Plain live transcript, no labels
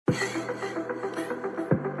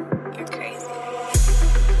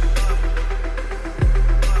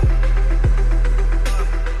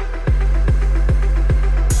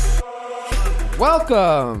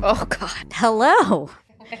Welcome. Oh, God. Hello.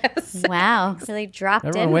 Yes. Wow. Really dropped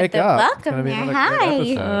Everyone in wake with the up. welcome It's gonna be there. another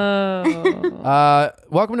great Hi. episode.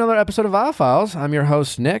 Welcome to another episode of Vial Files. I'm your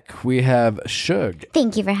host, Nick. We have Shug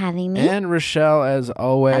Thank you for having me. and Rochelle, as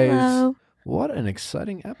always. Hello. What an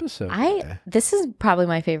exciting episode today. This is probably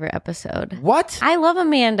my favorite episode. What? I love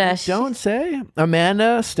Amanda. Don't say.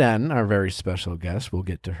 Amanda Stanton, our very special guest. We'll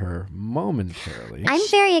get to her momentarily. I'm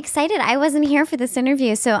very excited. I wasn't here for this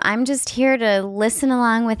interview, so I'm just here to listen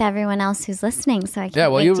along with everyone else who's listening. So I can't Yeah,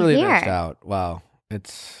 well, wait you to really hear. missed out. Wow.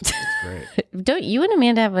 It's great. Don't you and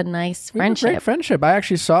Amanda have a nice We have a friendship? great friendship. I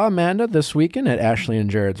actually saw Amanda this weekend at Ashley and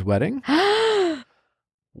Jared's wedding.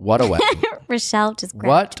 What a wedding. Rochelle just What?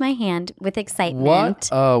 grabbed my hand with excitement. What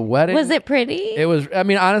a wedding. Was it pretty? It was, I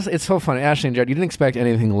mean, honestly, it's so funny. Ashley and Jared, you didn't expect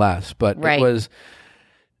anything less, but Right.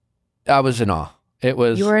 I was in awe. It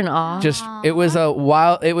was You were in awe? just, it was a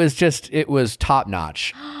wild, it was top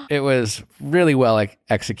notch. It was really well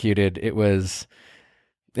executed. It was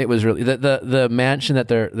really, the mansion that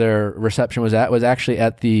their reception was at was actually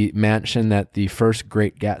at the mansion that the first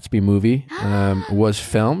Great Gatsby movie was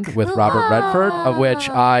filmed with Robert Redford, of which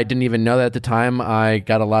I didn't even know that at the time. I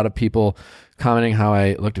got a lot of people commenting how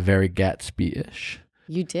I looked very Gatsby-ish.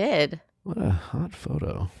 You did. What a hot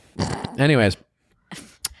photo. Anyways,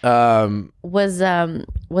 Was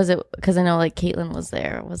it because I know like Caitlin was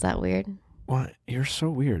there? Was that weird? what? You're so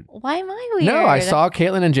weird. Why am I weird? No, I saw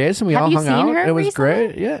Caitlin and Jason. We Have all you hung seen out. her It was recently?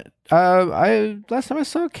 great. Yeah. Last time I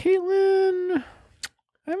saw Caitlin,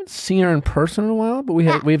 I haven't seen her in person in a while, but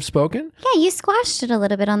we've spoken. Yeah, you squashed it a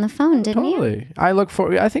little bit on the phone, didn't you?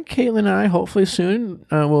 Totally. I think Caitlin and I hopefully soon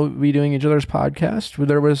will be doing each other's podcast.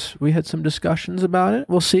 We had some discussions about it.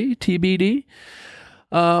 We'll see. TBD.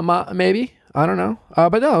 Maybe. I don't know.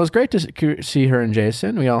 But no, it was great to see her and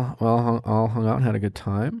Jason. We all hung out and had a good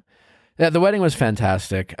time. Yeah, the wedding was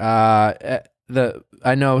fantastic. I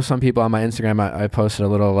know some people on my Instagram, I posted a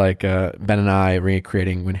little like Ben and I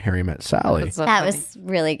recreating When Harry Met Sally. That's so That funny. was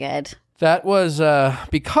really good. That was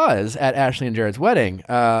because at Ashley and Jared's wedding,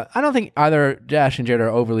 I don't think either Ashley and Jared are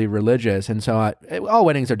overly religious, and so all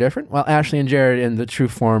weddings are different. Well, Ashley and Jared, in the true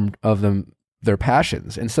form of their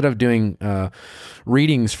passions, instead of doing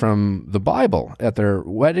readings from the Bible at their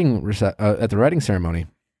wedding ceremony,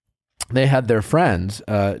 they had their friends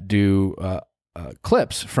do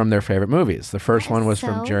clips from their favorite movies. The first one was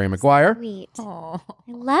from So Jerry Maguire, Sweet. Aw.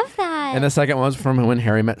 I love that. and the second one was from When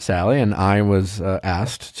Harry Met Sally, and I was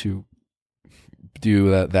asked to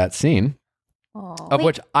do that scene, Aw. of Wait,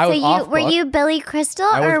 which I was off were book. you Billy Crystal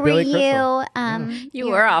I was or were Billy you Crystal. You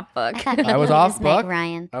were off book. I thought maybe I was it off Meg book.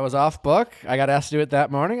 Ryan. I was off book. I got asked to do it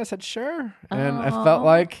that morning. I said sure, and I Aw. felt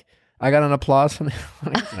like I got an applause from the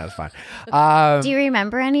audience. That was fine. Do you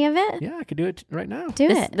remember any of it? Yeah, I could do it right now. Do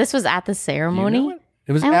This, it. this was at the You ceremony. know it?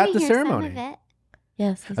 It was I wanna at the hear some ceremony. of it.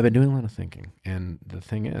 Yes. I've been doing a lot of thinking, and the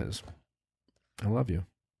thing is, I love you.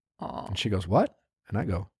 Aw. And she goes, "What?" And I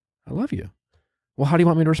go, "I love you." Well, how do you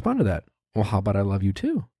want me to respond to that? Well, how about I love you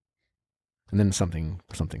too? And then something.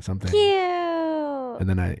 Cute. And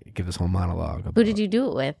then I give this whole monologue. Who did you do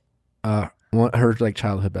it with? Her like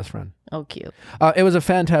childhood best friend. Oh, cute. It was a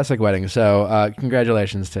fantastic wedding. So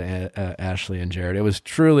congratulations to Ashley and Jared. It was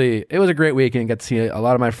a great weekend. Got to see a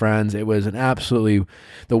lot of my friends. It was the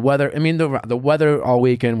weather. I mean, the weather all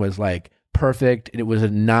weekend was like perfect. It was a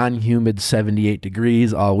non-humid 78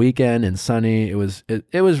 degrees all weekend and sunny. It was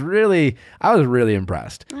really, I was really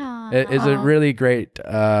impressed. Aw. It's a really great,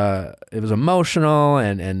 it was emotional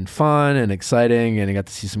and fun and exciting, and I got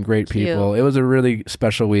to see some great Cute. people. It was a really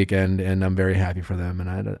special weekend, and I'm very happy for them, and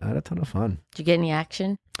I had a ton of fun. Did you get any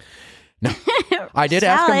action? I did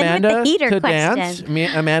ask Shall end with the Amanda heater to question.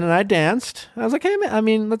 dance. Amanda and I danced. I was like, hey,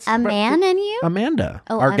 let's... A man and you? Amanda,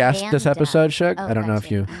 Oh, our guest this Amanda. episode, Shug. Oh, I don't know got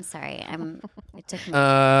if you... I'm sorry. It took me.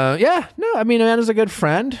 Yeah, no, Amanda's a good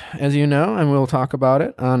friend, as you know, and we'll talk about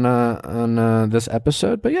it on this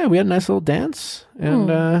episode. But yeah, we had a nice little dance, and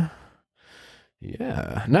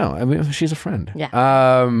yeah, no, she's a friend. Yeah.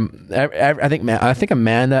 I think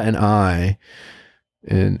Amanda and I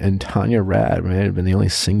and Tanya Rad may have been the only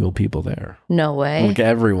single people there. No way. Like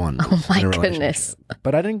everyone. Oh was my in a goodness. relationship.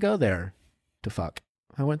 But I didn't go there to fuck.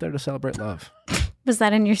 I went there to celebrate love. Was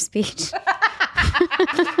that in your speech?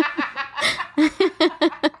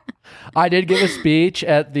 I did give a speech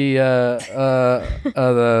at the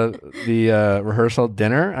rehearsal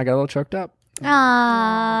dinner. I got a little choked up.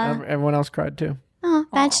 Aww. Everyone else cried too. Oh,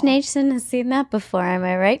 Batch Nation has seen that before, am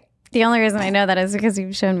I right? The only reason I know that is because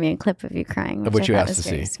you've shown me a clip of you crying. Which you I thought asked was to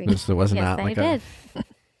very see. sweet. It wasn't Yes, out I like did.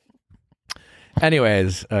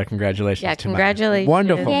 Anyways, congratulations. Yeah, to my congratulations.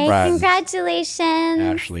 wonderful Yay, friends, congratulations.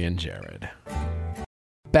 Ashley and Jared.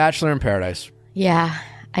 Bachelor in Paradise. Yeah.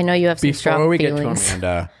 I know you have some Before strong we feelings. get to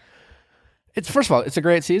Amanda, first of all, it's a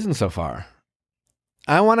great season so far.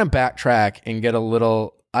 I want to backtrack and get a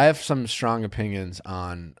little. I have some strong opinions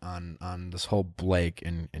on this whole Blake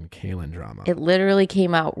and Kaylin drama. It literally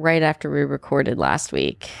came out right after we recorded last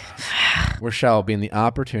week. Rochelle, being the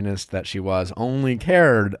opportunist that she was, only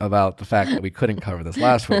cared about the fact that we couldn't cover this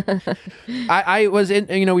last week. I was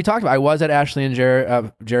in, we talked about, I was at Ashley and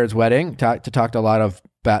Jared's wedding to talk to a lot of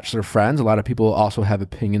Bachelor friends. A lot of people also have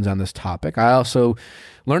opinions on this topic. I also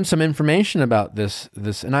learned some information about this,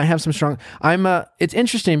 and I have some strong, it's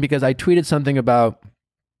interesting because I tweeted something about,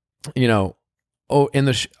 on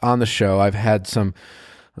the show, I've had some,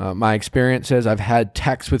 my experiences. I've had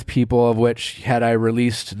texts with people of which, had I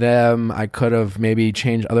released them, I could have maybe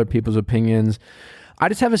changed other people's opinions. I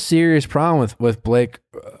just have a serious problem with Blake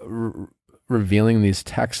revealing these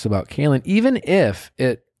texts about Kaylin, even if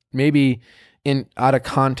it maybe out of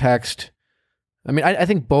context. I mean, I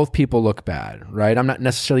think both people look bad, right? I'm not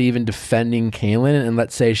necessarily even defending Kaylin, and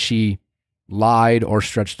let's say she lied or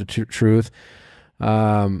stretched the truth.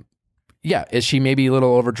 Is she maybe a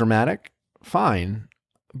little over dramatic? Fine.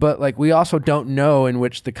 But we also don't know in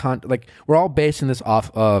which we're all basing this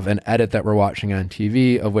off of an edit that we're watching on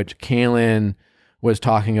TV, of which Kaylin was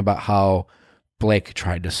talking about how Blake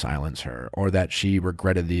tried to silence her or that she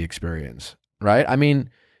regretted the experience, right? I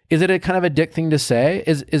mean, is it a kind of a dick thing to say?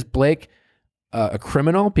 Is Blake a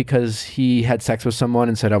criminal because he had sex with someone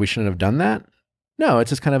and said, oh, we shouldn't have done that? No, it's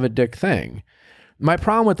just kind of a dick thing. My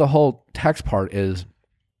problem with the whole text part is,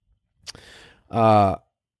 what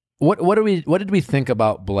did we think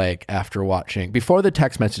about Blake after watching, before the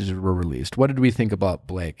text messages were released? What did we think about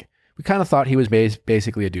Blake? We kind of thought he was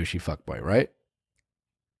basically a douchey fuckboy, right?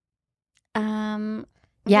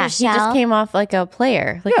 Yeah, he just came off like a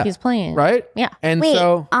player, he was playing, right? Yeah. And Wait,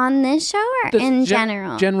 so on this show or in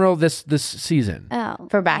general? General this season. Oh,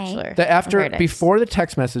 for Bachelor. Before the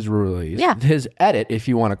text message were released, his edit, if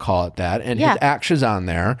you want to call it that, and his actions on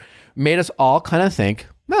there made us all kind of think,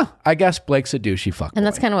 no, I guess Blake's a douchey fuckboy. And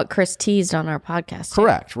that's kind of what Chris teased on our podcast.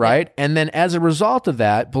 Correct, right? Yeah. And then as a result of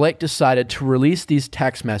that, Blake decided to release these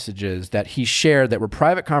text messages that he shared that were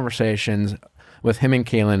private conversations with him and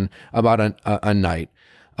Kaylin about a night,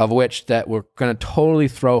 of which that were going to totally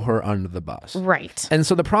throw her under the bus. Right. And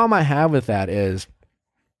so the problem I have with that is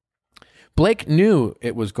Blake knew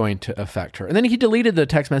it was going to affect her. And then he deleted the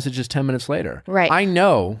text messages 10 minutes later. Right. I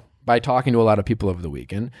know, by talking to a lot of people over the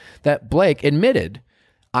weekend, that Blake admitted,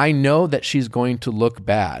 I know that she's going to look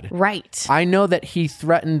bad. Right. I know that he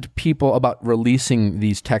threatened people about releasing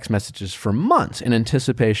these text messages for months in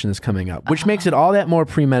anticipation is coming up, which makes it all that more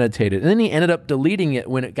premeditated. And then he ended up deleting it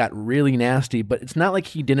when it got really nasty, but it's not like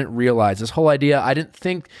he didn't realize this whole idea. I didn't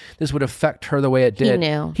think this would affect her the way it did. He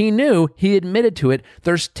knew. He knew. He admitted to it.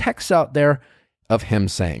 There's texts out there of him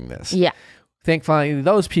saying this. Yeah. Thankfully,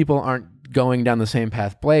 those people aren't going down the same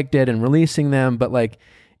path Blake did and releasing them, but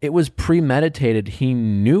it was premeditated. He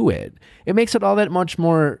knew it. It makes it all that much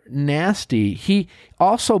more nasty.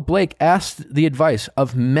 Blake asked the advice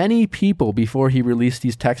of many people before he released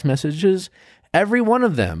these text messages. Every one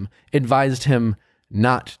of them advised him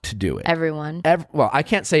not to do it. Everyone. Well, I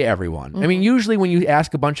can't say everyone. I mean, usually when you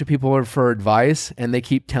ask a bunch of people for advice and they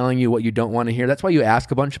keep telling you what you don't want to hear, that's why you ask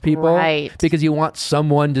a bunch of people. Right. Because you want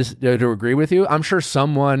someone to agree with you. I'm sure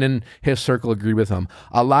someone in his circle agreed with him.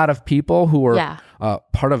 A lot of people who were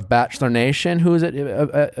part of Bachelor Nation, whose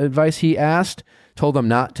advice he asked, told him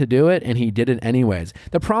not to do it, and he did it anyways.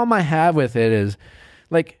 The problem I have with it is,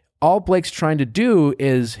 all Blake's trying to do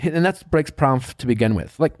is, and that's Blake's problem to begin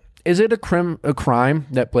with, is it a crime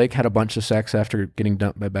that Blake had a bunch of sex after getting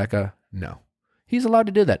dumped by Becca? No. He's allowed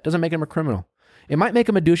to do that. Doesn't make him a criminal. It might make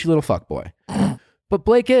him a douchey little fuckboy. But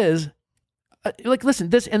Blake is,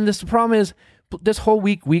 listen, the problem is, this whole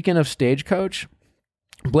weekend of Stagecoach,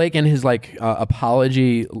 Blake in his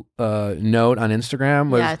apology note on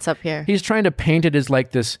Instagram was, it's up here. He's trying to paint it as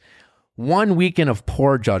this one weekend of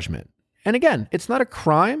poor judgment. And again, it's not a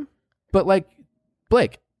crime, but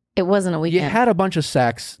Blake, it wasn't a weekend. You had a bunch of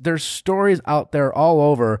sex. There's stories out there all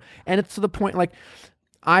over. And it's to the point,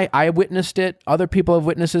 I witnessed it. Other people have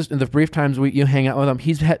witnessed it in the brief times you hang out with him.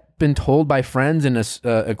 He's been told by friends and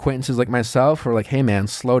acquaintances like myself, who are hey man,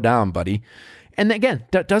 slow down, buddy. And again,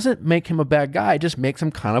 that doesn't make him a bad guy. It just makes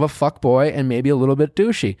him kind of a fuckboy and maybe a little bit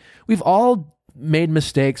douchey. We've all made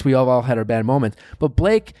mistakes. We all had our bad moments. But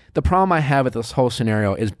Blake, the problem I have with this whole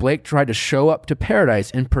scenario is Blake tried to show up to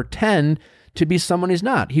Paradise and pretend to be someone he's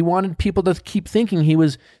not. He wanted people to keep thinking he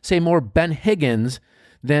was, say, more Ben Higgins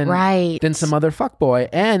than some other fuckboy,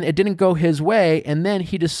 and it didn't go his way, and then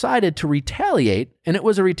he decided to retaliate, and it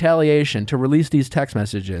was a retaliation to release these text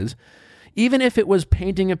messages, even if it was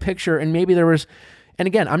painting a picture and maybe there was, and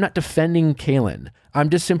again, I'm not defending Kaylin. I'm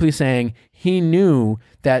just simply saying he knew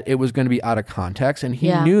that it was going to be out of context and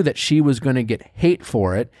he knew that she was going to get hate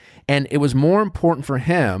for it. And it was more important for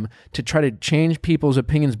him to try to change people's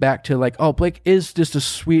opinions back to like, oh, Blake is just a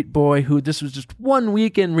sweet boy who this was just one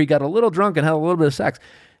weekend where he got a little drunk and had a little bit of sex.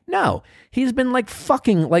 No, he's been like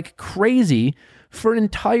fucking like crazy for an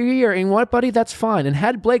entire year. And what, buddy? That's fine. And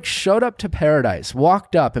had Blake showed up to Paradise,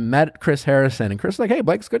 walked up and met Chris Harrison, and Chris was like, hey,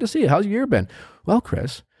 Blake, it's good to see you. How's your year been? Well,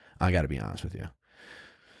 Chris, I got to be honest with you.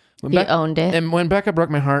 He owned it. And when Becca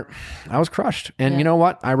broke my heart, I was crushed. And you know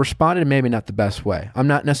what? I responded maybe not the best way. I'm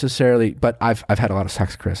not necessarily, but I've had a lot of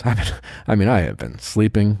sex, Chris. I have been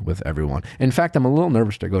sleeping with everyone. In fact, I'm a little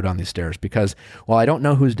nervous to go down these stairs because while I don't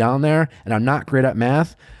know who's down there and I'm not great at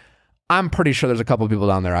math, I'm pretty sure there's a couple of people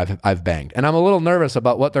down there I've banged. And I'm a little nervous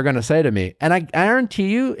about what they're going to say to me. And I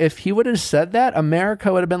guarantee you, if he would have said that,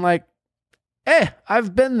 America would have been like,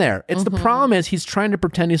 I've been there. It's the problem is he's trying to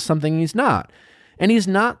pretend he's something he's not. And he's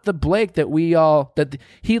not the Blake that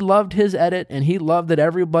he loved his edit and he loved that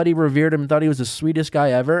everybody revered him and thought he was the sweetest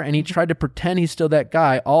guy ever. And he tried to pretend he's still that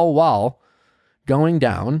guy all while going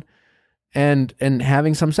down and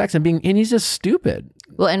having some sex and he's just stupid.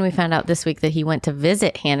 Well, and we found out this week that he went to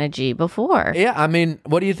visit Hannah G before. Yeah. I mean,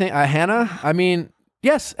 what do you think? Hannah? I mean,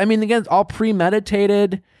 yes. I mean, again, it's all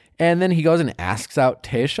premeditated. And then he goes and asks out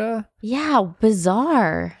Tasha. Yeah.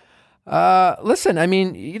 Bizarre. Listen, I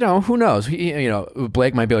mean, who knows?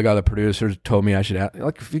 Blake might be like, oh, the producers told me I should have,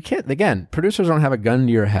 like, if you can't, again, producers don't have a gun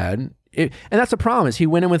to your head. And that's the problem is he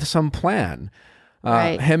went in with some plan.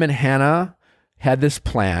 Right. Him and Hannah had this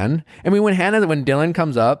plan. I mean, when Dylan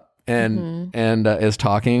comes up and is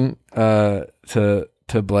talking, to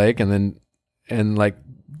Blake and like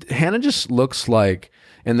Hannah just looks like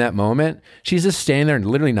in that moment, she's just standing there and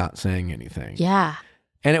literally not saying anything. Yeah.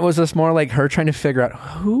 And it was just more like her trying to figure out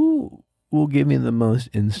who will give me the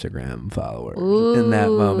most Instagram followers in that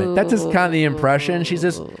moment. That's just kind of the impression. She's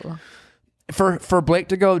just, for Blake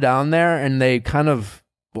to go down there and they kind of,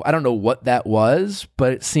 I don't know what that was,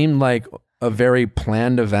 but it seemed like a very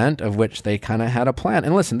planned event of which they kind of had a plan.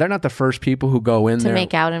 And listen, they're not the first people who go in there. To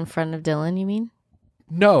make out in front of Dylan, you mean?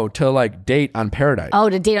 No, to like date on Paradise. Oh,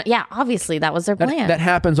 to date. Yeah, obviously that was their plan. That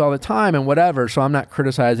happens all the time and whatever. So I'm not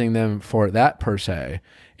criticizing them for that per se.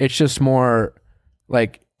 It's just more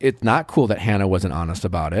like, it's not cool that Hannah wasn't honest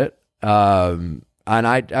about it. And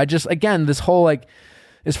I just, again, this whole, like,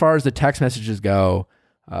 as far as the text messages go,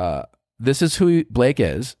 this is who Blake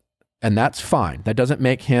is. And that's fine. That doesn't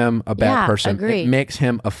make him a bad person. Agreed. It makes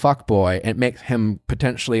him a fuckboy. It makes him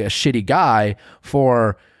potentially a shitty guy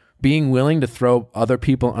for being willing to throw other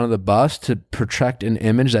people under the bus to protect an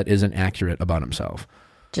image that isn't accurate about himself.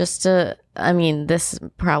 This is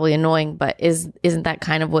probably annoying, but isn't that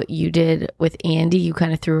kind of what you did with Andy? You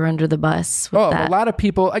kind of threw her under the bus with that. A lot of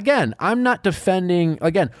people, again, I'm not defending,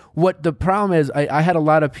 again, what the problem is, I had a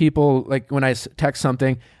lot of people, like when I text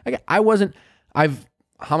something,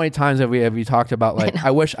 how many times have we talked about, like,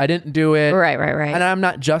 I wish I didn't do it. Right. And I'm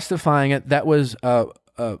not justifying it. That was a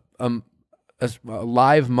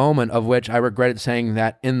live moment of which I regretted saying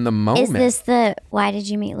that in the moment. Is this the why did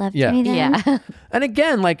you make love to me then? Yeah. And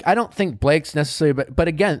again, like, I don't think Blake's necessarily, but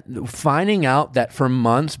again, finding out that for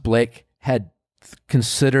months Blake had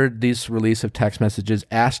considered this release of text messages,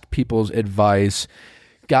 asked people's advice,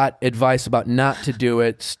 got advice about not to do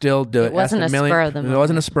it, still do it. It wasn't a spur of the moment. It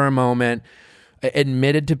wasn't a spur moment.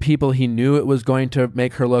 Admitted to people he knew it was going to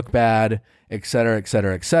make her look bad, et cetera, et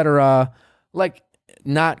cetera, et cetera. Like,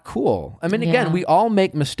 not cool. I mean, again, we all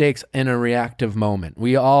make mistakes in a reactive moment.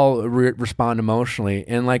 We all respond emotionally.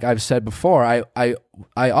 And like I've said before, I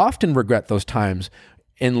often regret those times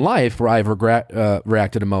in life where I've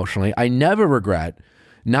reacted emotionally. I never regret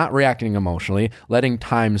not reacting emotionally, letting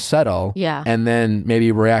time settle, and then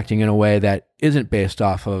maybe reacting in a way that isn't based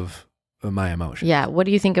off of my emotions. Yeah. What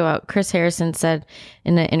do you think about Chris Harrison said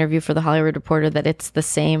in an interview for The Hollywood Reporter that it's the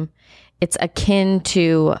same, it's akin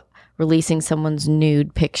to releasing someone's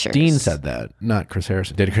nude pictures. Dean said that, not Chris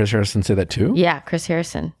Harrison. Did Chris Harrison say that too? Yeah, Chris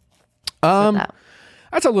Harrison said that.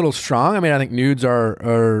 That's a little strong. I mean, I think nudes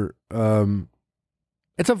are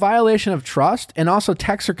it's a violation of trust, and also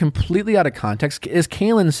texts are completely out of context. As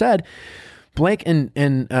Kaylin said, Blake and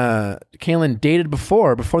Kaylin dated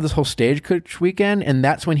before this whole Stagecoach weekend, and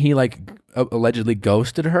that's when he like allegedly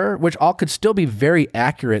ghosted her, which all could still be very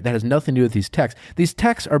accurate. That has nothing to do with these texts. These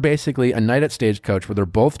texts are basically a night at Stagecoach where they're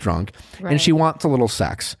both drunk, and she wants a little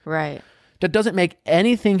sex. Right. That doesn't make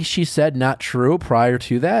anything she said not true prior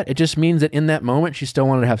to that. It just means that in that moment, she still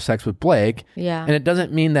wanted to have sex with Blake. Yeah. And it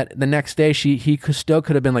doesn't mean that the next day still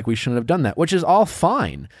could have been like, we shouldn't have done that, which is all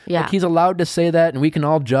fine. Yeah. Like, he's allowed to say that, and we can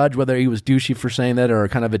all judge whether he was douchey for saying that or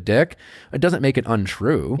kind of a dick. It doesn't make it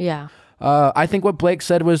untrue. Yeah. I think what Blake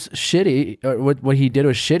said was shitty. Or what he did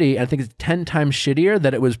was shitty. I think it's 10 times shittier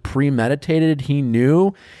that it was premeditated. He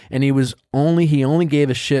knew, and he only gave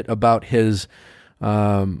a shit about his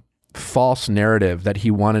false narrative that he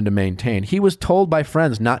wanted to maintain. He was told by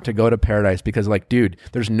friends not to go to Paradise because, like, dude,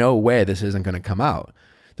 there's no way this isn't going to come out.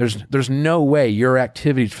 There's no way your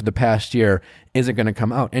activities for the past year isn't going to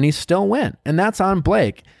come out. And he still went. And that's on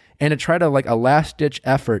Blake. And to try to, like, a last-ditch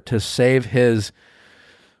effort to save his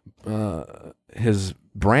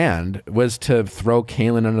brand was to throw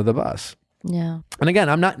Kaylin under the bus. Yeah. And again,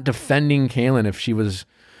 I'm not defending Kaylin if she was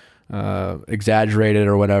exaggerated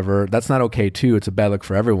or whatever. That's not okay too. It's a bad look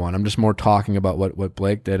for everyone. I'm just more talking about what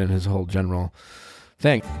Blake did and his whole general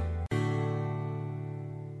thing.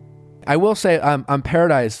 I will say on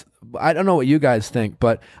Paradise, I don't know what you guys think,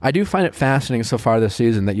 but I do find it fascinating so far this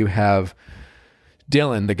season that you have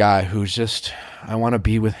Dylan, the guy who's just, I want to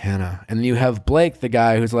be with Hannah. And you have Blake, the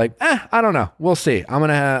guy who's like, I don't know. We'll see. I'm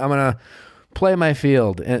gonna play my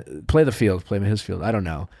field, play his field. I don't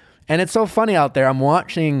know. And it's so funny out there. I'm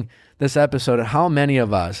watching this episode and how many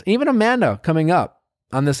of us, even Amanda coming up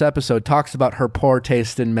on this episode, talks about her poor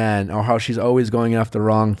taste in men or how she's always going after the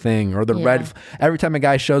wrong thing or every time a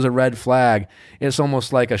guy shows a red flag, it's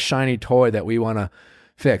almost like a shiny toy that we want to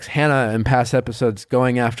fix. Hannah in past episodes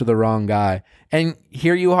going after the wrong guy. And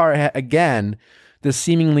here you are again, this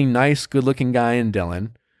seemingly nice, good-looking guy in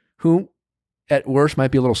Dylan, who at worst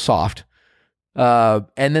might be a little soft. And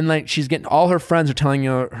then like she's getting, all her friends are telling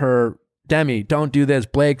her, Demi, don't do this,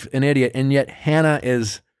 Blake's an idiot. And yet Hannah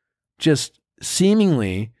is just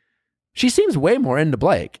seemingly, she seems way more into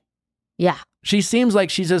Blake. Yeah. She seems like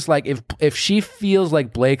she's just like, if she feels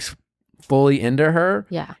like Blake's fully into her,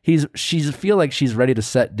 yeah, she's feel like she's ready to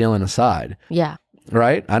set Dylan aside. Yeah.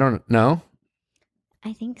 Right? I don't know.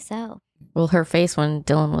 I think so. Well, her face when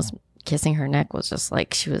Dylan was kissing her neck was just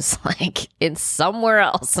like she was like in somewhere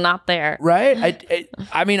else, not there. Right?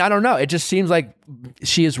 I mean, I don't know. It just seems like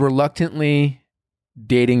she is reluctantly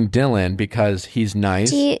dating Dylan because he's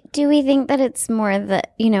nice. Do we think that it's more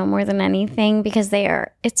than anything because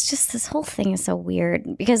it's just, this whole thing is so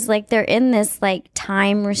weird because like they're in this like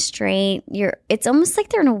time restraint. It's almost like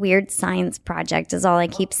they're in a weird science project is all I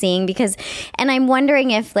keep seeing and I'm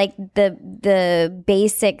wondering if like the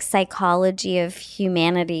basic psychology of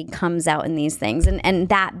humanity comes out in these things and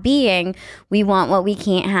that being we want what we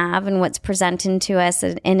can't have and what's presented to us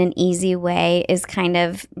in an easy way is kind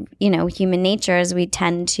of, human nature as we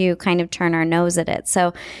tend to kind of turn our nose at it.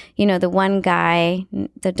 So, the one guy,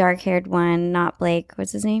 the dark-haired one, not Blake,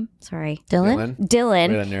 what's his name? Sorry. Dylan.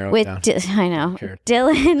 I know.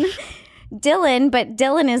 Dylan, but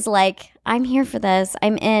Dylan is like, I'm here for this.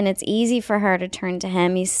 I'm in. It's easy for her to turn to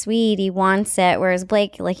him. He's sweet. He wants it. Whereas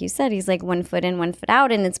Blake, like you said, he's like 1 foot in, 1 foot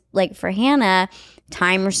out. And it's like for Hannah,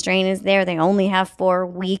 time restraint is there. They only have 4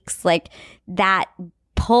 weeks. Like that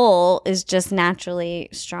pull is just naturally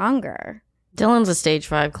stronger. Dylan's a stage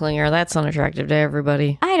 5 clinger. That's unattractive to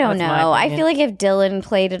everybody. I don't know. I feel like if Dylan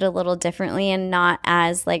played it a little differently and not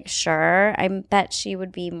as like sure, I bet she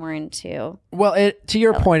would be more into. Well, to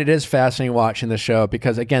your point, it is fascinating watching the show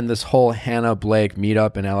because again, this whole Hannah Blake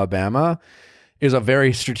meetup in Alabama is a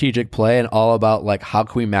very strategic play and all about like how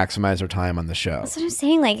can we maximize our time on the show. That's what I'm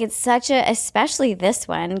saying. Like it's especially this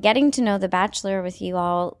one, getting to know The Bachelor with you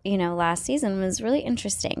all, last season was really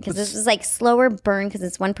interesting because this was like slower burn because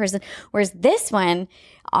it's one person. Whereas this one,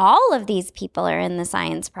 all of these people are in the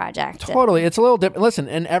science project. Totally. It's a little different. Listen,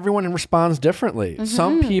 and everyone responds differently. Mm-hmm.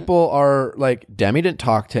 Some people are like, Demi didn't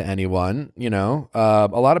talk to anyone, a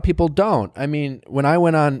lot of people don't. I mean, when I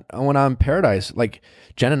went on Paradise, like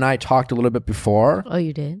Jen and I talked a little bit before. Oh,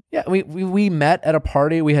 you did? Yeah, we met at a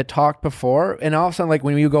party. We had talked before, and all of a sudden, like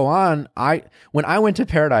when you go on, when I went to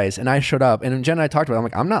Paradise and I showed up, and Jen and I talked about it, I'm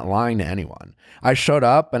like, I'm not lying to anyone. I showed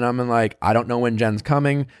up, and I'm like, I don't know when Jen's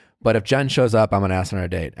coming, but if Jen shows up, I'm gonna ask her on a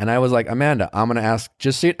date. And I was like, Amanda, I'm gonna ask.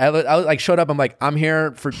 I was like, showed up. I'm like, I'm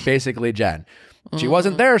here for basically Jen. She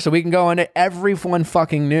wasn't there, so we can go on it. Everyone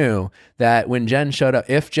fucking knew that when Jen showed up,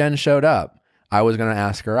 if Jen showed up, I was going to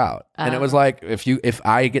ask her out. And it was like, if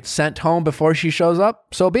I get sent home before she shows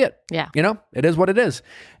up, so be it. Yeah. It is what it is.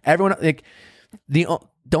 Everyone, like,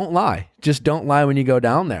 don't lie. Just don't lie when you go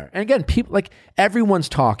down there. And again, people like everyone's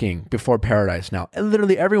talking before Paradise now.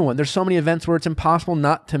 Literally everyone. There's so many events where it's impossible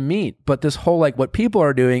not to meet. But this whole like what people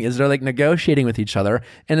are doing is they're like negotiating with each other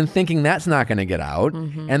and then thinking that's not going to get out.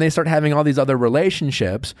 And they start having all these other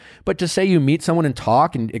relationships. But to say you meet someone and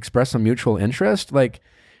talk and express some mutual interest, like,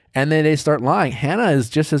 and then they start lying. Hannah is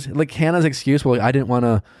just as like Hannah's excuse. Well, I didn't want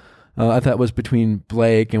to. I thought it was between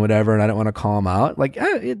Blake and whatever, and I didn't want to call him out. Like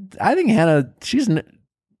I think Hannah, here's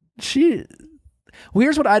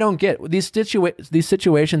what I don't get. These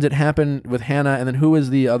situations that happen with Hannah, and then who is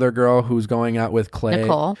the other girl who's going out with Clay?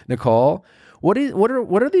 Nicole. What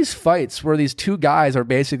are these fights where these two guys are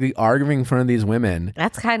basically arguing in front of these women?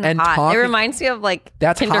 That's kind of hot. It reminds me of like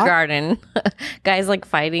kindergarten. Guys like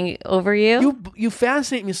fighting over you. You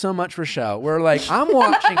fascinate me so much, Rochelle. Where like I'm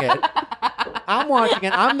watching it.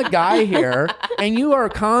 I'm the guy here, and you are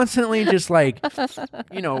constantly just like,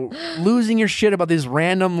 losing your shit about these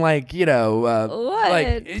random like,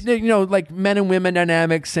 like men and women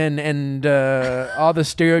dynamics and all the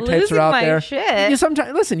stereotypes are out there. Shit. You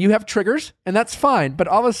sometimes listen. You have triggers, and that's fine. But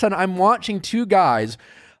all of a sudden, I'm watching two guys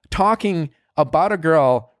talking about a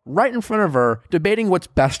girl right in front of her, debating what's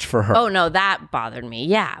best for her. Oh no, that bothered me.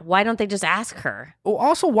 Yeah, why don't they just ask her? Oh,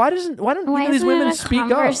 also, why don't these women speak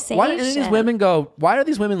up? Why don't these women go? Why are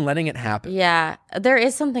these women letting it happen? Yeah, there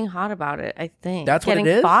is something hot about it. I think that's what it is.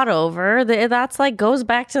 Getting fought over. That's like goes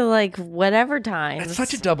back to like whatever times. It's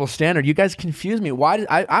such a double standard. You guys confuse me. Why?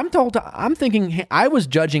 I'm thinking I was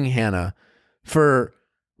judging Hannah for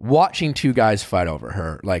watching two guys fight over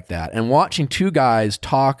her like that, and watching two guys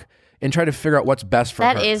talk and try to figure out what's best for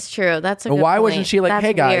her. That is true. That's a good why point. Wasn't she like, that's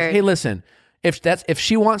hey guys, weird. hey listen, if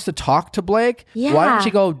she wants to talk to Blake, why don't she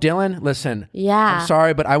go, Dylan, listen, I'm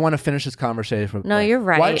sorry, but I want to finish this conversation with Blake. You're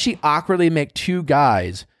right. Why did she awkwardly make two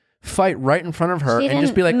guys fight right in front of her and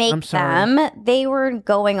just be like, I'm sorry? They were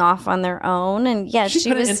going off on their own, and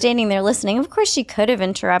she was standing there listening. Of course she could have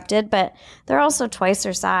interrupted, but they're also twice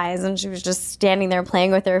her size, and she was just standing there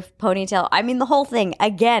playing with her ponytail. I mean, the whole thing,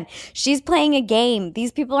 again, she's playing a game.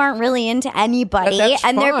 These people aren't really into anybody, they're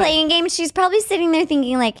playing a game. She's probably sitting there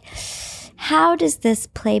thinking like, how does this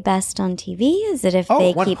play best on TV? Is it if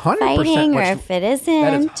they keep fighting, or if it isn't?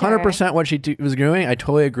 That is 100% what she was doing. I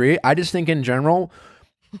totally agree. I just think in general,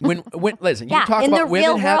 when listen, you talk about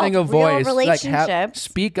women having a voice, like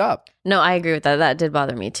speak up. No, I agree with that. That did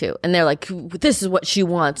bother me too. And they're like, this is what she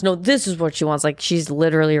wants. No, this is what she wants. Like, she's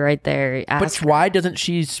literally right there. But why doesn't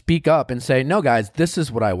she speak up and say, no, guys, this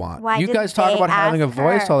is what I want? You guys talk about having a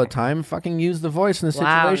voice all the time. Fucking use the voice in the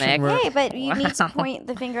situation. Nick. Hey, but you need to point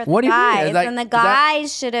the finger at the guys. And the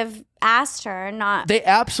guys should have asked her, not... They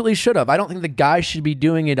absolutely should have. I don't think the guys should be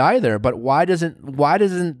doing it either. But why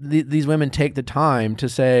doesn't these women take the time to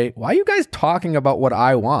say, why are you guys talking about what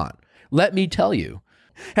I want? Let me tell you.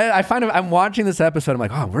 And I'm watching this episode. I'm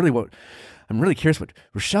like, I'm really curious what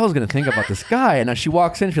Rochelle's going to think about this guy. And now she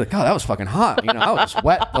walks in, she's like, oh, that was fucking hot. I was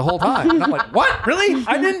wet the whole time. And I'm like, what? Really?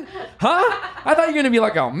 I didn't, I thought you were going to be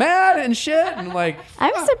like, all mad and shit. And like,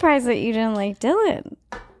 I'm surprised that you didn't like Dylan.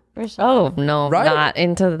 Oh, no, right? Not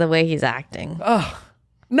into the way he's acting.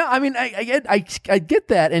 No, I mean, I get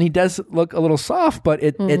that. And he does look a little soft, but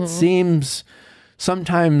it seems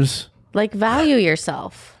sometimes. Like, value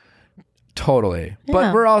yourself. Totally. Yeah.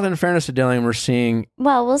 But we're all, in fairness to Dylan, we're seeing...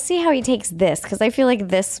 Well, we'll see how he takes this, because I feel like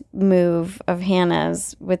this move of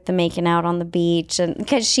Hannah's with the making out on the beach, and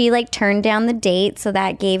because she like turned down the date, so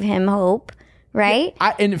that gave him hope, right?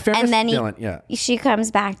 Yeah, in fairness to Dylan, she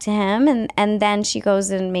comes back to him, and then she goes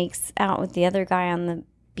and makes out with the other guy on the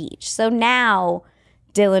beach. So now...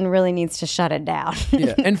 Dylan really needs to shut it down.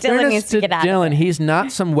 Yeah. In fairness to Dylan, he's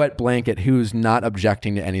not some wet blanket who's not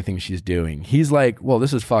objecting to anything she's doing. He's like, well,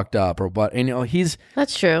 this is fucked up, or what? And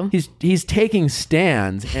that's true. He's taking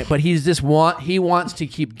stands, but he wants to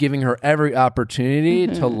keep giving her every opportunity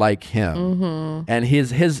to like him, and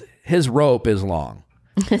his rope is long.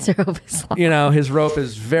 His rope is long. His rope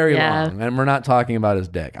is very long, and we're not talking about his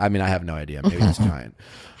dick. I mean, I have no idea. Maybe it's giant.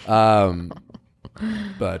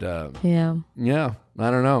 But yeah, I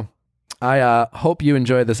don't know. I hope you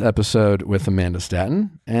enjoyed this episode with Amanda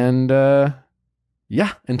Stanton, and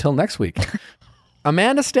until next week.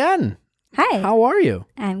 Amanda Stanton, hi, how are you?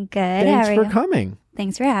 I'm good. Thanks for coming.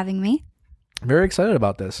 Thanks for having me. Very excited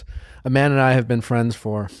about this. Amanda and I have been friends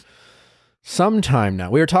for some time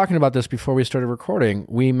now. We were talking about this before we started recording.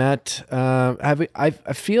 We met. I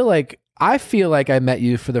feel like I met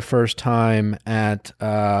you for the first time at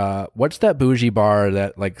what's that bougie bar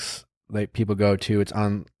that like people go to? It's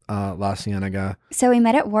on La Cienega. So we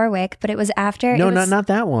met at Warwick, but it was after. No, not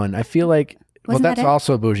that one. I feel like Well, Wasn't that's that it?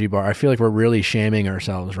 also a bougie bar. I feel like we're really shaming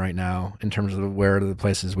ourselves right now in terms of where the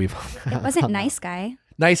places we've. It wasn't Nice Guy.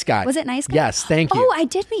 Nice Guy. Was it Nice Guy? Yes, thank you. Oh, I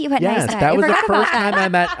did meet you at yes, Nice Guy. that was I the forgot about first time I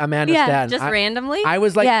met Amanda Yeah, Stanton. Just randomly? I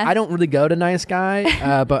was like, Yeah. I don't really go to Nice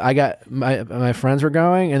Guy, but I got my friends were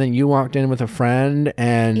going, and then you walked in with a friend,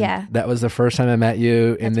 and Yeah. that was the first time I met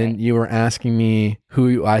you, and That's then right. you were asking me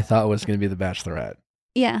who I thought was going to be the Bachelorette.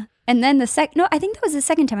 Yeah. And then no, I think that was the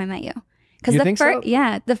second time I met you. Because You the think so? first,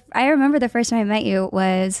 yeah, I remember the first time I met you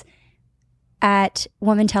was at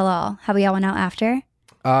Woman Tell All. How we all went out after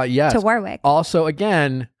Yes. to Warwick. Also,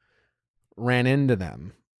 again, ran into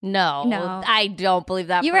them. No. No. I don't believe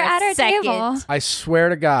that You for were at a our second. table. I swear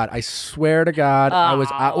to God, I was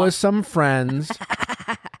out with some friends,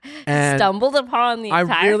 and Stumbled upon the I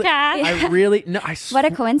entire really, cast. I really, no, What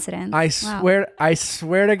a coincidence! I Wow.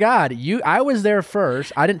 swear to God, I was there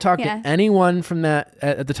first. I didn't talk Yeah. to anyone from that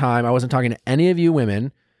at the time. I wasn't talking to any of you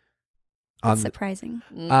women. That's surprising.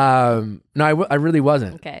 No, I really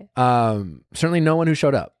wasn't. Okay. Certainly no one who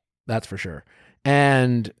showed up. That's for sure.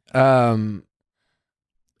 And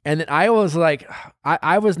then I was like,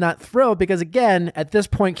 I was not thrilled because again, at this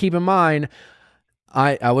point, keep in mind,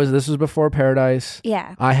 this was before Paradise.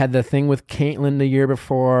 Yeah. I had the thing with Caitlyn the year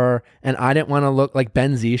before, and I didn't want to look like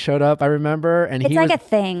Ben Z showed up. I remember, and It's he like was a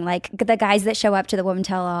thing, like the guys that show up to the Woman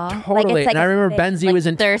Tell All. totally. Like, it's like and I a remember thing. Ben Z Like was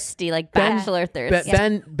in thirsty, like bachelor thirsty.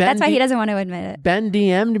 Ben. That's why he doesn't want to admit it. Ben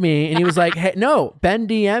DM'd me, and he was like, "Hey, no." Ben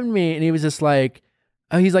DM'd me, and he was just like,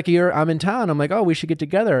 "He's like, I'm in town." I'm like, "Oh, we should get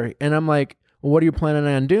together." And I'm like, well, what are you planning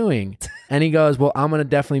on doing? And he goes, well, I'm going to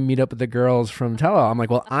definitely meet up with the girls from Tello. I'm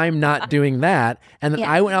like, well, I'm not doing that. And then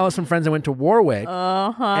Yeah. I went out with some friends and went to Warwick.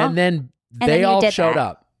 And then And they then you all did showed that.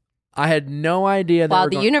 up. I had no idea that Wow, we're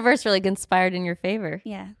the going- universe really conspired in your favor.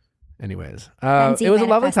 Yeah. Anyways, Benzie it was a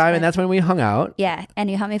lovely manifested time. it. And that's when we hung out. Yeah.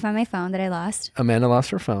 And you helped me find my phone that I lost. Amanda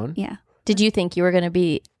lost her phone. Yeah. Did you think you were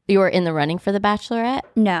in the running for the Bachelorette?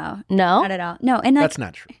 No. No? Not at all. No. And like, That's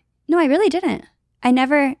not true. no, I really didn't. I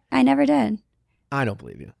never did. I don't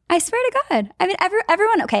believe you. I swear to God. I mean,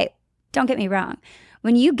 everyone, okay, don't get me wrong.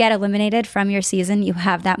 When you get eliminated from your season, you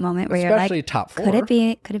have that moment where Especially you're like, top 4. could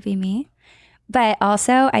it be me? But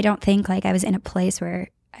also, I don't think like I was in a place where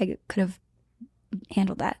I could have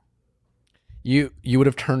handled that. You would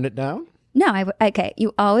have turned it down? No, okay.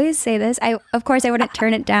 You always say this. Of course, I wouldn't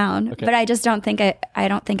turn it down, Okay. but I just don't think I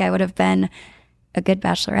don't think I would have been a good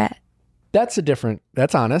bachelorette. That's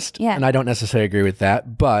honest. Yeah. And I don't necessarily agree with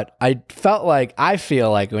that. But I feel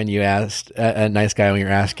like when you asked a nice guy, when you're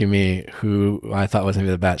asking me who I thought was going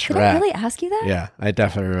to be the Bachelorette. Did I really ask you that? Yeah, I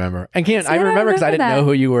definitely remember. And See, I I don't remember because I didn't remember know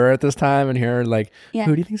that. who you were at this time. And here, like, Yeah.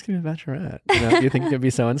 who do you think is going to be the Bachelorette? You know, do you think it's going to be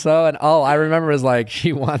so-and-so? And all I remember is like,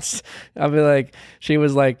 she was like,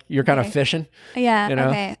 you're kind of Okay. fishing. Yeah. You know,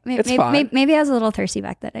 okay. it's fine. Maybe I was a little thirsty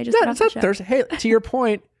back then. I just got No, off it's not the show. Thursday. Hey, to your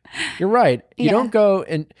point, you're right. You Yeah. don't go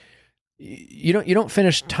and you don't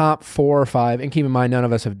finish top 4 or 5. And keep in mind, none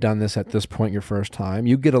of us have done this at this point. Your first time,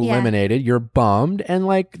 you get eliminated. You're bummed, and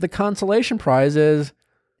like the consolation prize is.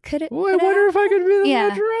 Could it? Well, I wonder if I could be the Yeah.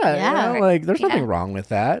 Bachelorette. Yeah. You know, like there's Yeah. nothing wrong with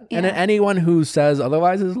that. And Yeah. anyone who says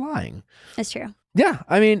otherwise is lying. It's true. Yeah,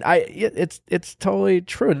 I mean, it's totally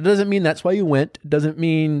true. It doesn't mean that's why you went. It doesn't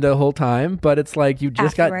mean the whole time, but it's like you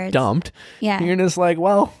just got Afterwards. dumped. Yeah. And you're just like,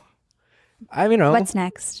 well, What's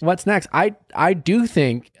next? What's next? I do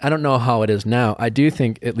think, I don't know how it is now. I do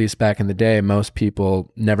think, at least back in the day, most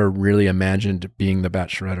people never really imagined being the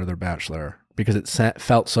Bachelorette or their Bachelor because it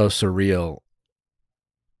felt so surreal.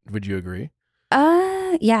 Would you agree?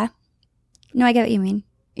 Yeah. No, I get what you mean.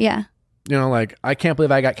 Yeah. You know, like, I can't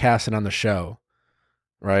believe I got casted on the show,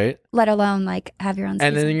 right? Let alone like have your own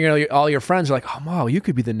And season. then, you know, all your friends are like, oh, wow, you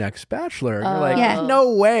could be the next Bachelor. And you're like, Yeah.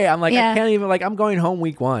 no way. I'm like, Yeah. I can't even, like, I'm going home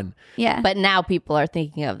week 1. Yeah. But now people are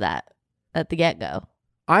thinking of that at the get-go.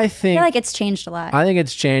 I I think feel like it's changed a lot. I think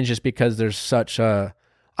it's changed just because there's such a.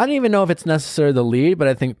 I don't even know if it's necessarily the lead, but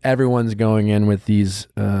I think everyone's going in with these.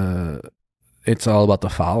 It's all about the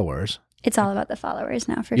followers. It's all about the followers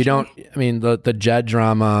now, for You sure. don't. I mean, the Jed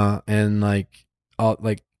drama and like all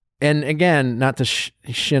like, and again, not to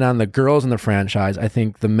shit on the girls in the franchise. I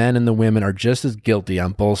think the men and the women are just as guilty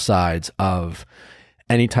on both sides of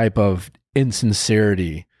any type of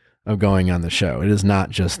insincerity of going on the show. It is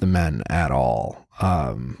not just the men at all.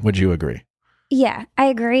 Would you agree? Yeah, I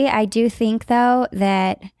agree. I do think though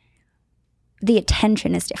that the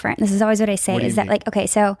attention is different. This is always what I say What do is you that mean? like, okay,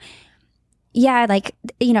 so yeah, like,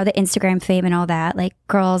 you know, the Instagram fame and all that, like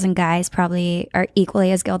girls and guys probably are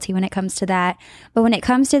equally as guilty when it comes to that. But when it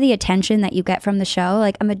comes to the attention that you get from the show,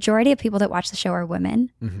 like a majority of people that watch the show are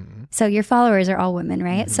women. Mm-hmm. So your followers are all women,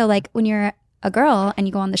 right? So like when you're a girl and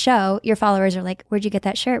you go on the show, your followers are like, where'd you get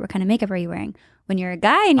that shirt? What kind of makeup are you wearing? When you're a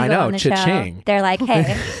guy and you go on the cha-ching. show, they're like,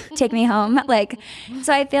 hey, take me home. Like,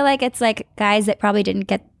 so I feel like it's like guys that probably didn't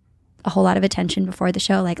get a whole lot of attention before the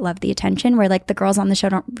show, like love the attention, where like the girls on the show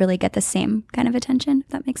don't really get the same kind of attention, if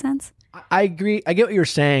that makes sense. I agree. I get what you're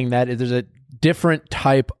saying, that there's a different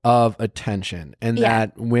type of attention, and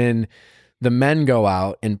that when the men go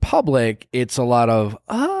out in public, it's a lot of,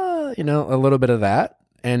 a little bit of that.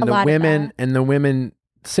 And the women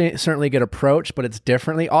certainly get approached, but it's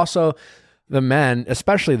differently. Also, the men,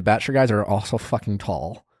 especially the Bachelor guys, are also fucking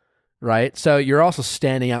tall, right? So you're also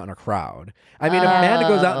standing out in a crowd. I mean, if Amanda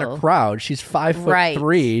goes out in a crowd, she's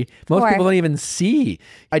 5'3". Most people don't even see.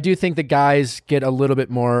 I do think the guys get a little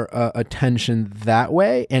bit more attention that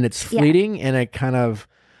way, and it's fleeting, and it kind of,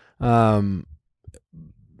 but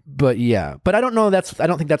I don't know. I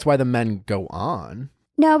don't think that's why the men go on.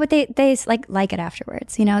 No, but they like it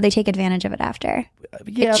afterwards. You know, they take advantage of it after.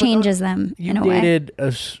 It changes them in a way.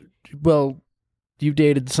 You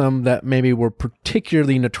dated some that maybe were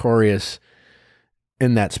particularly notorious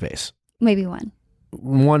in that space. Maybe one.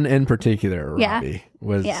 One in particular, Robbie,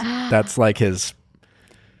 was that's his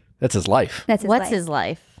life. What's his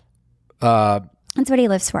life? That's what he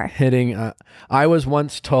lives for. Hitting. I was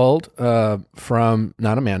once told from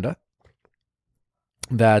not Amanda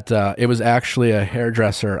that it was actually a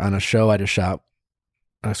hairdresser on a show I just shot,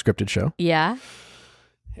 a scripted show. Yeah.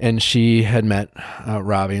 And she had met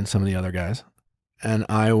Robbie and some of the other guys. And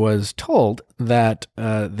I was told that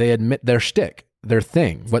they admit their shtick, their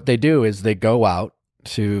thing. What they do is they go out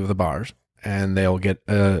to the bars and they'll get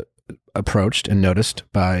approached and noticed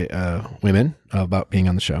by women about being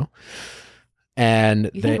on the show. And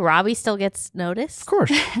you think Robbie still gets noticed? Of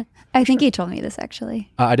course. I think he told me this actually.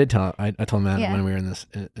 I did tell. I told Matt when we were in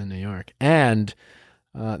New York. And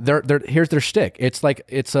here's their shtick. It's like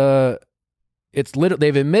they've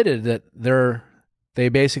admitted that they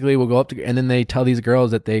basically will go up to, and then they tell these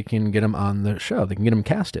girls that they can get them on the show. They can get them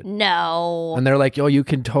casted. No. And they're like, "Oh, you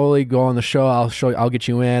can totally go on the show. I'll get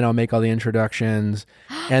you in. I'll make all the introductions."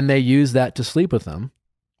 And they use that to sleep with them.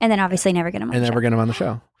 And then obviously never get them on the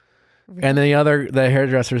show. Really? And then the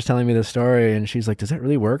hairdresser is telling me the story, and she's like, "Does that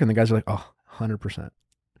really work?" And the guys are like, "Oh, 100%.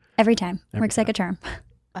 Every time. Works like a charm.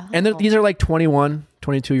 Oh. And these are like 21,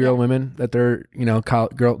 22-year-old women that they're, they'll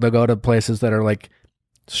go to places that are like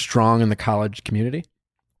strong in the college community.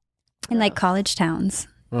 In like college towns.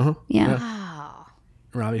 Uh-huh. Yeah. Wow.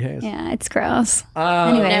 Robbie Hayes. Yeah, it's gross.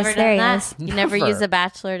 Anyways, there he is. You never use a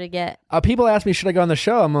bachelor to get... people ask me, should I go on the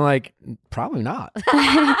show? I'm like, probably not.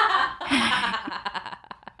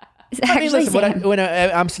 I'm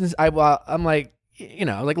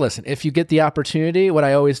like, listen, if you get the opportunity, what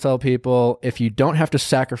I always tell people, if you don't have to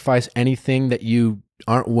sacrifice anything that you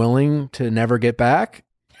aren't willing to never get back,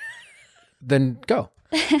 then go.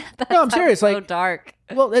 No, I'm serious. So dark.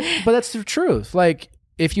 Well, but that's the truth. Like,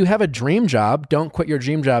 if you have a dream job, don't quit your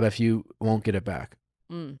dream job if you won't get it back.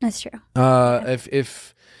 That's true.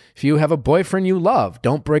 If you have a boyfriend you love,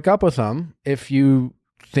 don't break up with him if you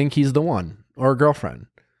think he's the one, or a girlfriend.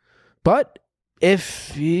 But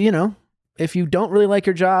if you don't really like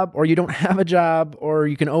your job, or you don't have a job, or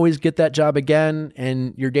you can always get that job again,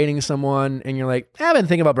 and you're dating someone and you're like, I've been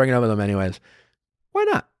thinking about breaking up with them anyways, why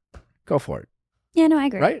not? Go for it. Yeah, no, I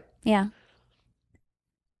agree. Right? Yeah.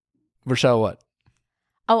 Rochelle, what?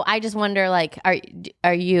 Oh, I just wonder, like,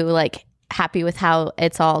 are you like happy with how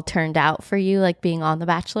it's all turned out for you, like being on The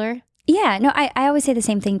Bachelor? Yeah, no, I always say the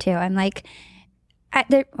same thing too. I'm like,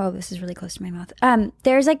 this is really close to my mouth.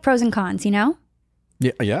 There's like pros and cons, Yeah.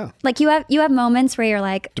 Like you have moments where you're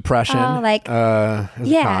like depression,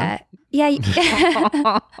 yeah.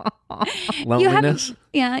 Loneliness.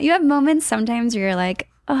 You have moments sometimes where you're like,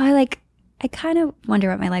 I kind of wonder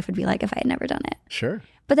what my life would be like if I had never done it. Sure.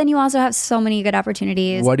 But then you also have so many good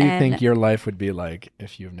opportunities. What do you think your life would be like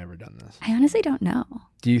if you've never done this? I honestly don't know.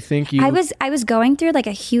 Do you think you... I was going through like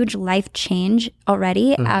a huge life change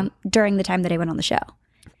already during the time that I went on the show.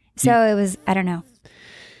 So it was, I don't know.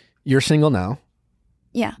 You're single now.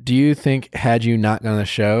 Yeah. Do you think had you not gone on the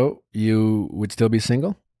show, you would still be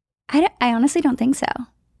single? I honestly don't think so.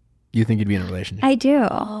 You think you'd be in a relationship? I do.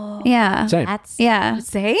 Oh, yeah. Same.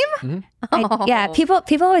 Same? Mm-hmm. Yeah. People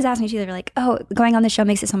always ask me too. They're like, "Oh, going on the show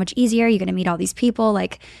makes it so much easier. You're going to meet all these people."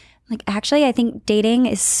 Like actually, I think dating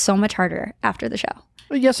is so much harder after the show.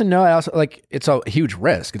 Well, yes and no. I also it's a huge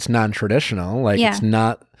risk. It's non-traditional. It's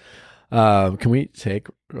not. Can we take?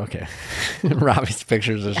 Okay, Robbie's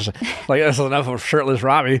pictures is just like that's enough of shirtless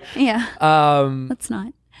Robbie. Yeah. Let's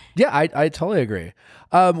not. Yeah, I totally agree.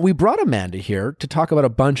 We brought Amanda here to talk about a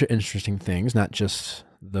bunch of interesting things, not just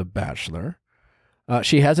The Bachelor.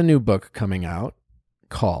 She has a new book coming out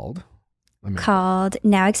called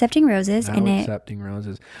Now Accepting Roses, Now and Accepting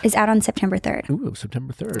Roses. it is out on September 3rd. Ooh,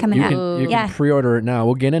 September 3rd. coming you out. Can, you Yeah. can pre-order it now.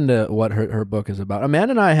 We'll get into what her book is about.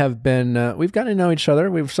 Amanda and I have been, we've gotten to know each other.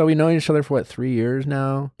 We know each other for 3 years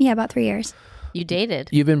now? Yeah, about 3 years. You dated.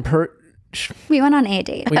 You've been We went on a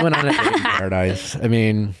date. we went on a date in paradise. I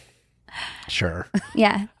mean, sure.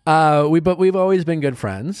 Yeah. We've always been good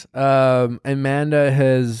friends. Amanda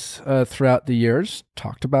has, throughout the years,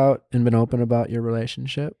 talked about and been open about your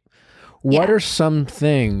relationship. What Yeah. are some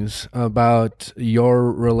things about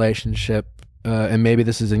your relationship, and maybe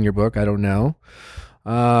this is in your book, I don't know,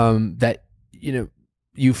 that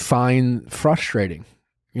you find frustrating?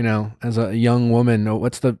 As a young woman,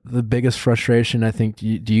 what's the biggest frustration I think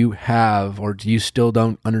do you have, or do you still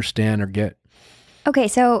don't understand or get? Okay,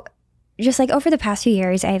 so just like over the past few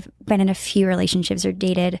years, I've been in a few relationships or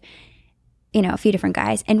dated, a few different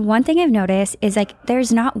guys. And one thing I've noticed is like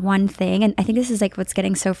there's not one thing, and I think this is like what's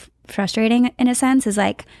getting so frustrating in a sense, is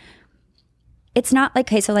like it's not like,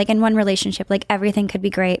 okay, so like in one relationship, like everything could be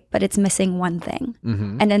great, but it's missing one thing.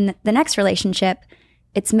 Mm-hmm. And then the next relationship,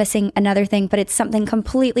 it's missing another thing, but it's something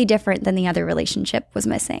completely different than the other relationship was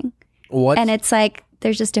missing. And it's like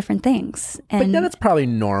there's just different things. And but that's probably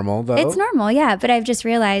normal, though. it's normal, yeah. But I've just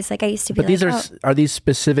realized, like, I used to be But these are these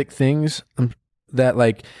specific things that,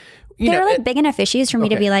 like, they're like big enough issues for me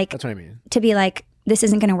to be like, that's what I mean. to be like, this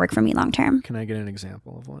isn't going to work for me long term. Can I get an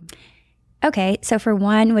example of one? Okay, so for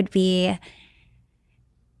one would be,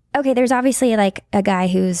 okay, there's obviously like a guy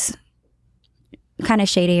who's kind of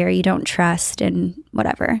shady or you don't trust and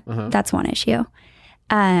whatever. Uh-huh. That's one issue.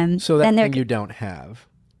 So that then thing you don't have.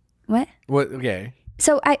 What? Okay.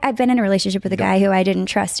 So I've been in a relationship with a guy who I didn't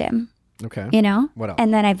trust him, Okay. What else?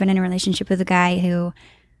 And then I've been in a relationship with a guy who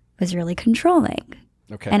was really controlling.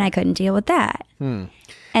 Okay. And I couldn't deal with that. And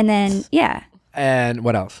then, yeah. And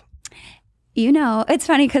what else? It's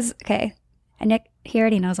funny because, okay, and Nick, he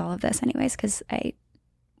already knows all of this anyways because I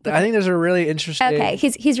think there's a really interesting... Okay,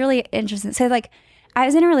 he's really interesting. So like I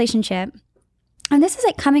was in a relationship, and this is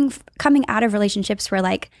like coming out of relationships where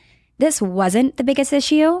like this wasn't the biggest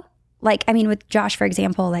issue. Like, I mean, with Josh, for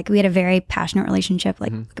example, like we had a very passionate relationship,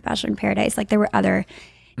 like a Bachelor in Paradise. Like there were other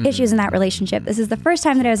issues in that relationship. This is the first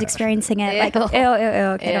time that I was experiencing it. Like, ew.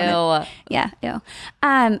 Okay, don't. Yeah, ew.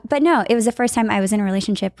 But no, it was the first time I was in a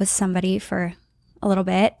relationship with somebody for a little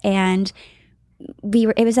bit, and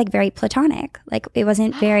it was like very platonic. Like it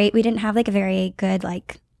wasn't we didn't have like a very good,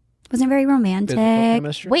 like, wasn't very romantic.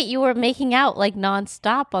 Wait, you were making out like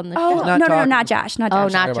nonstop on the Oh, show? not Josh. Not Josh. Oh,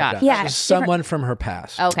 not Josh. Yeah. Just someone from her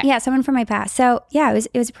past. Okay. Yeah, someone from my past. So yeah,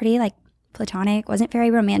 it was pretty like platonic, wasn't very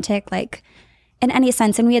romantic, like in any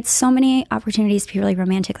sense. And we had so many opportunities to be really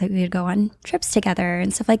romantic. Like we would go on trips together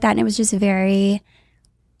and stuff like that. And it was just very...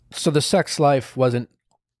 So the sex life wasn't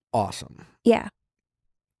awesome. Yeah.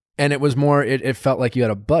 And it was more, it felt like you had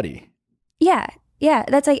a buddy. Yeah. Yeah.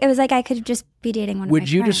 That's like, it was like I could just be dating one of my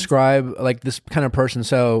Would you friends. describe like this kind of person?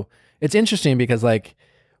 So it's interesting because like,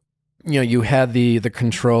 you had the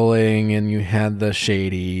controlling and you had the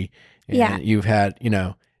shady. And Yeah. you've had,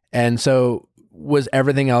 and so was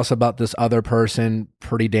everything else about this other person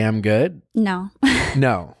pretty damn good? No.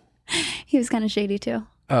 No. He was kind of shady too.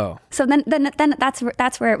 Oh. So then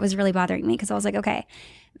that's where it was really bothering me, because I was like, okay,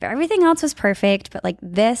 if everything else was perfect, but like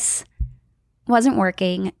this wasn't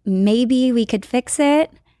working, maybe we could fix it.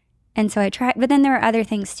 And so I tried, but then there were other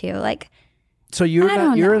things too. Like, So you're in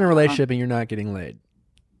a know. relationship and you're not getting laid.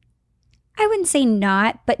 I wouldn't say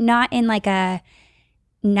not, but not in like a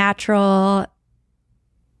natural,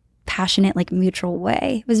 passionate, like mutual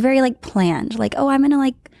way. It was very like planned. Like, oh, I'm gonna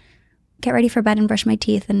like get ready for bed and brush my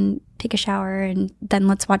teeth and take a shower, and then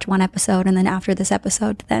let's watch one episode, and then after this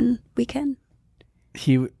episode, then we can.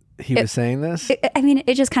 He was saying this?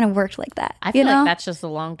 It just kind of worked like that. I feel like that's just a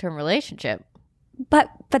long-term relationship. But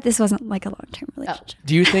this wasn't like a long-term relationship.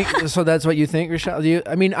 Do you think so? That's what you think, Rochelle? The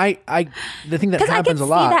thing that Because I happens could a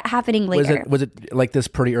lot. see that happening later. Was it like this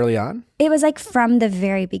pretty early on? It was like from the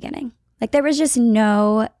very beginning. Like there was just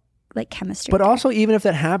no like chemistry. But there. also, even if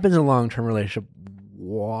that happens in a long-term relationship,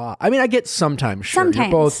 why? I mean, I get sometimes. Sure,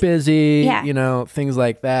 Sometimes. you're both busy. Yeah. Things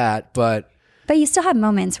like that. But you still have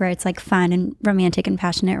moments where it's like fun and romantic and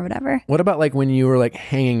passionate or whatever. what about like when you were like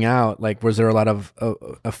hanging out? Like, was there a lot of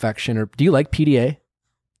affection, or do you like PDA?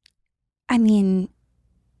 I mean,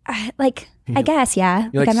 I guess, yeah.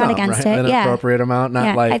 You like I'm some, not against right? it. An Yeah. appropriate amount, not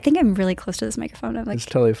Yeah. like I think I'm really close to this microphone. I'm like, it's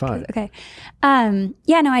totally fine. okay.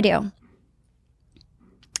 Yeah, no, I do.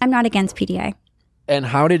 I'm not against PDA. And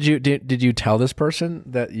how did you tell this person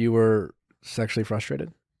that you were sexually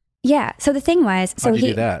frustrated? Yeah. So the thing was, How'd you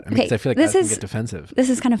do that? I mean, 'cause I feel like that can get defensive. This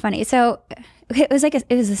is kind of funny. So it was it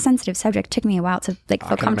was a sensitive subject. It took me a while to like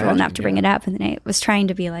feel comfortable enough to bring it up, and then I was trying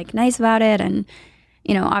to be like nice about it, and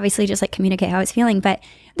obviously just like communicate how I was feeling. But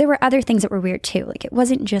there were other things that were weird too. Like it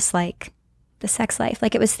wasn't just like the sex life.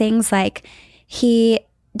 Like it was things like he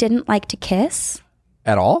didn't like to kiss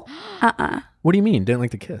at all. What do you mean? Didn't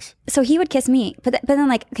like to kiss? So he would kiss me, but then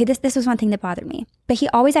like, okay, this was one thing that bothered me. But he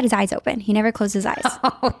always had his eyes open. He never closed his eyes.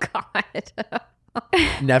 Oh God.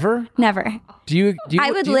 Never? Never. Do you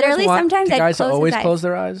I would literally sometimes I'd guys close always his eyes. close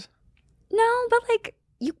their eyes? No,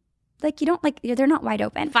 but you don't like they're not wide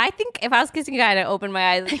open. If I was kissing a guy and I opened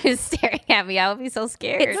my eyes and he was staring at me, I would be so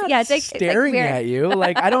scared. It's Staring weird. at you.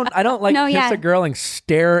 Like I don't like No, kiss a girl and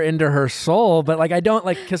stare into her soul, but like I don't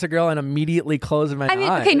like kiss a girl and immediately close my eyes. I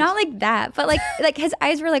mean, okay, not like that, but like his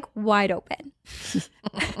eyes were like wide open.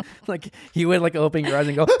 Like he would like open your eyes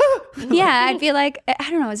and go Yeah, I'd be like, I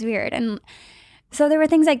don't know, it was weird. And so there were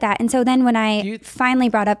things like that. And so then when I finally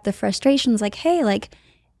brought up the frustrations, like, hey, like,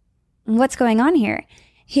 what's going on here?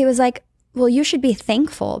 He was like, well, you should be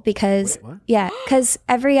thankful because, because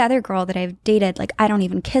every other girl that I've dated, like, I don't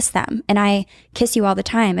even kiss them. And I kiss you all the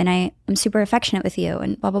time. And I am super affectionate with you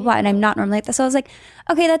and blah, blah, blah. And I'm not normally like that. So I was like,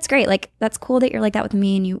 okay, that's great. Like, that's cool that you're like that with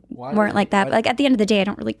me and you weren't like that. But like, at the end of the day, I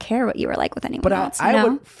don't really care what you were like with anyone else. But I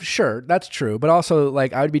would, sure, that's true. But also,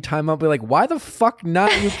 like, I would be time up, be like, why the fuck not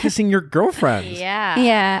you kissing your girlfriends?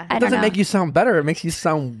 Yeah. It doesn't make you sound better. It makes you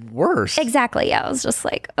sound worse. Exactly. Yeah. I was just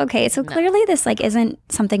like, okay, so clearly this like isn't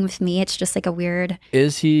something with me. It's just like a weird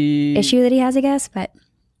issue that he has, I guess. But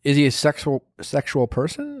is he a sexual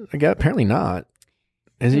person? I guess apparently not.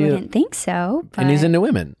 Is he? I didn't think so. But and he's into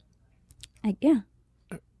women. I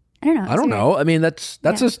don't know. I don't know. I mean, that's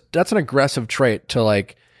an aggressive trait to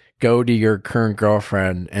like go to your current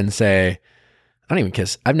girlfriend and say, I don't even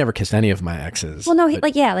kiss. I've never kissed any of my exes. Well, no, he's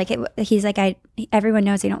like, everyone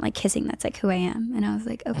knows I don't like kissing. That's like who I am. And I was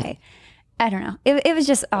like, okay, I don't know. It was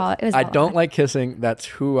just all. It was. I don't like kissing. That's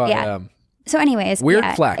who I am. So, anyways, weird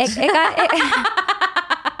flex.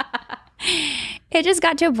 It just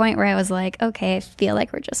got to a point where I was like, okay, I feel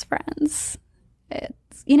like we're just friends.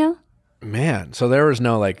 It's Man, so there was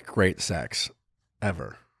no like great sex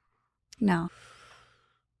ever. No.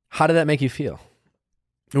 How did that make you feel?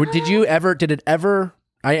 Did it ever?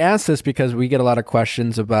 I ask this because we get a lot of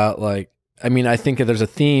questions about like, I mean, I think that there's a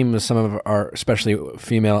theme with some of our, especially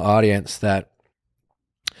female audience, that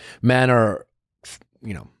men are,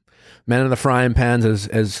 men in the frying pans,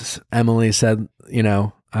 as Emily said, in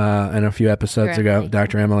a few episodes ago,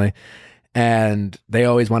 Dr. Emily, and they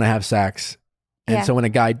always want to have sex. And so when a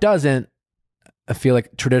guy doesn't, I feel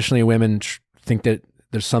like traditionally women think that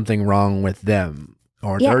there's something wrong with them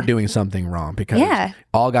or they're doing something wrong because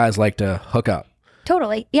all guys like to hook up.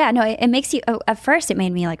 Totally. Yeah, no, it makes you, at first it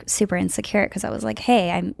made me like super insecure because I was like,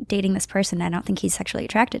 hey, I'm dating this person. And I don't think he's sexually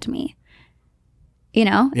attracted to me,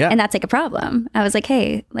 Yeah. And that's like a problem. I was like,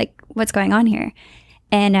 hey, like what's going on here?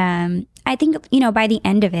 And I think, by the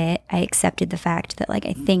end of it, I accepted the fact that like,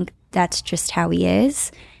 I think that's just how he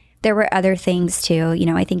is. There were other things too.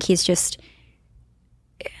 I think he's just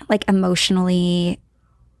like emotionally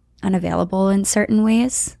unavailable in certain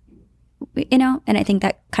ways, and I think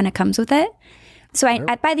that kind of comes with it. So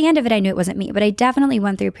by the end of it, I knew it wasn't me, but I definitely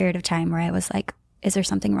went through a period of time where I was like, is there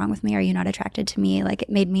something wrong with me? Are you not attracted to me? Like it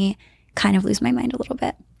made me kind of lose my mind a little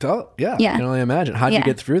bit. Oh, yeah. I can only imagine. How did you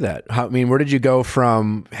get through that? Where did you go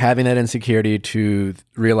from having that insecurity to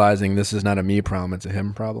realizing this is not a me problem, it's a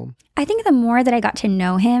him problem? I think the more that I got to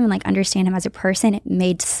know him and like understand him as a person, it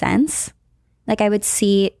made sense. Like I would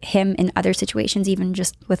see him in other situations, even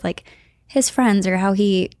just with like his friends or how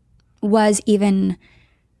he was even,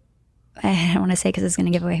 I don't want to say because it's going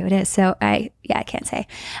to give away who it is. So I can't say.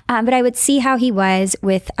 But I would see how he was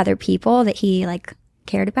with other people that he like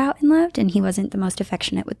cared about and loved, and he wasn't the most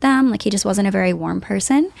affectionate with them. Like he just wasn't a very warm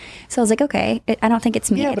person. So I was like, okay, I don't think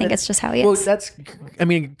it's me. I think it's just how he is. Well, that's,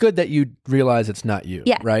 good that you realize it's not you.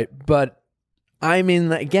 Yeah. Right. But I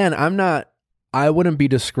mean, again, I wouldn't be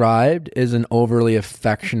described as an overly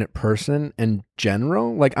affectionate person in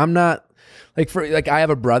general. Like I'm not I have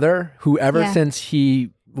a brother who ever since he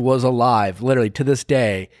was alive, literally to this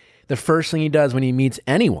day, the first thing he does when he meets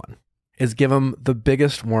anyone is give him the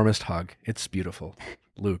biggest, warmest hug. It's beautiful.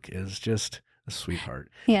 Luke is just a sweetheart.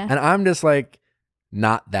 Yeah. And I'm just like,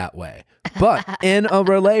 not that way. But in a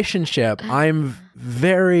relationship, I'm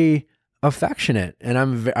very affectionate and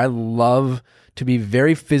I love to be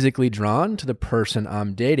very physically drawn to the person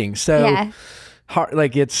I'm dating. So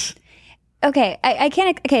it's... Okay, I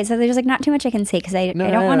can't... Okay, so there's like not too much I can say because I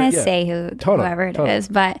don't want to say whoever it is.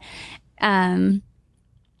 But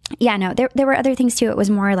Yeah, no, there were other things too. It was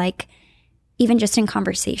more like, even just in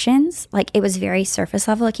conversations, like it was very surface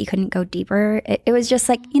level. Like you couldn't go deeper. It was just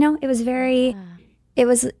like, it was very, it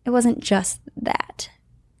wasn't just that.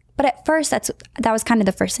 But at first, that was kind of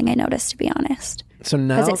the first thing I noticed, to be honest. So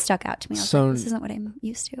now, because it stuck out to me. I was like, this isn't what I'm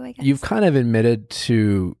used to, I guess. You've kind of admitted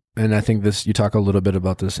to, and I think you talk a little bit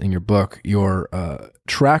about this in your book, your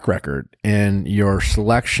track record and your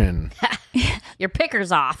selection. Your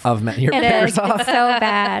picker's off. Your picker's off. It's so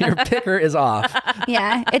bad. Your picker is off.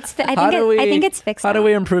 Yeah, I think it's fixed. How do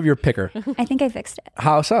we improve your picker? I think I fixed it.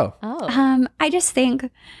 How so? I just think,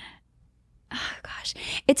 oh gosh,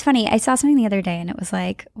 it's funny. I saw something the other day and it was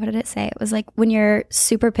like, what did it say? It was like when you're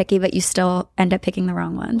super picky, but you still end up picking the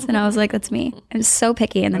wrong ones. And I was like, that's me. I'm so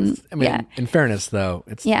picky. And then, in fairness though,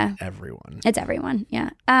 it's everyone. It's everyone. Yeah.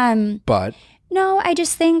 But no, I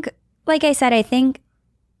just think, like I said, I think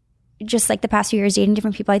just like the past few years dating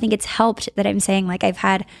different people, I think it's helped that I'm saying like I've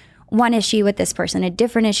had one issue with this person, a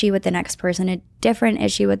different issue with the next person, a different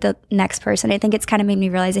issue with the next person. I think it's kind of made me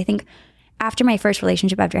realize, I think after my first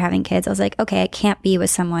relationship, after having kids, I was like, okay, I can't be with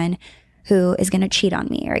someone who is going to cheat on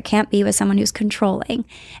me, or I can't be with someone who's controlling.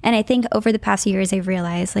 And I think over the past years, I've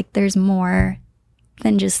realized like there's more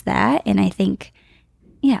than just that. And I think,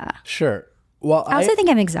 yeah. Sure. Well, I also think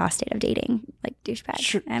I'm exhausted of dating like douchebags.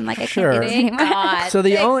 Sure, I'm like, I sure. can't do this anymore. God, so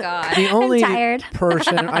the only I'm tired.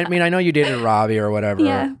 person, I mean, I know you dated Robbie or whatever,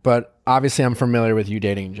 Yeah. but obviously I'm familiar with you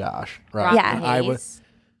dating Josh, right? Yeah.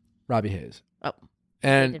 Robbie Hayes. Oh.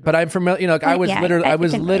 But I'm familiar, like I was Yeah, literally, I I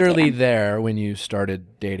was didn't really literally date him. there when you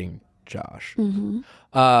started dating Josh.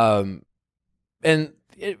 Mm-hmm. And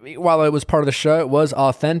while it was part of the show, it was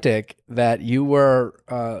authentic that you were,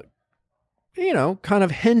 kind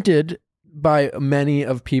of hinted by many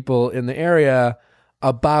of people in the area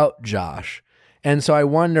about Josh. And so I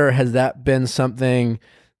wonder, has that been something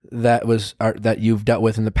that that you've dealt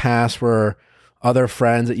with in the past, where other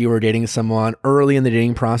friends that you were dating someone early in the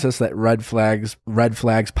dating process, that red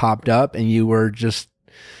flags popped up and you were just,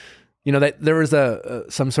 that there was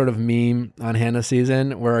some sort of meme on Hannah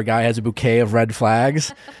season where a guy has a bouquet of red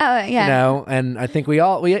flags. Oh, yeah. And I think we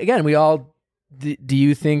all, do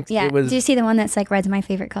you think it was? Do you see the one that's like red's my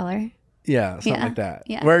favorite color? Yeah, something like that.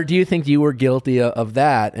 Yeah. Where do you think you were guilty of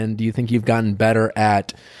that? And do you think you've gotten better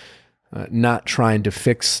at not trying to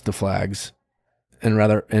fix the flags and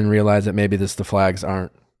realize that maybe the flags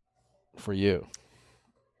aren't for you?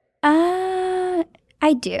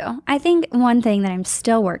 I do. I think one thing that I'm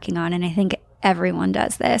still working on, and I think everyone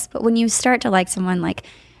does this, but when you start to like someone, like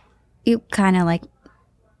you kind of like,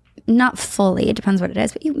 not fully, it depends what it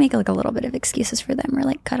is, but you make like a little bit of excuses for them, or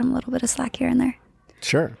like cut them a little bit of slack here and there.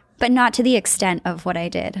 Sure. But not to the extent of what I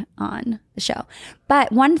did on the show.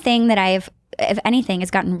 But one thing that if anything,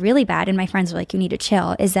 has gotten really bad, and my friends are like, you need to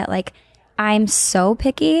chill, is that like, I'm so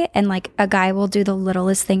picky, and like a guy will do the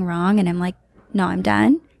littlest thing wrong, and I'm like, no, I'm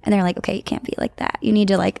done. And they're like, okay, you can't be like that. You need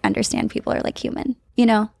to like understand people are like human,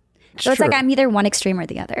 So it's like I'm either one extreme or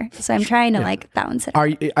the other. So I'm trying to like balance it.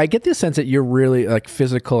 I get the sense that you're really like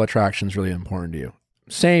physical attraction is really important to you.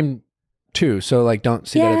 Same too. So like, don't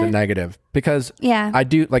see that as a negative, because I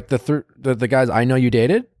do like the guys I know you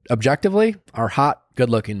dated objectively are hot, good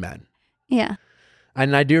looking men. Yeah.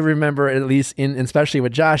 And I do remember, at least especially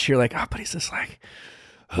with Josh, you're like, oh, but he's just like,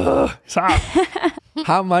 stop.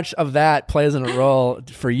 How much of that plays in a role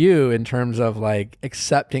for you in terms of like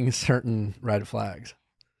accepting certain red flags?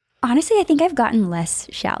 Honestly, I think I've gotten less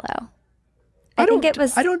shallow. I don't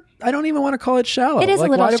even want to call it shallow. It is like,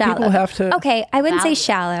 a little why do shallow. people have to? Okay, I wouldn't say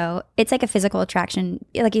shallow. It's like a physical attraction.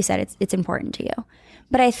 Like you said, it's important to you.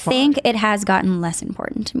 But I think it has gotten less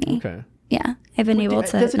important to me. Okay. Yeah, I've been able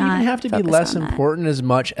to. Does it even have to be less important as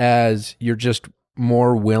much as you're just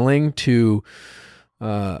more willing to?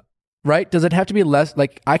 Right? Does it have to be less?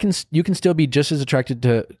 Like you can still be just as attracted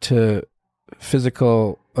to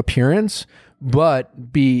physical appearance,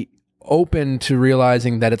 but be open to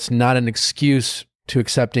realizing that it's not an excuse to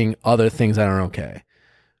accepting other things that aren't okay.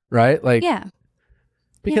 Right? Like, yeah.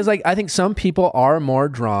 Because like I think some people are more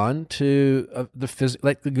drawn to the physical,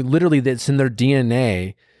 like literally it's in their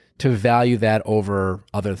DNA to value that over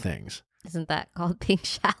other things. Isn't that called being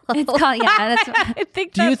shallow? It's called, that's what, I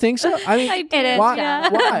think. Do you think so? I mean, it is. Why? Yeah.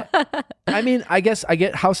 Why? I mean, I guess I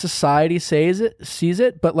get how society sees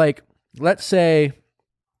it, but like, let's say,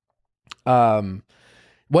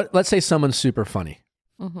 let's say someone's super funny,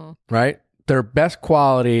 right? Their best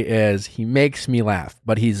quality is he makes me laugh,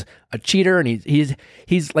 but he's a cheater, and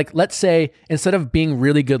he's like, let's say instead of being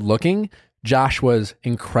really good looking, Josh was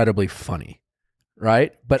incredibly funny,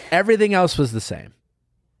 right? But everything else was the same.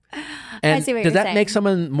 And I see what does you're that make saying.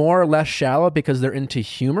 someone more or less shallow because they're into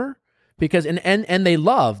humor? because and they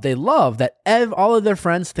love that all of their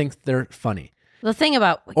friends think they're funny. The thing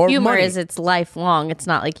about Or humor money. is it's lifelong. It's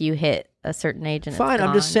not like you hit a certain age and Fine, it's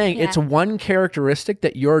I'm just saying it's one characteristic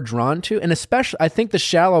that you're drawn to, and especially I think the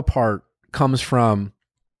shallow part comes from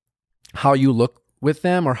how you look with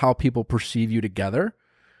them or how people perceive you together.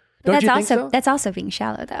 Don't That's you also think so? that's also being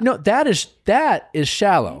shallow though. No, that is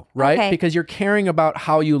shallow, right? Okay. Because you're caring about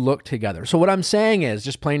how you look together. So what I'm saying is,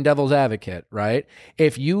 just plain devil's advocate, right?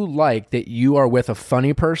 If you like that you are with a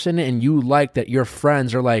funny person and you like that your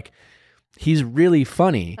friends are like, he's really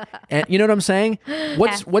funny, and you know what I'm saying?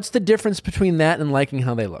 What's the difference between that and liking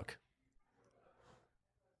how they look?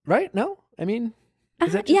 Right? No, I mean,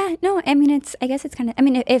 is that just- Yeah, no, I mean I guess it's kind of. I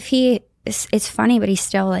mean, if he it's funny, but he's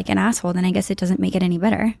still like an asshole, then I guess it doesn't make it any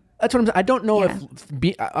better. That's what I'm saying. I don't know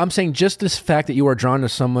I'm saying just this fact that you are drawn to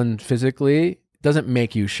someone physically doesn't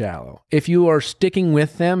make you shallow. If you are sticking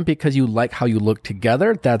with them because you like how you look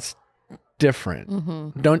together, that's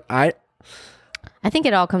different. I think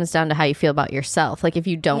it all comes down to how you feel about yourself. Like if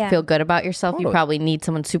you don't feel good about yourself, you Totally. probably need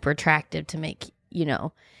someone super attractive to make,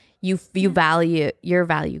 you value your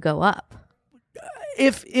value go up.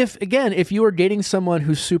 If you are dating someone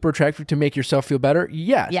who's super attractive to make yourself feel better,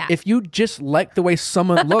 yes. Yeah. If you just like the way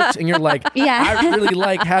someone looks and you're like, I really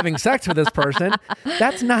like having sex with this person,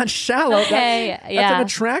 that's not shallow. That's an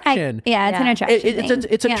attraction. It's an attraction.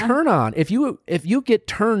 It's a turn on. If you get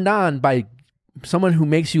turned on by someone who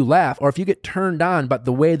makes you laugh, or if you get turned on by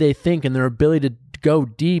the way they think and their ability to go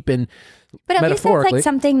deep and But at least that's metaphorically, like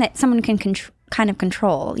something that someone can kind of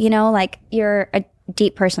control. You know, like you're a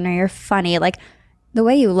deep person or you're funny. Like the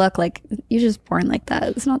way you look, like you're just born like that.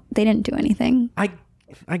 It's not. They didn't do anything.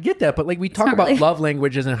 I get that, but like we talk about love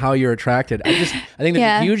languages and how you're attracted. I think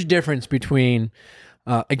there's a huge difference between,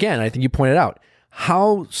 again, I think you pointed out,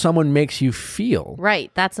 how someone makes you feel.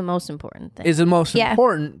 Right. That's the most important thing. Is the most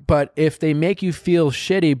important, but if they make you feel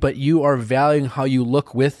shitty, but you are valuing how you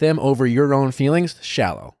look with them over your own feelings,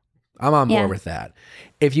 shallow. I'm on board with that.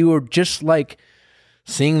 If you were just like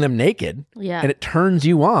seeing them naked and it turns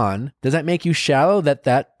you on, does that make you shallow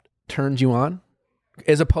that turns you on?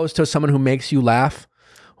 As opposed to someone who makes you laugh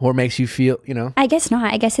or makes you feel, I guess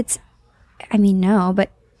not. I guess it's. I mean, no,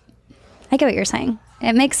 but I get what you're saying.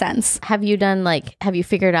 It makes sense. Have you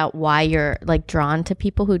figured out why you're like drawn to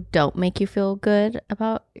people who don't make you feel good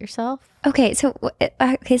about yourself? Okay, so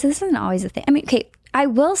this isn't always a thing. I mean, okay, I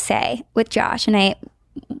will say with Josh, and I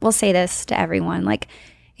will say this to everyone, like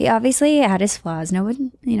he obviously had his flaws. No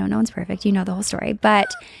one's perfect. You know the whole story,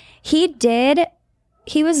 but he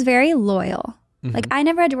was very loyal. Mm-hmm. Like I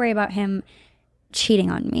never had to worry about him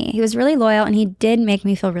cheating on me. He was really loyal, and he did make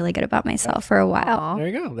me feel really good about myself for a while. There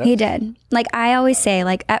you go. He did. Like I always say,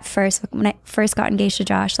 like at first, when I first got engaged to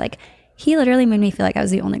Josh, like he literally made me feel like I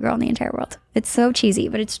was the only girl in the entire world. It's so cheesy,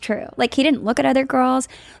 but it's true. Like he didn't look at other girls,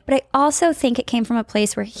 but I also think it came from a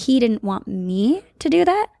place where he didn't want me to do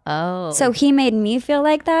that. Oh. So he made me feel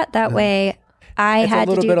like that. That way I had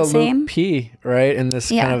to do the same. It's a little bit of Luke P, right? In this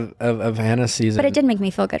kind of Hannah season. But it did make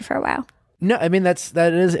me feel good for a while. No, I mean, that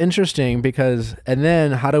is interesting because, and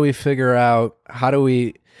then how do we figure out, I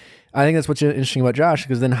think that's what's interesting about Josh,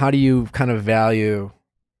 because then how do you kind of value,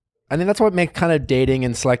 I think that's what makes kind of dating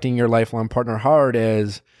and selecting your lifelong partner hard,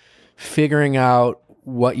 is figuring out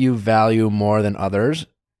what you value more than others.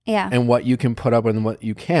 Yeah. And what you can put up with and what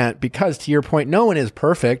you can't, because to your point, no one is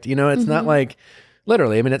perfect. It's not like,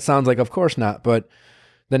 literally, I mean, it sounds like, of course not, but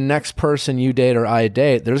the next person you date or I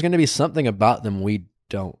date, there's going to be something about them we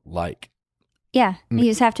don't like. Yeah.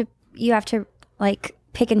 You have to like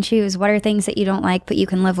pick and choose what are things that you don't like, but you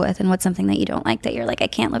can live with, and what's something that you don't like that you're like, I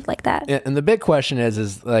can't live like that. And the big question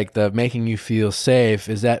is like the making you feel safe.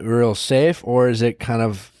 Is that real safe, or is it kind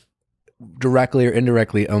of directly or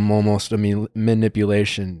indirectly almost a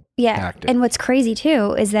manipulation tactic? And what's crazy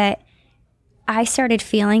too is that I started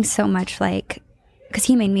feeling so much like, because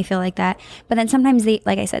he made me feel like that. But then sometimes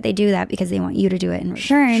like I said, they do that because they want you to do it in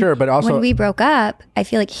return. Sure, but also when we broke up, I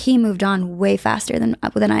feel like he moved on way faster than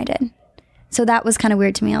I did. So that was kind of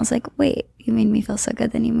weird to me. I was like, wait, you made me feel so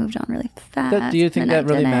good, then you moved on really fast. Do you think that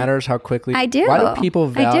really matters, how quickly? I do. Why do people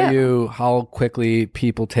value how quickly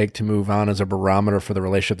people take to move on as a barometer for the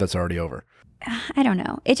relationship that's already over? I don't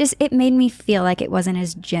know. It made me feel like it wasn't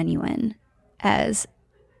as genuine as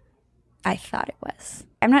I thought it was.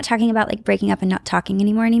 I'm not talking about like breaking up and not talking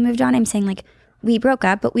anymore and he moved on. I'm saying like we broke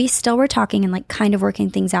up, but we still were talking and like kind of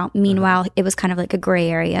working things out. Meanwhile, it was kind of like a gray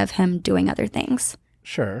area of him doing other things.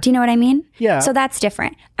 Sure. Do you know what I mean? Yeah. So that's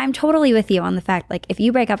different. I'm totally with you on the fact, like, if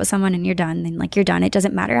you break up with someone and you're done, then like you're done. It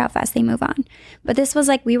doesn't matter how fast they move on. But this was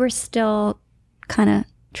like, we were still kind of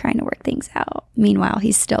trying to work things out. Meanwhile,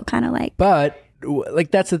 he's still kind of like. But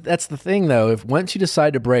like that's the thing though. If once you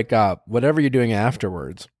decide to break up, whatever you're doing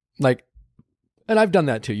afterwards, like, and I've done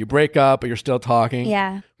that too. You break up, but you're still talking.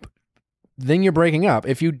 Yeah. Then you're breaking up.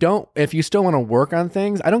 If you still want to work on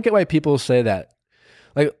things, I don't get why people say that.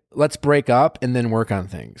 Like, let's break up and then work on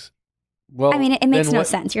things. Well, I mean, it makes no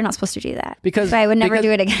sense. You're not supposed to do that. Because so I would never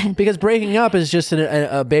do it again. Because breaking up is just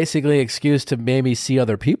a basically excuse to maybe see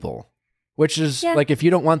other people, which is like, if you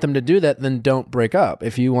don't want them to do that, then don't break up.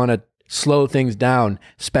 If you want to slow things down,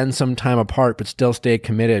 spend some time apart, but still stay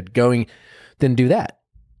committed, then do that.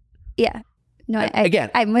 Yeah. No,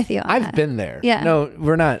 Again, I'm with you on I've that. been there. Yeah. No,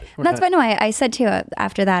 we're not. That's why, no, I said too,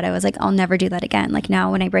 after that, I was like, I'll never do that again. Like now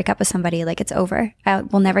when I break up with somebody, like it's over.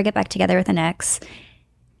 We'll never get back together with an ex.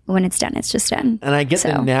 When it's done, it's just done. And I get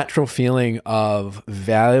the natural feeling of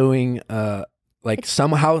valuing, like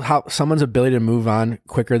somehow how someone's ability to move on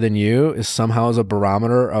quicker than you is somehow as a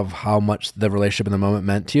barometer of how much the relationship in the moment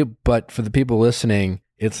meant to you. But for the people listening,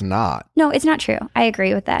 it's not. No, it's not true. I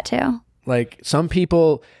agree with that too. Like some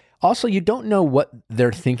people, also, you don't know what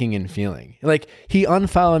they're thinking and feeling. Like he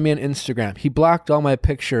unfollowed me on Instagram. He blocked all my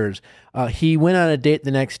pictures. He went on a date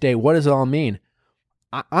the next day. What does it all mean?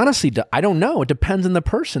 Honestly, I don't know. It depends on the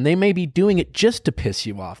person. They may be doing it just to piss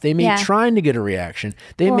you off. They may be trying to get a reaction.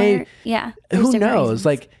 Who knows? Reasons.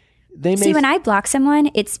 Like they may see, when I block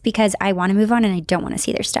someone, it's because I want to move on and I don't want to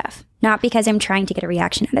see their stuff, not because I'm trying to get a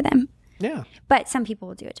reaction out of them. Yeah. But some people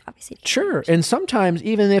will do it, obviously. Sure. And sometimes,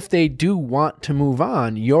 even if they do want to move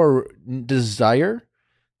on, your desire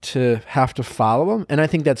to have to follow them, and I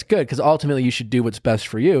think that's good because ultimately you should do what's best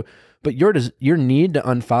for you. But your need to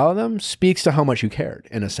unfollow them speaks to how much you cared,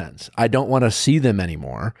 in a sense. I don't want to see them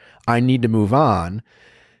anymore. I need to move on.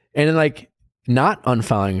 And then, like, not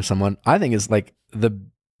unfollowing someone, I think is like the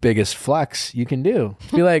biggest flex you can do.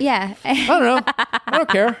 Be like, yeah. I don't know. I don't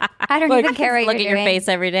care. I don't even care what Look you're at your doing. face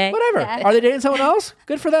every day. Whatever. Yeah. Are they dating someone else?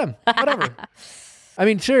 Good for them. Whatever. I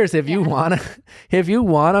mean, seriously, if you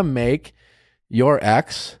wanna make your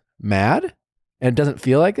ex mad and it doesn't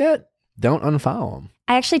feel like that, don't unfollow them.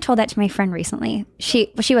 I actually told that to my friend recently.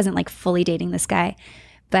 She wasn't like fully dating this guy,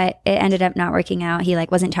 but it ended up not working out. He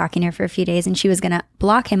like wasn't talking to her for a few days and she was going to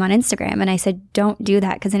block him on Instagram. And I said, don't do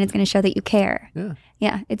that because then it's going to show that you care. Yeah.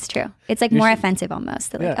 Yeah, it's true. It's like more offensive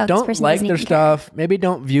almost. That, like, Yeah. this Don't person like doesn't their even care. stuff. Maybe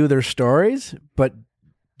don't view their stories, but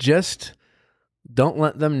just don't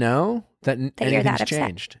let them know that you're anything's that upset.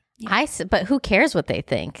 changed. But who cares what they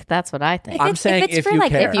think? That's what I think. I'm saying if it's if for you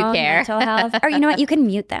like care. their own care. mental health, or you know what, you can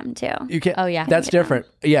mute them too. You can. Oh, yeah. That's different.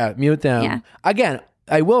 Yeah, mute them. Yeah. Again,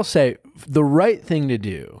 I will say the right thing to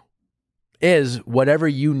do is whatever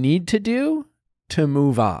you need to do to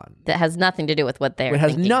move on. That has nothing to do with what they're It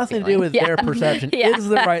has thinking, nothing to do feeling. with Yeah. their perception. Yeah. Is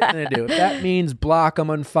the right thing to do. If that means block them,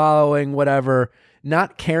 unfollowing, whatever,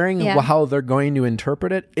 not caring how they're going to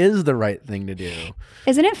interpret it is the right thing to do.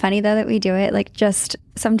 Isn't it funny though that we do it like just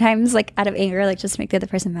sometimes like out of anger, like just to make the other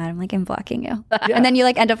person mad? I'm like, I'm blocking you. And then you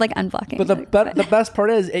like end up like unblocking. But the best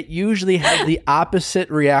part is it usually has the opposite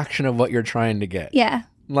reaction of what you're trying to get. yeah.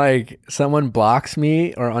 Like someone blocks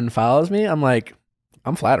me or unfollows me, I'm like,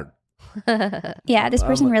 I'm flattered. Yeah, this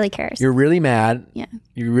person really cares. You're really mad. Yeah.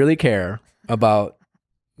 You really care about,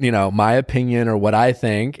 my opinion or what I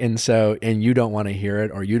think. And you don't want to hear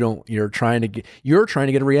it, or you're trying to get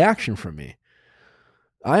a reaction from me.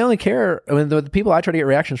 I only care. I mean, the people I try to get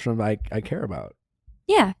reactions from, I care about.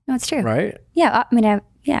 Yeah, no, it's true. Right. Yeah, I mean,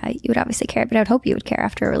 you would obviously care, but I would hope you would care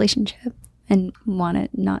after a relationship and want to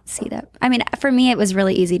not see that. I mean, for me, it was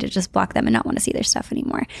really easy to just block them and not want to see their stuff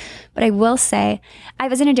anymore. But I will say, I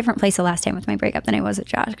was in a different place the last time with my breakup than I was with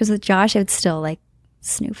Josh, because with Josh, I would still like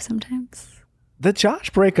snoop sometimes. The Josh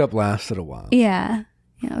breakup lasted a while. Yeah,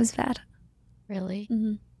 it was bad. Really?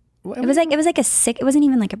 Mm-hmm. It was like a sick. It wasn't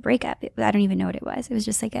even like a breakup. I don't even know what it was. It was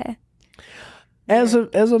just like a. As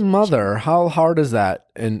a mother, how hard is that?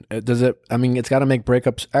 And does it? I mean, it's got to make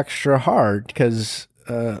breakups extra hard because.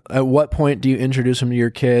 At what point do you introduce them to your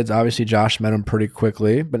kids? Obviously, Josh met them pretty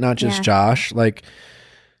quickly, but not just Josh. Like,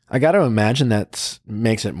 I got to imagine that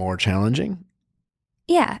makes it more challenging.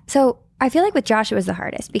 Yeah. So I feel like with Josh, it was the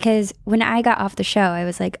hardest because when I got off the show, I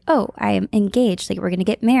was like, oh, I am engaged. Like, we're going to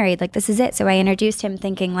get married. Like, this is it. So I introduced him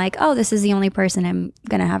thinking like, oh, this is the only person I'm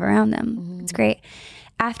going to have around them. Mm-hmm. It's great.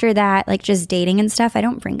 After that, like just dating and stuff, I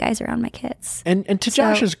don't bring guys around my kids. And to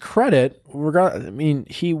Josh's credit,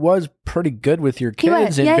 he was pretty good with your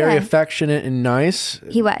kids and very affectionate and nice.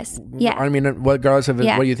 He was, yeah. I mean, regardless of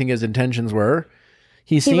what you think his intentions were,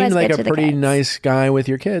 he seemed like a pretty nice guy with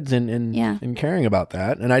your kids and caring about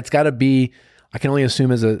that. And it's got to be, I can only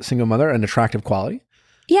assume as a single mother, an attractive quality.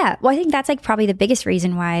 Yeah. Well, I think that's like probably the biggest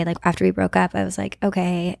reason why, like, after we broke up, I was like,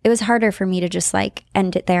 okay, it was harder for me to just like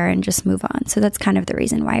end it there and just move on. So that's kind of the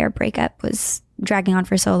reason why our breakup was dragging on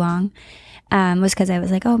for so long. Was because I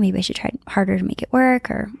was like, oh, maybe I should try harder to make it work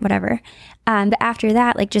or whatever. But after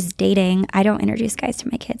that, like just dating, I don't introduce guys to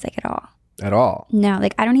my kids like at all. At all? No,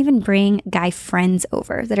 like I don't even bring guy friends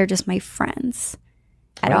over that are just my friends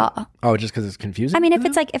at all. Oh, just because it's confusing? I mean, if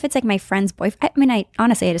it's like my friend's boyfriend, I mean, I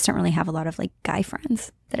honestly, I just don't really have a lot of like guy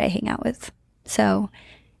friends that I hang out with. So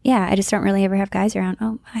yeah, I just don't really ever have guys around.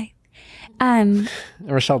 Oh, hi.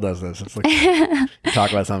 Rochelle does this. It's like you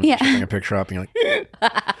talk about something, she'll bring a picture up, and you're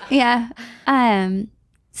like, yeah.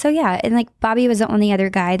 So yeah, and like Bobby was the only other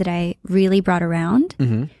guy that I really brought around.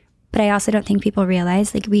 mm-hmm. But I also don't think people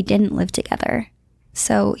realize like we didn't live together.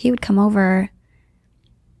 So he would come over,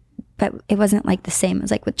 but it wasn't like the same as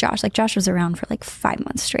like with Josh. Like Josh was around for like 5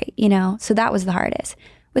 months straight, you know? So that was the hardest.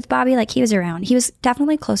 With Bobby, like he was around. He was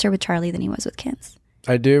definitely closer with Charlie than he was with Kins.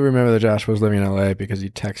 I do remember that Josh was living in LA because he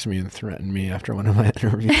texted me and threatened me after one of my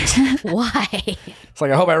interviews. Why? It's like,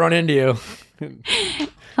 I hope I run into you.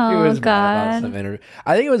 Oh, He was mad God. about some interview.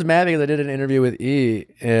 I think it was mad because I did an interview with E,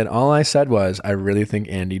 and all I said was, I really think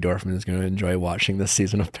Andy Dorfman is going to enjoy watching this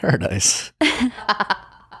season of Paradise.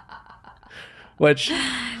 Which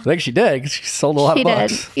I think she did, because she sold a lot of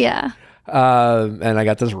books. Yeah. And I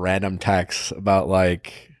got this random text about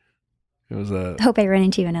like, it was Hope I run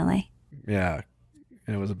into you in LA. yeah,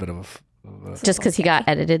 it was a bit of a Just because he got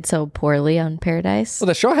edited so poorly on Paradise. well,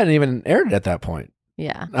 the show hadn't even aired at that point.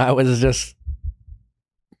 Yeah.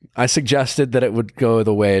 I suggested that it would go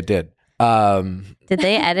the way it did. Did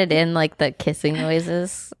they edit in like the kissing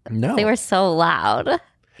noises? No. They were so loud.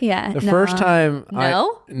 Yeah. The first time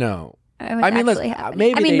No? no. I mean, actually look, happening.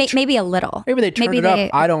 maybe I mean, they maybe a little. Maybe they turned Maybe it up.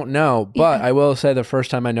 they- I don't know. But Yeah. I will say the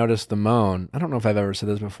first time I noticed the moan, I don't know if I've ever said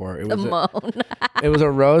this before. It The was moan. it was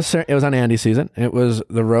a rose. It was on Andy's season. It was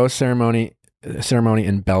the rose ceremony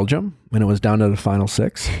in Belgium when it was down to the final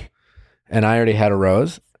 6, and I already had a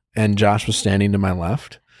rose, and Josh was standing to my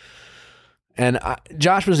left, and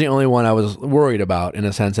Josh was the only one I was worried about in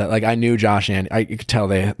a sense that like I knew Josh and I could tell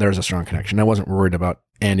there was a strong connection. I wasn't worried about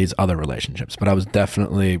Andy's other relationships, but I was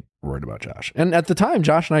definitely worried about Josh. And at the time,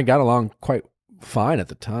 Josh and I got along quite fine at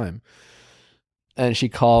the time. And she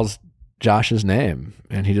calls Josh's name,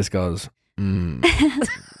 and he just goes, And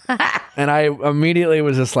I immediately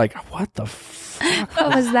was just like, what the fuck?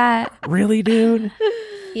 What was that? Really, dude?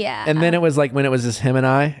 Yeah. And then it was like when it was just him and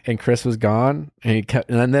I, and Chris was gone, and he kept,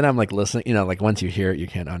 and then I'm like listening, you know, like once you hear it, you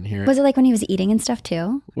can't unhear it. Was it like when he was eating and stuff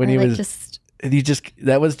too? When Or he like was-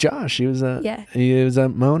 that was Josh. He was a Yeah.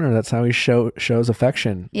 moaner. That's how he shows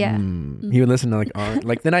affection. Yeah. He would listen to like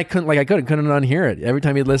like then I couldn't unhear it. Every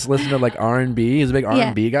time he'd listen to like R&B. He's a big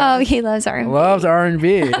R&B guy. Oh, he loves R&B. Loves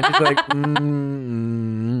R&B. And he's like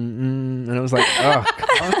and it was like, oh,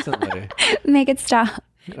 constantly. Make it stop.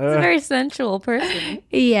 He's a very sensual person.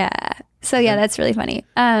 Yeah. So yeah, that's really funny.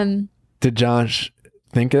 Did Josh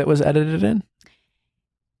think it was edited in?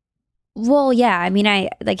 Well, yeah. I mean,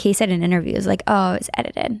 like he said in interviews, like, oh, it's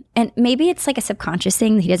edited. And maybe it's like a subconscious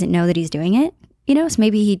thing that he doesn't know that he's doing it. You know, so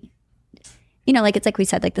maybe he, you know, like it's like we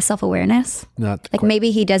said, like the self-awareness. Not Like quite.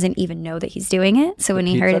 maybe he doesn't even know that he's doing it. So when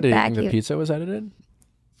he heard it Did he back, think the pizza was edited?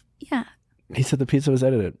 yeah. He said the pizza was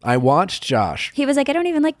edited. I watched Josh. He was like, I don't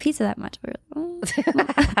even like pizza that much. We were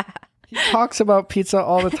like, "Oh." He talks about pizza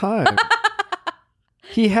all the time.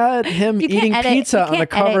 He had him You can't eating edit- pizza you on the can't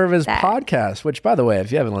cover edit of his that. podcast, which, by the way,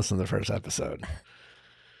 if you haven't listened to the first episode,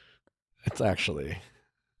 it's actually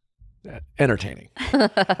entertaining.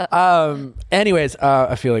 Anyways,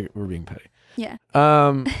 I feel like we're being petty. Yeah.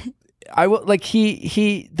 I will like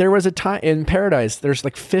there was a time in Paradise, there's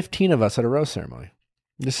like 15 of us at a rose ceremony.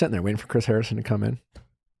 Just sitting there waiting for Chris Harrison to come in.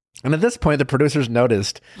 And at this point, the producers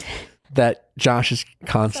noticed that Josh is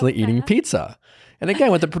constantly eating pizza. And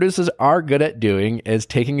again, what the producers are good at doing is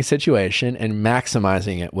taking a situation and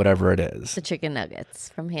maximizing it, whatever it is. The chicken nuggets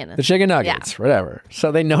from Hannah. The chicken nuggets, whatever.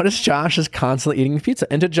 So they noticed Josh is constantly eating pizza.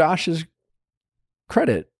 And to Josh's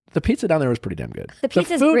credit, the pizza down there was pretty damn good. The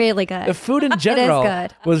pizza's really good. The food in general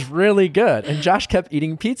good. was really good. And Josh kept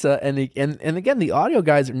eating pizza. And again, the audio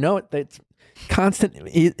guys know it. It's constant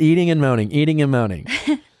eating and moaning.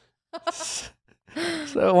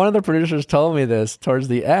 So one of the producers told me this towards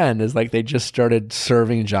the end is like they just started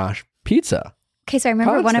serving Josh pizza. Okay, so I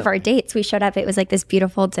remember one of our dates, we showed up, it was like this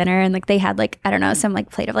beautiful dinner and like they had like, I don't know, some like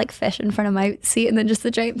plate of like fish in front of my seat and then just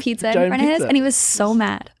the giant pizza in front of his. And he was so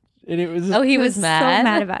mad. And it was he was So mad?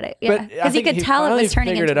 mad about it. Yeah. But I Because he think could tell it finally was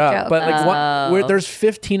turning figured into it a out. joke. But like there's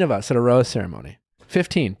 15 of us at a rose ceremony.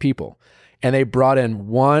 15 people. And they brought in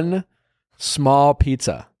one small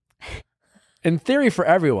pizza. in theory for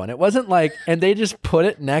everyone. It wasn't like, and they just put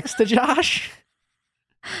it next to Josh.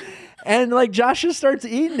 And like Josh just starts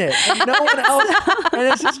eating it, and no one else, and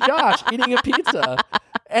it's just Josh eating a pizza.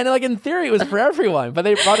 And like in theory, it was for everyone, but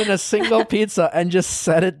they brought in a single pizza and just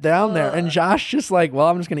set it down there. And Josh just like, well,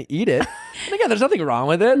 I'm just gonna eat it. And again, there's nothing wrong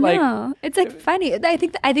with it. Like, no, it's like funny. I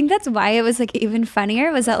think that's why it was like even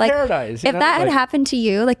funnier. Was that like paradise? If that had happened to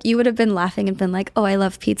you, like you would have been laughing and been like, "Oh, I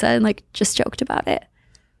love pizza," and like just joked about it.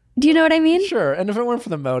 Do you know what I mean? Sure. And if it weren't for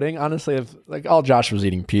the moting, honestly, if like all Josh was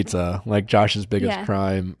eating pizza, like Josh's biggest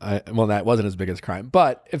crime, well, that wasn't his biggest crime,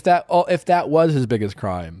 but if that was his biggest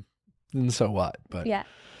crime, then so what? But yeah,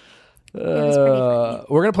 it was pretty funny.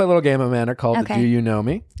 We're gonna play a little game, Amanda, called "Do You Know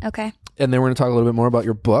Me?" Okay. And then we're gonna talk a little bit more about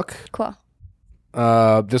your book. Cool.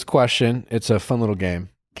 This question, it's a fun little game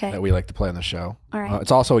that we like to play on the show. All right.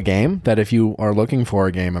 It's also a game that if you are looking for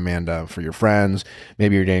a game, Amanda, for your friends,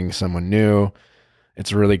 maybe you're dating someone new.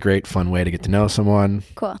 It's a really great, fun way to get to know someone.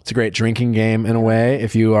 Cool. It's a great drinking game in a way.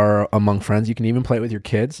 If you are among friends, you can even play it with your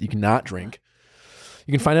kids. You cannot drink.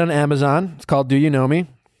 You can find it on Amazon. It's called Do You Know Me?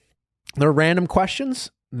 There are random questions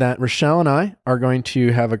that Rochelle and I are going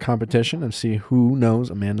to have a competition and see who knows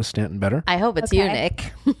Amanda Stanton better. I hope it's you,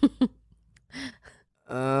 Nick.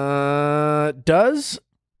 Don't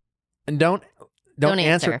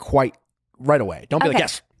answer quite right away. Don't be like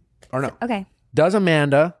yes or no. Okay. Does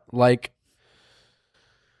Amanda like...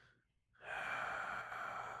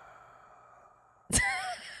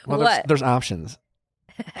 Well, what? There's options.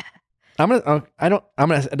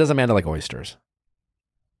 Does Amanda like oysters?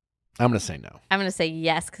 I'm going to say no. I'm going to say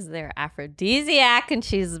yes because they're aphrodisiac and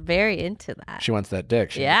she's very into that. She wants that dick.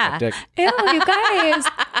 She Yeah. wants that dick. Ew, you guys.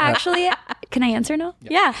 Actually, can I answer now?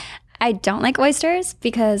 Yeah. I don't like oysters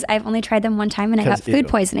because I've only tried them one time and I got food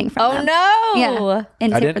poisoning from them. Oh, no. Yeah.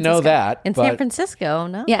 In I San didn't know Francisco. that. In but San Francisco,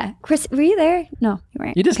 no? Yeah. Chris, were you there? No, you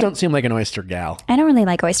weren't. You just don't seem like an oyster gal. I don't really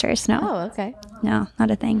like oysters. No. Oh, okay. No, not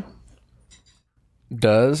a thing.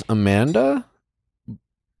 Does Amanda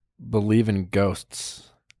believe in ghosts?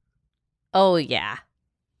 Oh, yeah.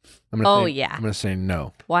 I'm going to say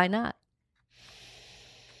no. Why not?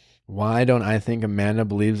 Why don't I think Amanda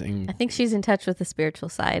believes in... I think she's in touch with the spiritual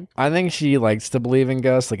side. I think she likes to believe in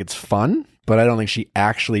ghosts. Like, it's fun, but I don't think she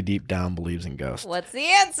actually deep down believes in ghosts. What's the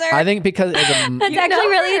answer? I think because...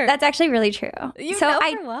 That's actually really true. You know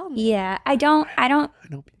her well. Yeah, I don't...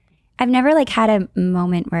 I've never like had a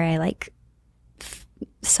moment where I like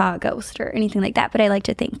saw a ghost or anything like that, but I like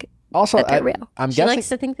to think also, that they're real. She likes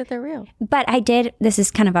to think that they're real. But I did, this is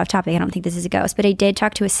kind of off topic, I don't think this is a ghost, but I did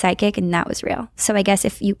talk to a psychic and that was real. So I guess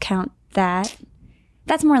if you count that,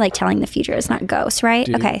 that's more like telling the future. It's not ghosts, right?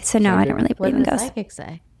 Okay, so no, I don't really believe in What did the ghosts. psychic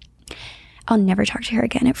say? I'll never talk to her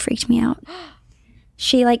again. It freaked me out.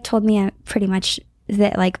 She like told me pretty much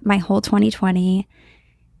that like my whole 2020,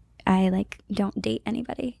 I like don't date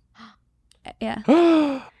anybody.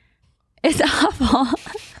 Yeah. It's awful.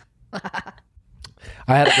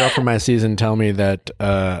 I had a girl from my season tell me that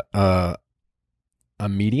a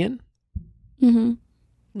median? Mm-hmm.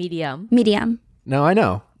 Medium. No, I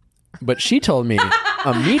know. But she told me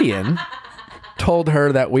a median told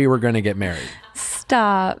her that we were going to get married.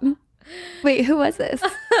 Stop. Wait, who was this?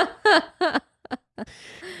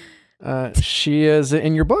 She is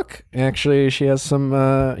in your book. Actually, she has some,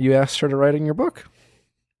 you asked her to write in your book.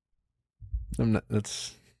 And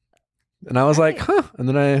I was like, huh. And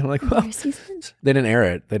then I like, well, they didn't air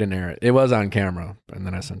it. It was on camera. And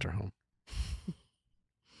then I sent her home.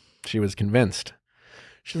 She was convinced.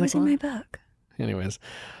 She's like, in my book. Anyways,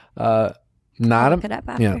 Look it up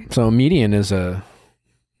after. yeah. So a median is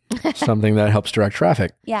something that helps direct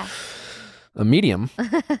traffic. Yeah. A medium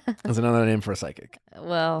is another name for a psychic.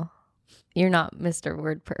 Well, you're not Mr.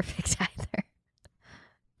 Word Perfect either.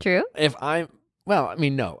 True?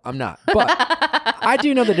 No, I'm not. But I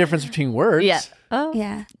do know the difference between words. Yeah. Oh.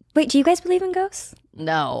 Yeah. Wait, do you guys believe in ghosts?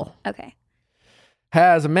 No. Okay.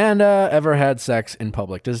 Has Amanda ever had sex in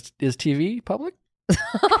public? Is TV public?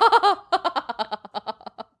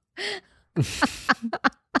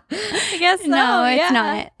 I guess so. No, it's yeah.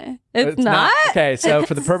 not. It's not? Okay, so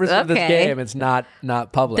for the purpose of this Okay. game, it's not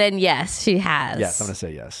public. Then yes, she has. Yes, I'm going to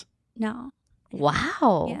say yes. No.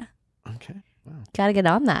 Wow. Yeah. Okay. Wow. Gotta get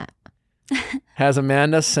on that. Has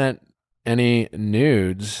Amanda sent any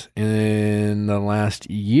nudes in the last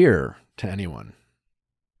year to anyone?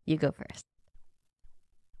 You go first.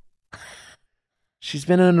 She's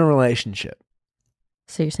been in a relationship.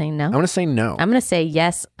 So you're saying no? I'm going to say no. I'm going to say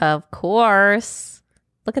yes, of course.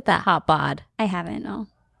 Look at that hot bod. I haven't, no.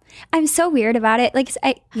 I'm so weird about it. Like,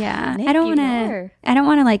 Nick, I don't want you to. are. I don't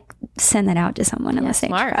want to like send that out to someone unless I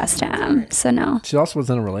smart. trust them. So no. She also was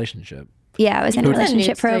in a relationship. Yeah, I was in a He was a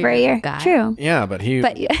relationship for nude over a streamer year. guy. True. Yeah, but he.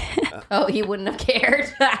 But Oh, he wouldn't have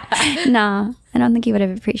cared. no, I don't think he would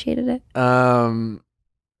have appreciated it.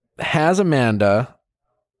 Has Amanda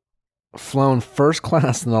flown first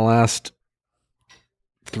class in the last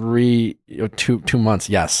 2 months?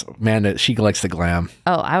 Yes, Amanda. She likes the glam.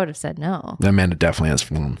 Oh, I would have said no. Amanda definitely has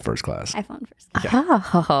flown first class. I phoned first.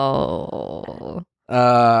 Oh.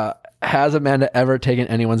 Has Amanda ever taken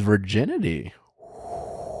anyone's virginity?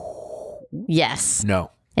 Yes.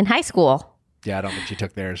 No. In high school. Yeah, I don't think she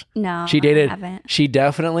took theirs. No, She I dated. haven't. She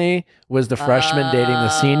definitely was the freshman dating the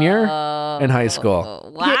senior in high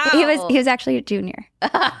school. Wow. He was actually a junior.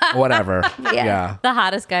 Whatever. Yeah. Yeah. the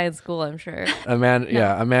hottest guy in school, I'm sure. Amanda.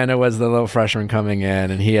 Yeah, Amanda was the little freshman coming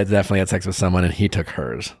in, and he had definitely had sex with someone, and he took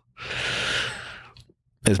hers.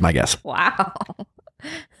 Is my guess. Wow.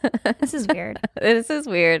 This is weird. This is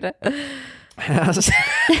weird.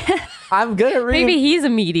 I'm good at reading. Maybe he's a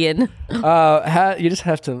median. You just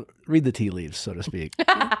have to read the tea leaves, so to speak.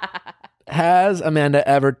 Has Amanda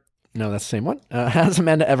ever? No, that's the same one. Has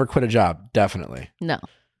Amanda ever quit a job? Definitely. No.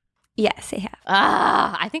 Yes, I have.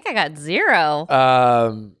 I think I got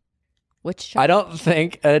 0. Which I don't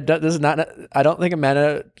think this is not. I don't think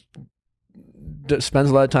Amanda spends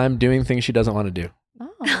a lot of time doing things she doesn't want to do. Oh,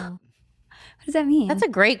 What does that mean? that's a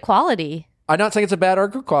great quality. I'm not saying it's a bad or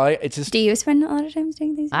good quality. It's just Do you spend a lot of times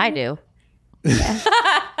doing things? I do.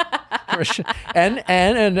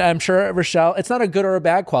 and I'm sure Rochelle. It's not a good or a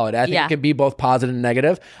bad quality. I think Yeah. it can be both positive and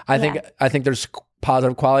negative. I think there's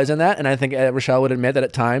positive qualities in that, and I think Rochelle would admit that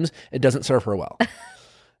at times it doesn't serve her well.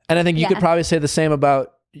 And I think you could probably say the same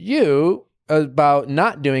about you about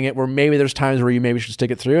not doing it, where maybe there's times where you maybe should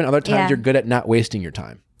stick it through, and other times you're good at not wasting your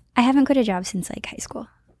time. I haven't quit a job since like high school.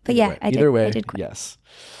 But Either way. I did. Either way, I did quit. yes.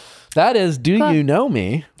 That is, do you know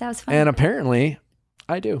me? That was fun. And apparently,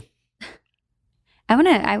 I do. I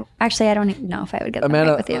don't even know if I would get that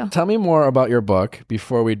Amanda, with you. tell me more about your book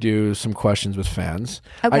before we do some questions with fans.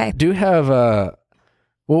 Okay. I do have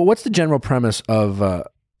what's the general premise of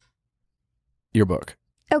your book?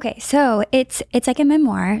 Okay, so it's like a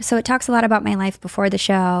memoir. So it talks a lot about my life before the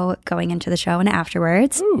show, going into the show, and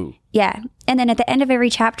afterwards. Ooh. Yeah. And then at the end of every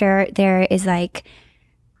chapter, there is like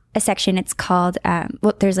a section. It's called,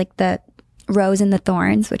 there's like the rose and the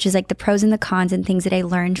thorns, which is like the pros and the cons and things that I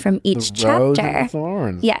learned from each The rose chapter. and the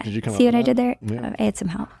thorns. Yeah. Did you come See up what I with did that? there? Yeah. I had some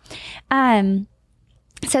help.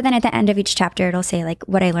 So then at the end of each chapter, it'll say like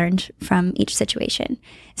what I learned from each situation.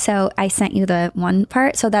 So I sent you the one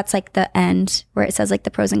part. So that's like the end where it says like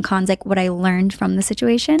the pros and cons, like what I learned from the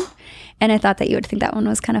situation. And I thought that you would think that one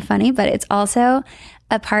was kind of funny, but it's also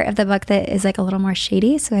a part of the book that is like a little more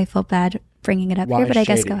shady. So I feel bad bringing it up Why here, but I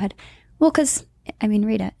guess shady? go ahead. Well, because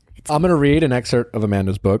read it. I'm going to read an excerpt of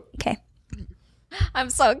Amanda's book. Okay.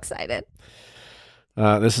 I'm so excited.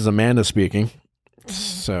 This is Amanda speaking.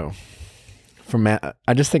 So,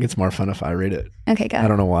 I just think it's more fun if I read it. Okay, go. I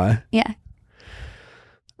don't know why. Yeah.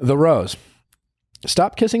 The Rose.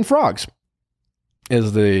 Stop Kissing Frogs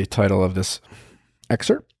is the title of this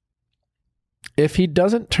excerpt. If he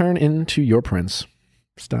doesn't turn into your prince,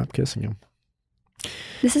 stop kissing him.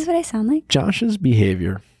 This is what I sound like. Josh's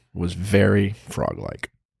behavior was very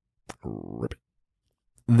frog-like. Rip it.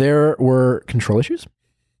 There were control issues,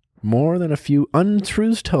 more than a few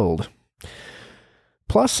untruths told,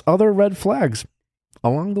 plus other red flags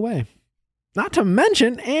along the way. Not to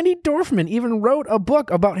mention, Andy Dorfman even wrote a book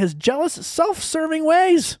about his jealous, self-serving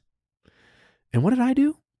ways. And what did I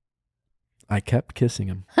do? I kept kissing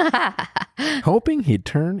him, hoping he'd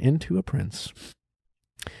turn into a prince.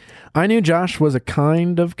 I knew Josh was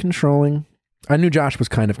kind of controlling when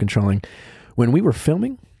we were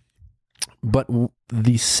filming, but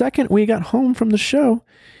the second we got home from the show,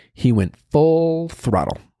 he went full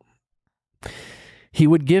throttle. He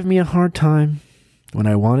would give me a hard time when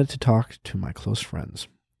I wanted to talk to my close friends.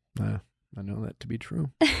 I know that to be true.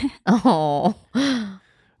 Oh.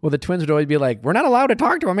 Well, the twins would always be like, we're not allowed to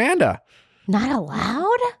talk to Amanda. Not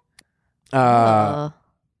allowed?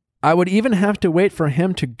 I would even have to wait for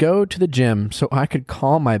him to go to the gym so I could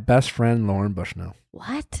call my best friend Lauren Bushnell.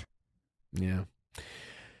 What? Yeah.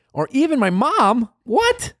 Or even my mom.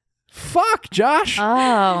 What? Fuck, Josh.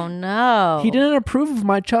 Oh, no. He didn't approve of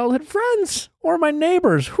my childhood friends or my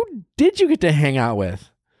neighbors. Who did you get to hang out with?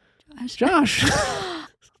 Josh.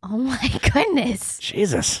 Oh, my goodness.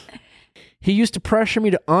 Jesus. He used to pressure me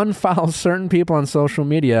to unfollow certain people on social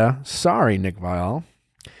media. Sorry, Nick Vial.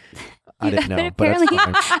 I didn't know, but apparently,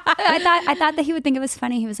 it's fine. I thought that he would think it was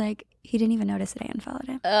funny. He was like, he didn't even notice that I unfollowed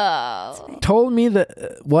him. Oh. Told me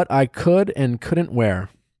that what I could and couldn't wear.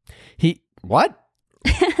 What?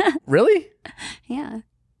 Really? Yeah.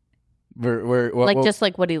 Just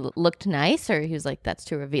like what he looked nice, or he was like, that's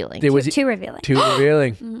too revealing. Was Too revealing. Too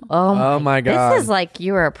revealing. Oh my God. This is like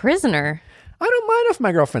you were a prisoner. I don't mind if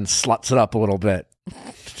my girlfriend sluts it up a little bit.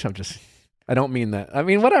 I don't mean that. I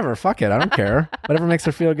mean, whatever. Fuck it. I don't care. Whatever makes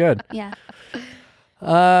her feel good. Yeah.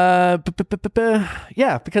 Yeah,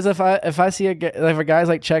 because if I see if a guy's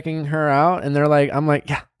like checking her out and they're like, I'm like,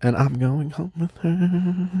 yeah, and I'm going home with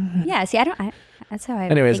her. Yeah. See, that's how I.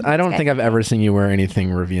 Anyways, I don't think I've ever seen you wear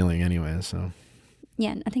anything revealing. Anyways, so.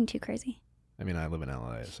 Yeah, nothing too crazy. I mean, I live in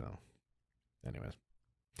LA, so. Anyways.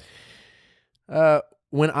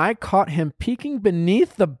 When I caught him peeking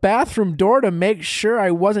beneath the bathroom door to make sure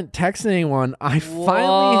I wasn't texting anyone, I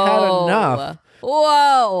finally had enough.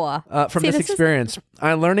 Whoa! From this experience,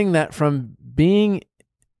 I'm learning that from the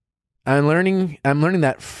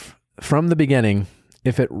beginning.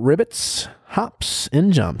 If it ribbits, hops,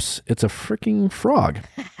 and jumps, it's a freaking frog,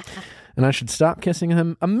 and I should stop kissing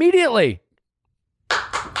him immediately.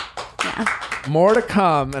 Yeah. More to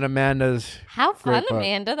come, and Amanda's. How fun, book.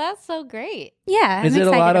 Amanda! That's so great. Yeah. Is I'm it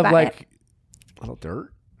a lot of excited about it. little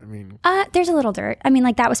dirt? I mean, there's a little dirt. I mean,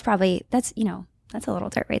 like that's a little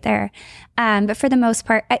dirt right there. But for the most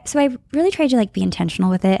part, so I really tried to like be intentional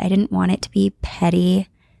with it. I didn't want it to be petty.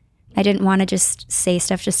 I didn't want to just say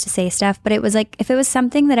stuff just to say stuff. But it was like, if it was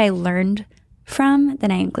something that I learned from,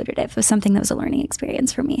 then I included it. If it was something that was a learning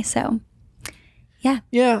experience for me. So, yeah.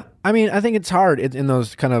 Yeah. I mean, I think it's hard in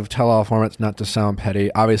those kind of tell-all formats not to sound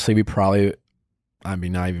petty. Obviously, I've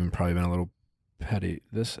been a little petty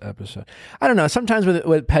this episode. I don't know. Sometimes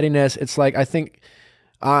with pettiness, it's like, I think,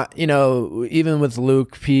 even with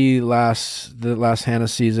Luke P. the last Hannah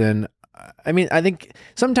season, I mean, I think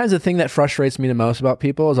sometimes the thing that frustrates me the most about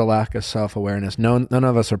people is a lack of self-awareness. None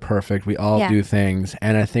of us are perfect. We all do things.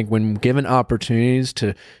 And I think when given opportunities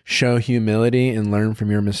to show humility and learn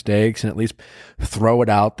from your mistakes and at least throw it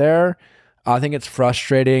out there, I think it's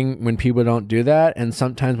frustrating when people don't do that. And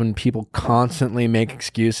sometimes when people constantly make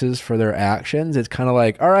excuses for their actions, it's kind of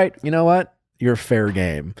like, all right, you know what? You're fair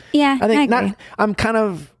game. Yeah, I think I agree. I'm kind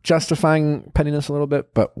of justifying pettiness a little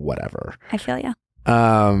bit, but whatever. I feel you.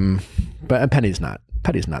 But petty's not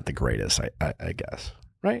the greatest, I guess.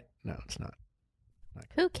 Right? No, it's not.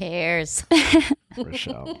 Who cares?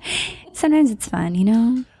 Rochelle. Sometimes it's fun, you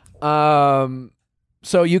know?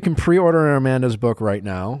 So you can pre-order Amanda's book right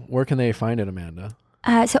now. Where can they find it, Amanda?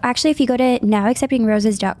 So actually, if you go to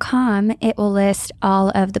nowacceptingroses.com, it will list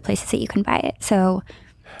all of the places that you can buy it. So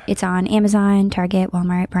it's on Amazon, Target,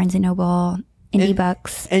 Walmart, Barnes & Noble, Indie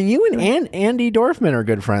Books. And you and Andy Dorfman are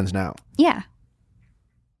good friends now. Yeah.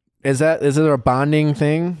 Is it a bonding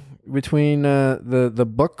thing between the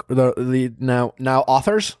book, the now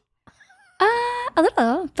authors? A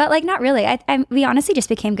little, but like not really. We honestly just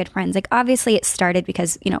became good friends. Like obviously it started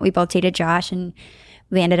because, we both dated Josh and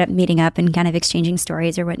we ended up meeting up and kind of exchanging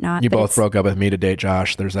stories or whatnot. You both broke up with me to date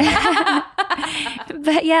Josh. There's that.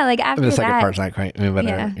 But yeah, like after the second that, part's not quite.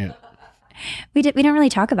 Yeah. We don't really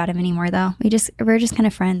talk about him anymore though. We're just kind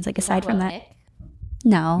of friends. Like aside from that,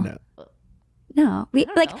 no. We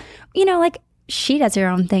like, like she does her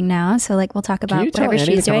own thing now. So like we'll talk about whatever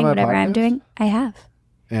she's doing, whatever I'm doing. I have.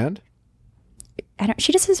 And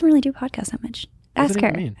she just doesn't really do podcasts that much. Ask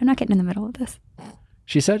her. I'm not getting in the middle of this.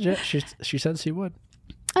 She said she said she would.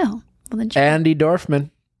 Oh, well then. Andy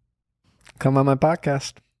Dorfman, come on my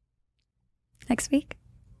podcast next week.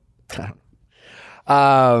 Yeah,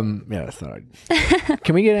 I thought.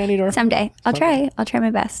 Can we get Andy Dorfman someday? I'll try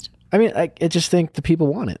my best. I mean, I just think the people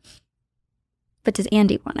want it. But does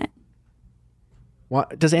Andy want it?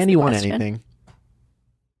 Does Andy want anything?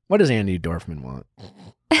 What does Andy Dorfman want?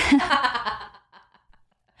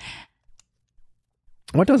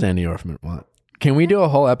 What does Andy Dorfman want? Can we do a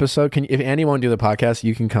whole episode? If Andy won't do the podcast,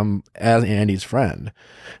 you can come as Andy's friend,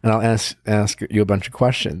 and I'll ask you a bunch of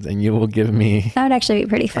questions, and you will give me that would actually be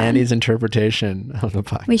pretty fun. Andy's interpretation of the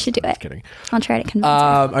podcast. We should do it. Just kidding. I'll try to convince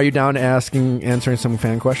her. Are you down to answering some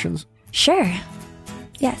fan questions? Sure.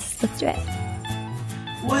 Yes, let's do it.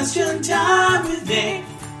 Question time with Nick.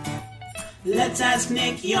 Let's ask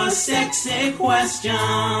Nick your sexy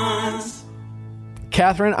questions.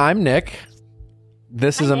 Catherine, I'm Nick.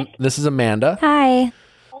 This is Amanda. Hi,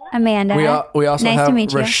 Amanda. We also nice have to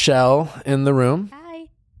meet you. Rochelle in the room.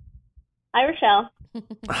 Hi, Rochelle.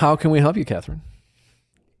 How can we help you, Catherine?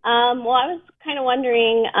 Well, I was kind of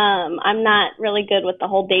wondering, I'm not really good with the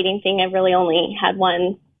whole dating thing. I've really only had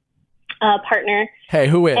one partner. Hey,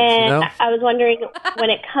 who is? And I was wondering, when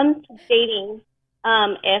it comes to dating,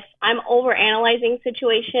 if I'm overanalyzing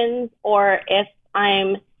situations or if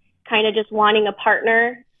I'm kind of just wanting a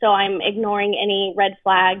partner, so I'm ignoring any red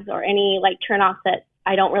flags or any like turnoffs that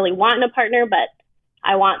I don't really want in a partner, but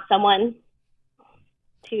I want someone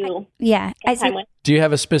to Yeah. spend time with. Do you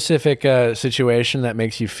have a specific situation that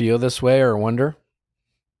makes you feel this way or wonder?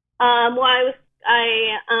 Well,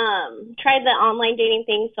 I tried the online dating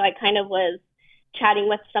thing, so I kind of was chatting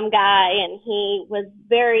with some guy, and he was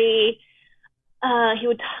very, he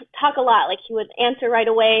would talk a lot. Like, he would answer right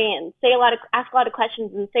away and ask a lot of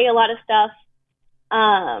questions and say a lot of stuff.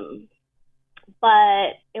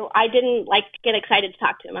 But I didn't like get excited to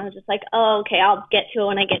talk to him. I was just like, oh, okay, I'll get to it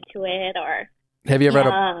when I get to it. Or have you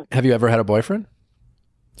ever had a boyfriend?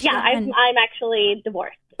 Yeah, I'm actually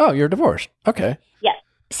divorced. Oh, you're divorced. Okay. Yes.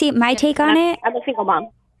 See, my take on it. I'm a single mom.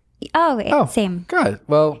 Oh, same. Good.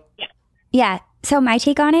 Well. Yeah. So my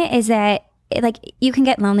take on it is that like you can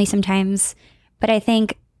get lonely sometimes, but I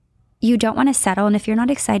think you don't want to settle. And if you're not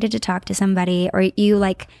excited to talk to somebody, or you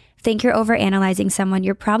like think you're overanalyzing someone,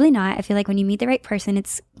 you're probably not. I feel like when you meet the right person,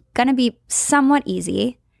 it's gonna be somewhat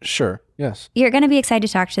easy. Sure. Yes. You're gonna be excited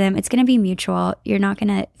to talk to them. It's gonna be mutual. You're not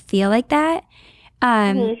gonna feel like that.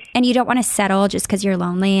 And you don't want to settle just because you're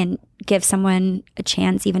lonely and give someone a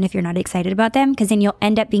chance, even if you're not excited about them, because then you'll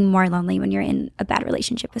end up being more lonely when you're in a bad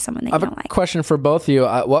relationship with someone that you don't like. Question for both of you.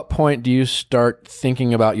 At what point do you start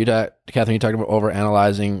thinking about, Catherine, you talked about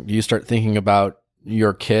overanalyzing. Do you start thinking about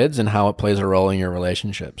your kids and how it plays a role in your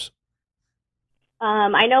relationships?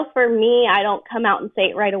 I know for me, I don't come out and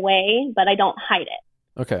say it right away, but I don't hide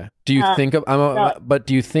it. Okay. Do you but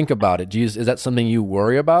do you think about it? Is that something you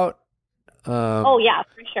worry about? Oh yeah,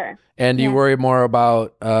 for sure. And do you worry more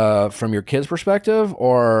about from your kid's perspective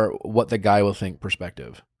or what the guy will think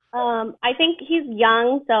perspective? I think he's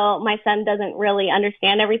young, so my son doesn't really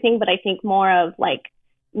understand everything, but I think more of like,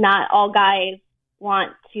 not all guys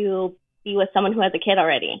want to be with someone who has a kid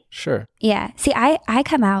already. Sure. Yeah. See, I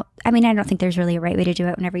come out, I mean, I don't think there's really a right way to do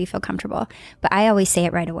it whenever you feel comfortable, but I always say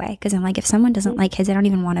it right away because I'm like, if someone doesn't like kids, I don't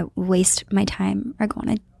even want to waste my time or go on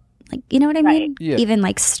a, like, you know what I mean? Yeah. Even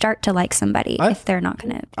like start to like somebody if they're not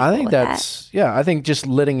going to. I think I think just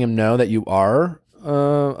letting him know that you are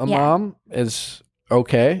a mom is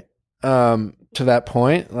okay. To that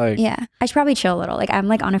point, like, yeah, I should probably chill a little. Like, I'm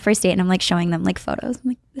like on a first date and I'm like showing them like photos.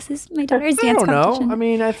 I'm like, this is my daughter's dance competition. I don't know. I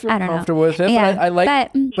mean, I feel comfortable with it. Yeah, but I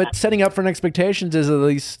like, but setting up for an expectations is at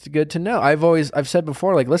least good to know. I've said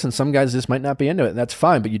before, like, listen, some guys just might not be into it, and that's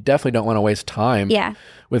fine. But you definitely don't want to waste time.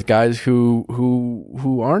 With guys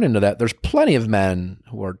who aren't into that. There's plenty of men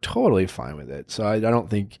who are totally fine with it. So I don't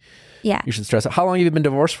think you should stress it. How long have you been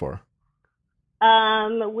divorced for?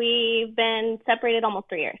 We've been separated almost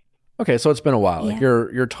 3 years. Okay, so it's been a while. Like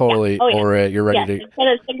you're totally over it. You're ready to. It's been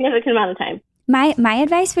a significant amount of time. My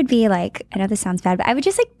advice would be like, I know this sounds bad, but I would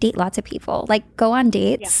just like date lots of people. Like go on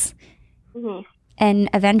dates, and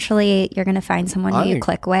eventually you're gonna find someone who you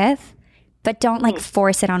click with. But don't like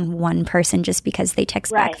force it on one person just because they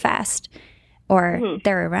text back fast or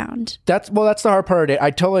they're around. That's Right.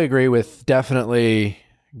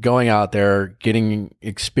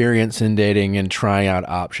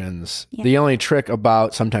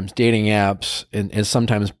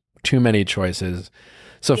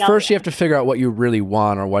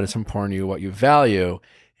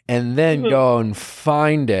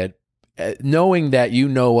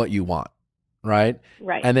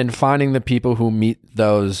 And then finding the people who meet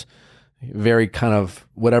those very kind of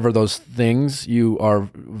whatever those things you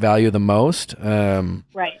value the most.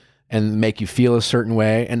 Right. And make you feel a certain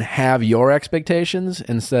way and have your expectations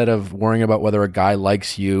instead of worrying about whether a guy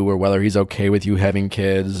likes you or whether he's okay with you having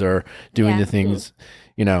kids or doing the things,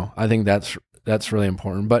 I think that's really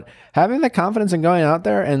important. But having the confidence in going out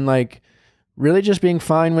there and like really just being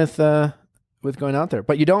fine with going out there,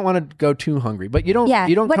 but you don't want to go too hungry, but you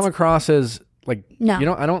don't come across as like,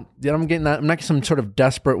 I'm getting that. I'm not some sort of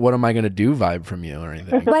desperate, what am I going to do vibe from you or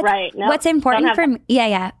anything. What's important for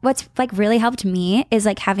me, what's like really helped me is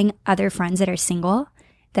like having other friends that are single,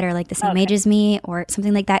 that are like the same age as me or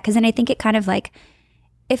something like that. Cause then I think it kind of like,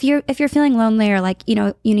 if you're feeling lonely or like,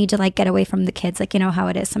 you need to like get away from the kids, like, how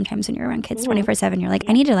it is sometimes when you're around kids 24/7, you're like,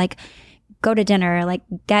 I need to like go to dinner or like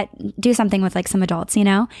do something with like some adults,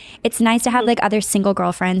 It's nice to have like other single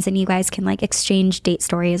girlfriends and you guys can like exchange date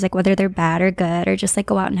stories, like whether they're bad or good or just like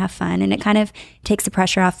go out and have fun. And it kind of takes the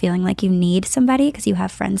pressure off feeling like you need somebody because you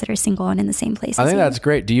have friends that are single and in the same place. I think that's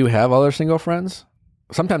great. Do you have other single friends?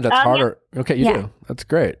 Sometimes that's harder. Yeah. Okay, you do. That's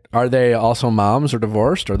great. Are they also moms or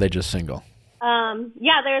divorced or are they just single?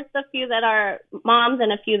 There's a few that are moms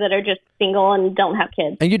and a few that are just single and don't have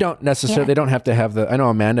kids. And you don't necessarily, they don't have to have I know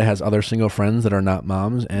Amanda has other single friends that are not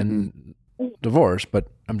moms and divorced, but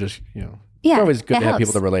I'm just, it's always good to have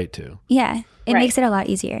people to relate to. Yeah, it makes it a lot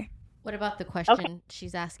easier. What about the question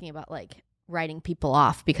she's asking about like writing people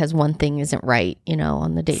off because one thing isn't right,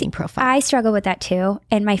 on the dating profile. I struggle with that too.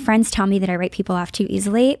 And my friends tell me that I write people off too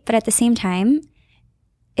easily. But at the same time,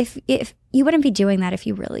 if you wouldn't be doing that if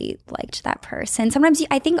you really liked that person. Sometimes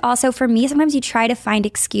I think also for me, sometimes you try to find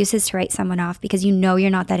excuses to write someone off because you're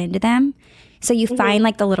not that into them. So you find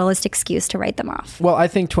like the littlest excuse to write them off. Well, I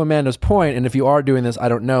think to Amanda's point, and if you are doing this, I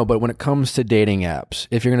don't know, but when it comes to dating apps,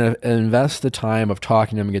 if you're going to invest the time of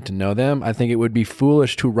talking to them and get to know them, I think it would be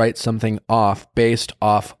foolish to write something off based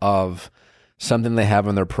off of something they have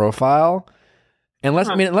on their profile.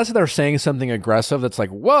 Unless they're saying something aggressive that's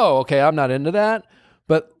like, whoa, okay, I'm not into that.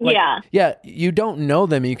 But you don't know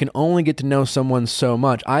them. You can only get to know someone so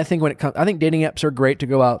much. I think I think dating apps are great to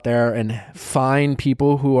go out there and find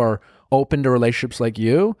people who are open to relationships like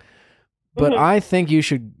you. But I think you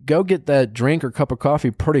should go get that drink or cup of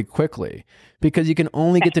coffee pretty quickly because you can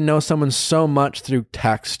only get to know someone so much through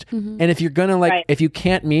text. And if you're going to if you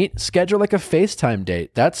can't meet, schedule like a FaceTime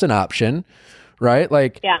date. That's an option, right?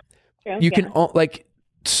 Like you can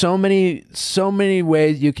so many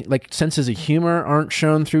ways you can, like, senses of humor aren't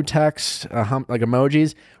shown through text, like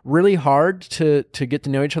emojis. Really hard to get to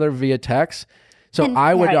know each other via text. So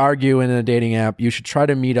I would argue in a dating app, you should try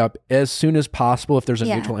to meet up as soon as possible if there's a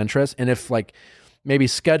mutual interest. And if like maybe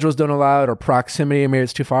schedules don't allow it or proximity, maybe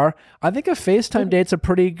it's too far, I think a FaceTime date's a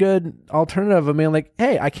pretty good alternative. I mean, like,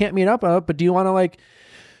 hey, I can't meet up, but do you want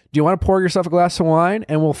to pour yourself a glass of wine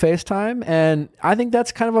and we'll FaceTime? And I think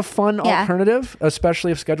that's kind of a fun alternative,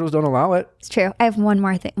 especially if schedules don't allow it. It's true. I have one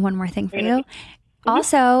more thing for you.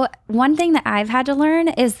 Also, one thing that I've had to learn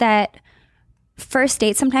is that first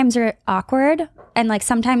dates sometimes are awkward, and like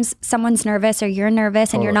sometimes someone's nervous or you're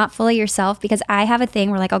nervous and you're not fully yourself, because I have a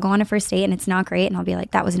thing where like I'll go on a first date and it's not great and I'll be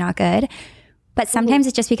like, that was not good. But sometimes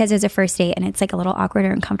it's just because it's a first date and it's like a little awkward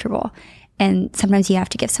or uncomfortable. And sometimes you have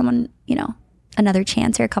to give someone, another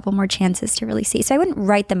chance or a couple more chances to really see. So I wouldn't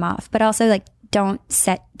write them off, but also like don't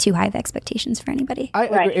set too high of expectations for anybody. I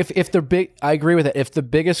agree. I agree with it. If the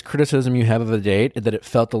biggest criticism you have of a date is that it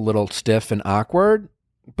felt a little stiff and awkward,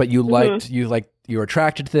 but you you were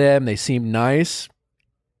attracted to them, they seemed nice,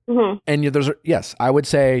 and yes, I would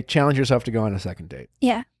say challenge yourself to go on a second date.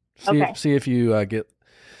 Yeah. See if you get.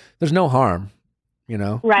 There's no harm,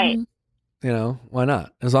 Right. Why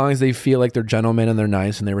not? As long as they feel like they're gentlemen and they're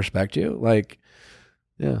nice and they respect you, like,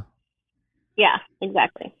 yeah. Yeah,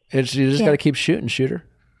 exactly. You just got to keep shooting, shooter.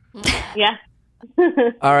 Yeah.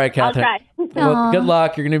 All right, Catherine. I'll try. Well, good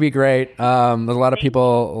luck. You're going to be great. There's a lot of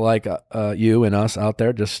people like you and us out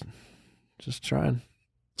there just trying.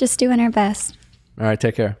 Just doing our best. All right,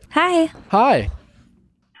 take care. Hi. Hi.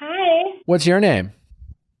 What's your name?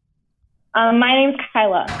 My name's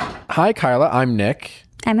Kyla. Hi, Kyla. I'm Nick.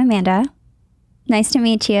 I'm Amanda. Nice to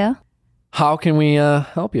meet you. How can we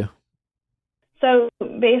help you? So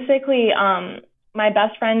basically, my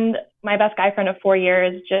best guy friend of 4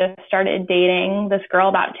 years just started dating this girl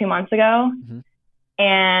about 2 months ago.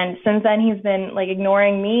 And since then he's been like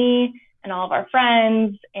ignoring me and all of our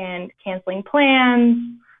friends and canceling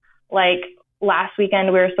plans. Like last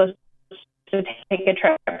weekend we were supposed to take a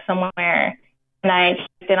trip somewhere and I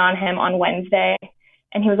checked in on him on Wednesday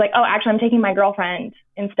and he was like, oh, actually I'm taking my girlfriend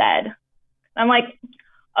instead. I'm like,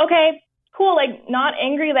 okay, cool. Like not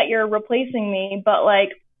angry that you're replacing me, but like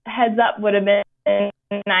heads up would have been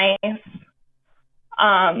nice.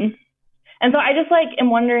 And so I just like am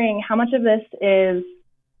wondering how much of this is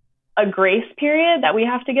a grace period that we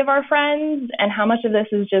have to give our friends and how much of this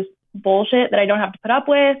is just bullshit that I don't have to put up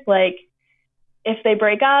with. Like if they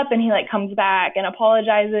break up and he like comes back and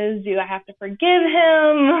apologizes, do I have to forgive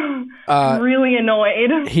him? I'm really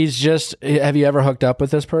annoyed. Have you ever hooked up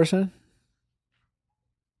with this person?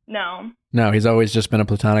 No. No, he's always just been a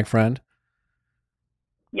platonic friend?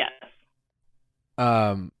 Yes.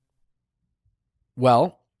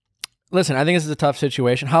 Well, listen, I think this is a tough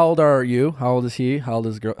situation. How old are you? How old is he? How old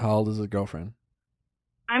is his girlfriend?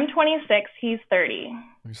 I'm 26. He's 30.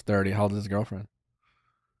 He's 30. How old is his girlfriend?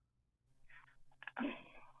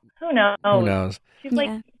 Who knows? Who knows? She's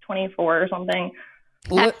like 24 or something.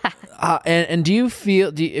 And do you feel?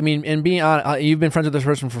 And being honest, you've been friends with this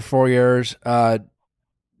person for 4 years.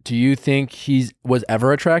 Do you think was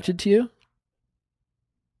ever attracted to you?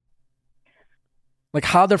 Like,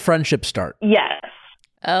 how'd the friendship start? Yes.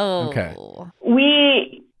 Oh. Okay.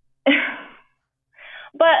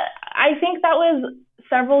 But I think that was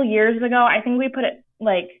several years ago. I think we put it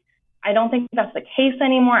like, I don't think that's the case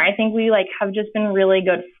anymore. I think we like have just been really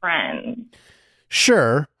good friends.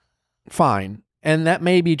 Sure. Fine. And that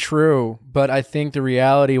may be true, but I think the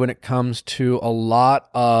reality when it comes to a lot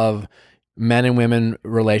of men and women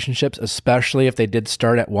relationships, especially if they did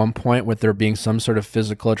start at one point with there being some sort of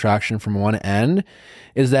physical attraction from one end,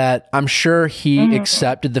 is that I'm sure he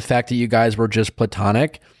accepted the fact that you guys were just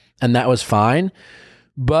platonic and that was fine.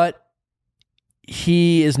 But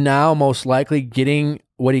he is now most likely getting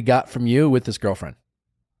what he got from you with this girlfriend.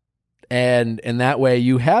 And in that way,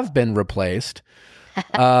 you have been replaced. So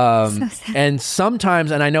sad. And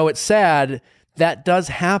sometimes, and I know it's sad, that does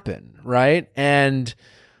happen, right? And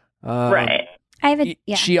right.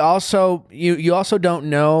 She also, you also don't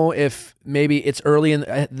know if maybe it's early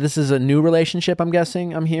in, this is a new relationship, I'm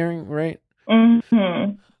guessing, I'm hearing, right?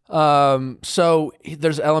 So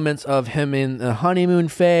there's elements of him in the honeymoon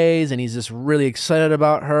phase, and he's just really excited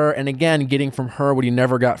about her. And again, getting from her what he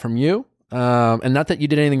never got from you. And not that you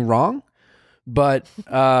did anything wrong, but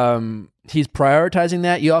he's prioritizing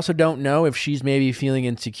that. You also don't know if she's maybe feeling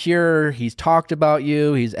insecure. He's talked about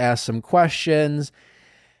you. He's asked some questions.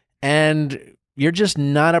 And you're just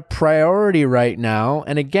not a priority right now.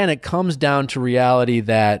 And again, it comes down to reality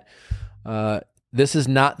that this is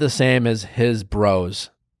not the same as his bros.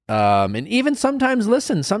 And even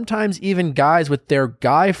sometimes even guys with their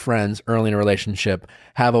guy friends early in a relationship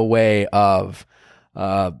have a way of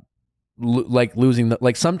losing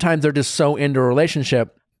sometimes they're just so into a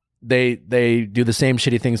relationship they do the same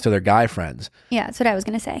shitty things to their guy friends. Yeah, that's what I was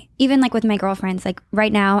gonna say. Even like with my girlfriends, like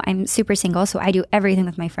right now I'm super single, so I do everything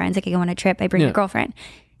with my friends. Like I go on a trip, I bring a girlfriend.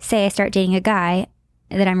 Say I start dating a guy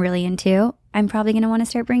that I'm really into, I'm probably gonna want to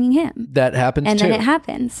start bringing him. That happens and too. Then it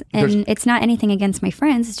happens. And it's not anything against my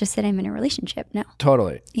friends, it's just that I'm in a relationship now.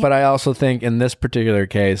 Totally. Yeah. But I also think in this particular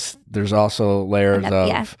case, there's also layers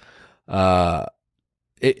of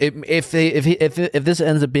if this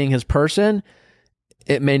ends up being his person,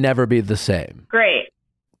 it may never be the same. Great.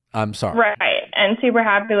 I'm sorry. Right. And super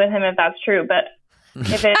happy with him if that's true. But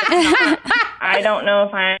if it's not, I don't know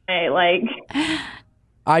if I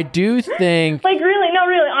I do think really,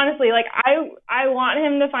 honestly, like I want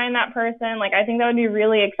him to find that person. Like I think that would be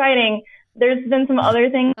really exciting. There's been some other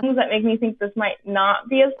things that make me think this might not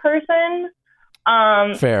be his person.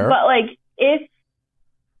 Fair. But like if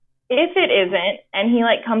it isn't and he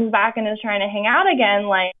like comes back and is trying to hang out again,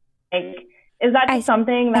 like is that just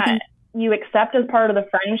something that you accept as part of the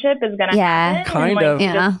friendship is going to happen? Kind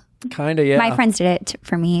of. Yeah. My friends did it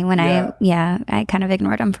for me when I kind of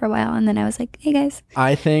ignored them for a while. And then I was like, hey guys.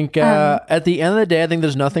 I think at the end of the day, I think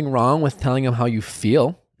there's nothing wrong with telling him how you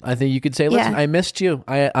feel. I think you could say, listen, I missed you.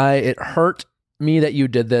 It hurt me that you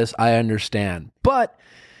did this. I understand. But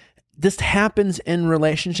this happens in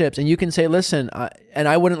relationships, and you can say, listen, and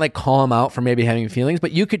I wouldn't like call him out for maybe having feelings,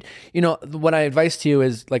 but you could, what I advise to you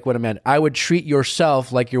is like what I meant. I would treat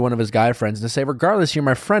yourself like you're one of his guy friends and say, regardless, you're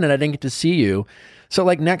my friend and I didn't get to see you. So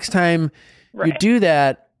like next time you do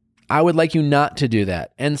that, I would like you not to do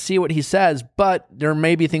that and see what he says, but there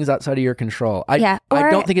may be things outside of your control. I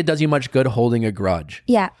don't think it does you much good holding a grudge.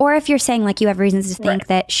 Yeah. Or if you're saying like you have reasons to think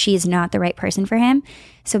that she's not the right person for him.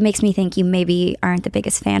 So it makes me think you maybe aren't the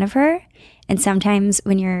biggest fan of her. And sometimes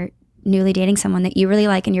when you're newly dating someone that you really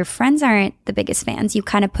like and your friends aren't the biggest fans, you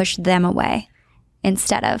kind of push them away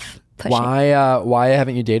instead of pushing. Why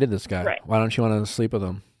haven't you dated this guy? Right. Why don't you want to sleep with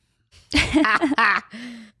him?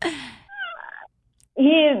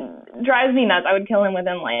 He drives me nuts. I would kill him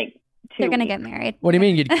within like 2 They're gonna weeks. get married. What do you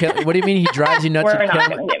mean you'd kill? What do you mean he drives you nuts? We're not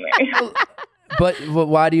gonna get married. But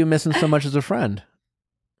why do you miss him so much as a friend?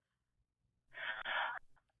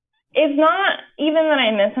 It's not even that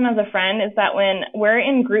I miss him as a friend. It's that when we're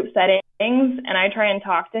in group settings and I try and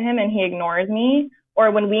talk to him and he ignores me, or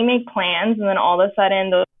when we make plans and then all of a sudden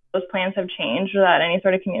those plans have changed without any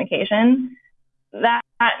sort of communication, that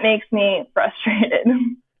makes me frustrated.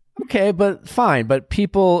 Okay, but fine. But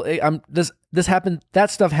people, this happens. That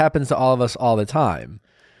stuff happens to all of us all the time.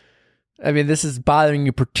 I mean, this is bothering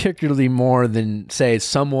you particularly more than, say,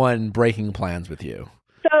 someone breaking plans with you.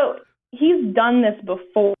 So he's done this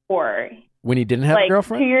before. When he didn't have a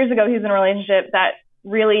girlfriend? 2 years ago, he was in a relationship that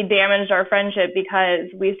really damaged our friendship because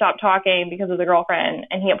we stopped talking because of the girlfriend,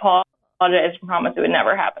 and he apologized and promised it would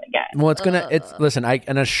never happen again. Well, listen, I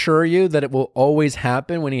can assure you that it will always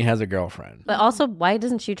happen when he has a girlfriend. But also, why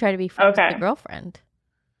doesn't she try to be friends with the girlfriend?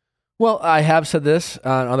 Well, I have said this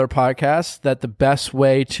on other podcasts that the best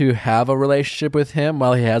way to have a relationship with him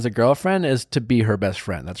while he has a girlfriend is to be her best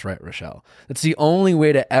friend. That's right, Rochelle. That's the only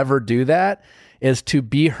way to ever do that, is to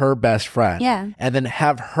be her best friend. Yeah. And then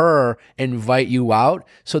have her invite you out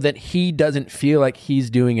so that he doesn't feel like he's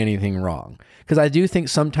doing anything wrong. Because I do think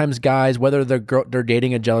sometimes guys, whether they're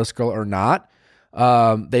dating a jealous girl or not,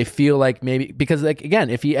 they feel like maybe, because like, again,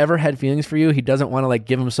 if he ever had feelings for you, he doesn't want to like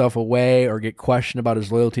give himself away or get questioned about his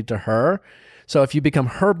loyalty to her. So if you become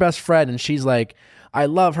her best friend and she's like, I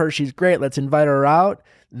love her, she's great, let's invite her out,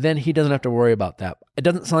 then he doesn't have to worry about that. It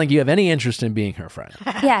doesn't sound like you have any interest in being her friend.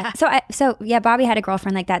 Yeah. So Bobby had a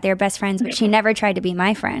girlfriend like that. They were best friends, but she never tried to be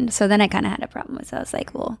my friend. So then I kind of had a problem with it. I was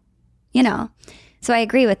like, well, So I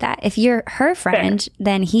agree with that. If you're her friend,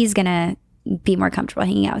 then he's going to be more comfortable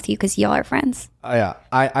hanging out with you because y'all are friends. Yeah.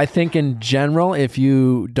 I think in general, if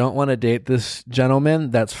you don't want to date this gentleman,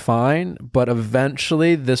 that's fine. But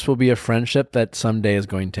eventually this will be a friendship that someday is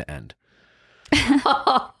going to end.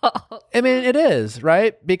 I mean, it is,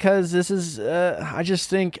 right? Because this is, I just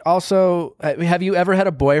think also, have you ever had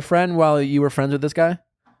a boyfriend while you were friends with this guy?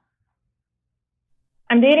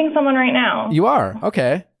 I'm dating someone right now. You are?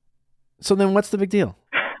 Okay. So then what's the big deal?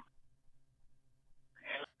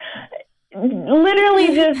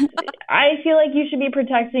 Literally just, I feel like you should be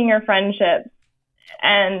protecting your friendship.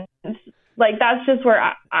 And like, that's just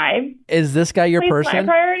where I is this guy your person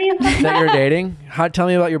my priorities that you're dating? Tell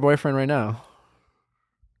me about your boyfriend right now.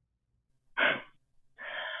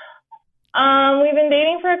 We've been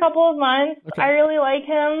dating for a couple of months. Okay. I really like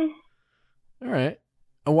him. All right.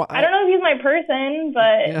 I don't know if he's my person,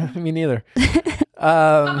 but yeah, me neither.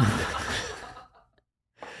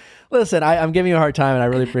 Listen, I'm giving you a hard time, and I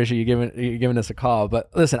really appreciate you giving us a call. But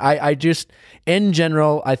listen, I just, in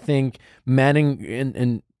general, I think men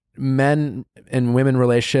and women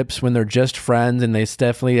relationships, when they're just friends, and they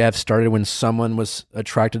definitely have started when someone was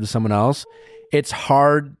attracted to someone else, it's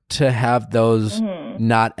hard to have those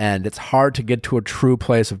not end. It's hard to get to a true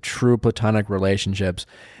place of true platonic relationships,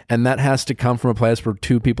 and that has to come from a place where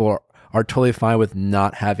two people are totally fine with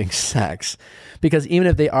not having sex. Because even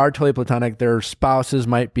if they are totally platonic, their spouses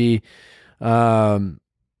might be, more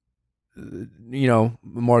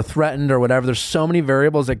threatened or whatever. There's so many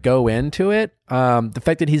variables that go into it. The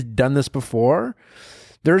fact that he's done this before,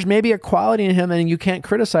 there's maybe a quality in him and you can't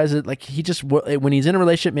criticize it. Like when he's in a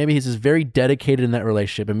relationship, maybe he's just very dedicated in that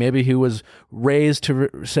relationship. And maybe he was raised to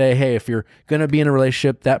say, hey, if you're going to be in a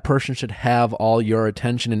relationship, that person should have all your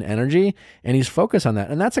attention and energy. And he's focused on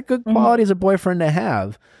that. And that's a good quality as a boyfriend to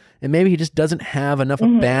have. And maybe he just doesn't have enough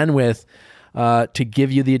bandwidth to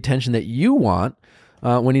give you the attention that you want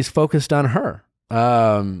when he's focused on her.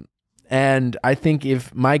 And I think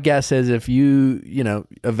my guess is if you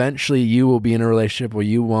eventually you will be in a relationship where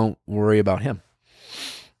you won't worry about him.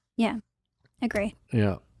 Yeah, agree.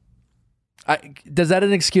 Yeah. Does that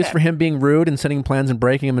an excuse for him being rude and setting plans and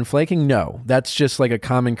breaking them and flaking? No, that's just like a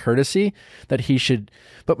common courtesy that he should.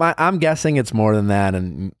 But I'm guessing it's more than that.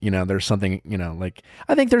 And there's something,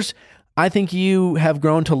 I think you have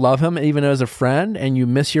grown to love him even as a friend, and you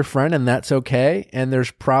miss your friend, and that's okay. And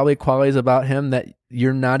there's probably qualities about him that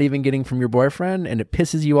you're not even getting from your boyfriend, and it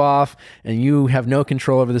pisses you off, and you have no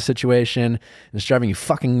control over the situation, and it's driving you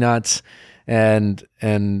fucking nuts. And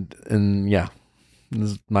yeah,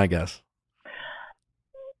 this is my guess.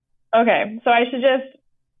 Okay, so I should just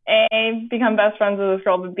A, become best friends with this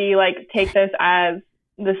girl, but B, like, take this as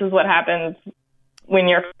this is what happens when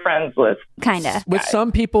you're friends with with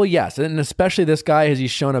some people, yes, and especially this guy, has he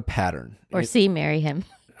shown a pattern? Or marry him?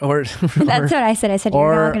 Or that's what I said. I said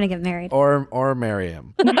you're not going to get married, or marry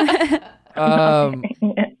him.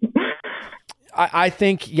 I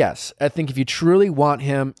think yes. I think if you truly want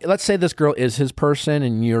him, let's say this girl is his person,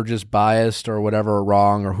 and you're just biased or whatever, or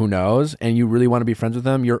wrong, or who knows, and you really want to be friends with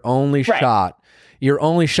him, your only shot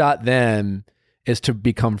then is to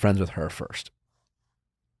become friends with her first.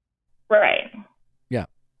 Right. Yeah.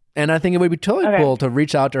 And I think it would be totally cool to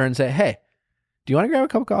reach out to her and say, hey, do you want to grab a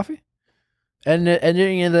cup of coffee? And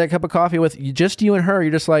in that cup of coffee with just you and her,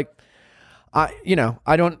 you're just like,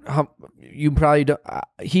 you probably don't,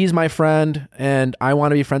 he's my friend and I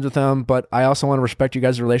want to be friends with him, but I also want to respect you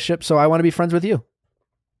guys' relationship. So I want to be friends with you.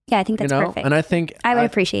 Yeah, I think that's perfect. And I think I would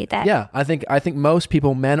appreciate that. Yeah. I think most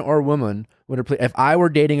people, men or women, if I were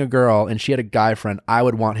dating a girl and she had a guy friend, I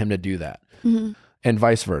would want him to do that. Mm-hmm. And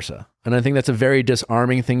vice versa. And I think that's a very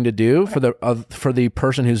disarming thing to do for the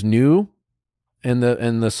person who's new in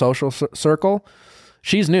the social circle.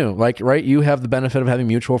 She's new, right? You have the benefit of having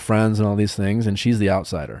mutual friends and all these things, and she's the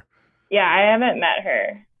outsider. Yeah, I haven't met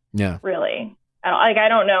her. Yeah, really. I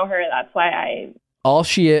don't know her. That's why I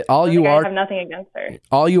have nothing against her.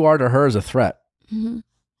 All you are to her is a threat.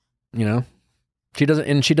 Mm-hmm. She doesn't,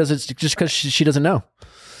 and she does it just because she doesn't know.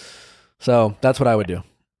 So that's what I would do.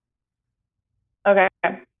 Okay.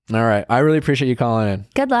 All right. I really appreciate you calling in.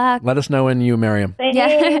 Good luck. Let us know when you marry him.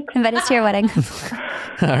 Yeah. Invite us to your wedding.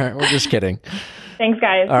 All right. We're just kidding. Thanks,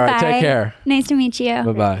 guys. All right. Bye. Take care. Nice to meet you.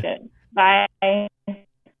 Bye-bye.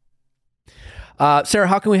 Bye. Sarah,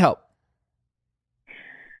 how can we help?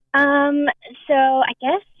 So I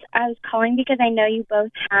guess I was calling because I know you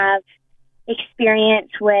both have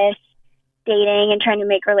experience with dating and trying to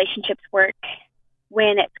make relationships work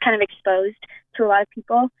when it's kind of exposed to a lot of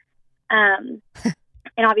people. And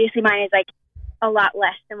obviously mine is like a lot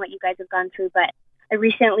less than what you guys have gone through, but I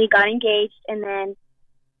recently got engaged and then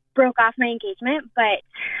broke off my engagement, but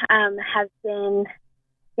I've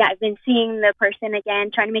been seeing the person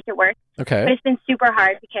again, trying to make it work. Okay. But it's been super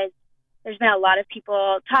hard because there's been a lot of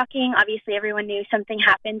people talking. Obviously, everyone knew something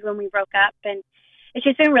happened when we broke up, and it's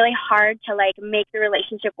just been really hard to like make the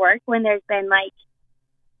relationship work when there's been like,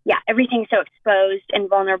 everything's so exposed and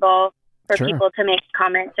vulnerable for Sure. people to make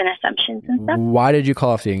comments and assumptions and stuff. Why did you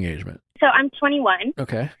call off the engagement? So I'm 21.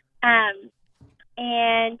 Okay.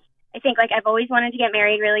 And I think like I've always wanted to get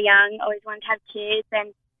married really young, always wanted to have kids.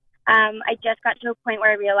 And I just got to a point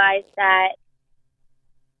where I realized that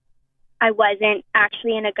I wasn't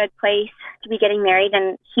actually in a good place to be getting married,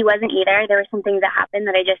 and he wasn't either. There were some things that happened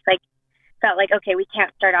that I just like felt like, okay, we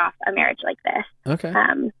can't start off a marriage like this. Okay.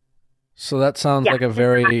 So that sounds like a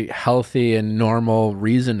very healthy and normal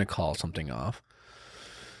reason to call something off.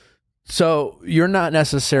 So you're not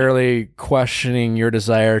necessarily questioning your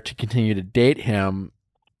desire to continue to date him.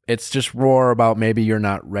 It's just more about maybe you're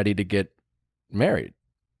not ready to get married.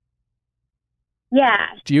 Yeah.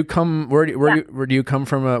 Do you come? Where do you come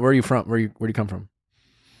from? Where are you from? Where do you come from?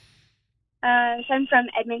 So I'm from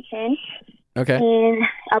Edmonton, Okay. in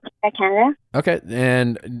Alberta, Canada. Okay.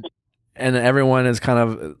 And everyone is kind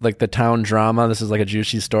of like the town drama. This is like a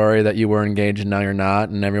juicy story that you were engaged and now you're not,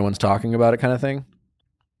 and everyone's talking about it, kind of thing.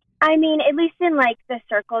 I mean, at least in like the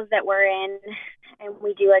circles that we're in, and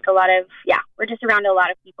we do like a lot of, we're just around a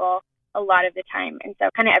lot of people a lot of the time. And so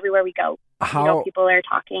kind of everywhere we go, people are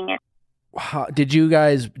talking. How did you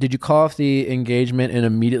call off the engagement and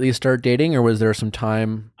immediately start dating, or was there some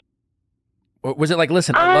time? Or was it like,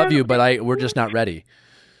 listen, I love you, but we're just not ready?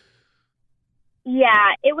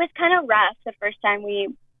 Yeah, it was kind of rough the first time we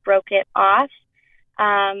broke it off.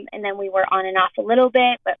 And then we were on and off a little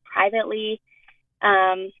bit, but privately.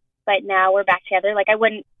 But now we're back together. Like, I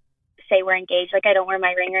wouldn't say we're engaged. Like, I don't wear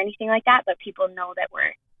my ring or anything like that, but people know that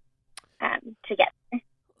we're together.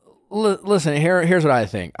 Listen, here's what I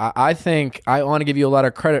think. I think I want to give you a lot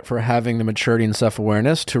of credit for having the maturity and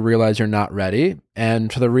self-awareness to realize you're not ready.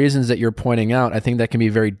 And for the reasons that you're pointing out, I think that can be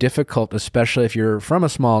very difficult, especially if you're from a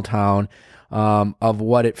small town, of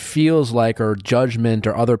what it feels like, or judgment,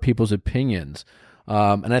 or other people's opinions.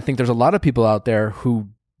 And I think there's a lot of people out there who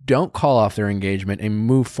don't call off their engagement and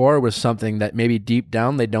move forward with something that maybe deep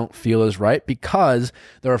down they don't feel is right because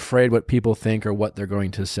they're afraid what people think or what they're going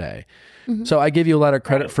to say. Mm-hmm. So I give you a lot of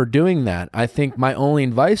credit for doing that. I think my only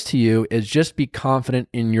advice to you is just be confident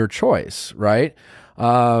in your choice, right?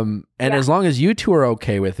 As long as you two are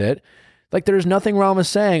okay with it, like there's nothing wrong with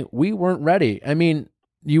saying we weren't ready. I mean,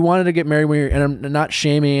 you wanted to get married and I'm not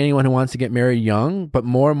shaming anyone who wants to get married young, but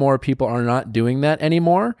more and more people are not doing that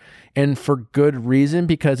anymore. And for good reason,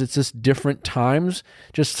 because it's just different times.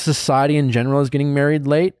 Just society in general is getting married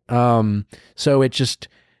late. So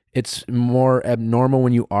it's more abnormal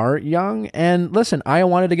when you are young. And listen, I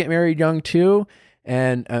wanted to get married young too.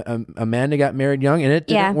 And Amanda got married young and it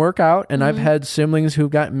didn't work out. And I've had siblings who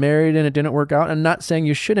got married and it didn't work out. I'm not saying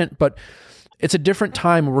you shouldn't, but it's a different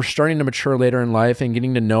time. We're starting to mature later in life and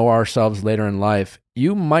getting to know ourselves later in life.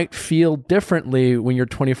 You might feel differently when you're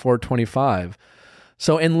 24, 25.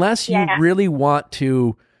 So unless you really want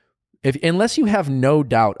to, unless you have no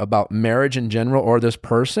doubt about marriage in general or this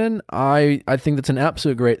person, I think that's an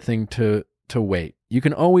absolute great thing to wait. You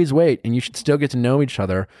can always wait, and you should still get to know each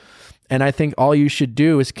other. And I think all you should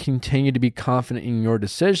do is continue to be confident in your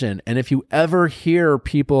decision. And if you ever hear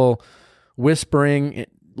people whispering,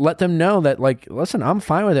 let them know that, like, listen, I'm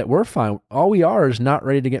fine with it. We're fine. All we are is not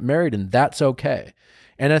ready to get married, and that's okay.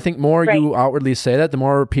 And I think more you outwardly say that, the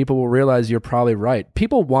more people will realize you're probably right.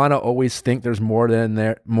 People want to always think there's more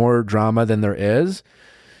drama than there is.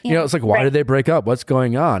 Yeah. You know, it's like, why did they break up? What's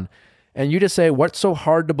going on? And you just say, what's so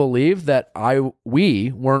hard to believe that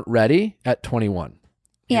we weren't ready at 21?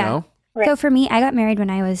 You know? So for me, I got married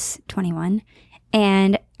when I was 21,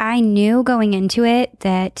 and I knew going into it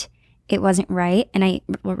that it wasn't right. And I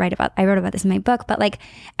wrote about this in my book, but like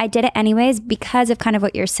I did it anyways because of kind of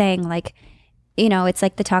what you're saying. Like, you know, it's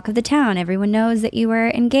like the talk of the town. Everyone knows that you were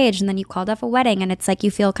engaged and then you called off a wedding, and it's like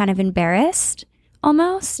you feel kind of embarrassed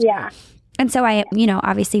almost. Yeah. And so I,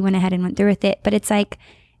 obviously went ahead and went through with it, but it's like,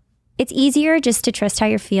 it's easier just to trust how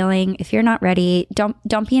you're feeling. If you're not ready,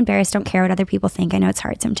 don't be embarrassed. Don't care what other people think. I know it's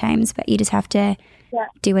hard sometimes, but you just have to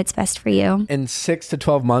do what's best for you. In 6 to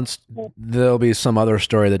 12 months, there'll be some other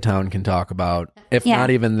story the town can talk about, if not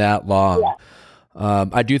even that long.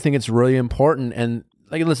 I do think it's really important. And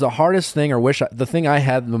like, it's the hardest thing, or the thing I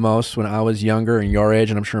had the most when I was younger and your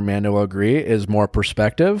age, and I'm sure Amanda will agree, is more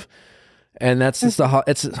perspective. And that's just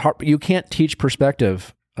it's hard. You can't teach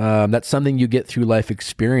perspective. That's something you get through life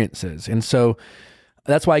experiences. And so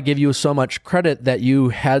that's why I give you so much credit that you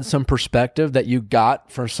had some perspective that you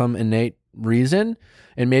got for some innate reason.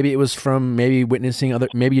 And maybe it was from maybe witnessing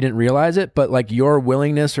maybe you didn't realize it, but like your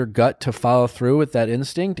willingness or gut to follow through with that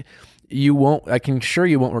instinct, I can assure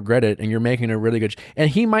you won't regret it. And you're making a really good,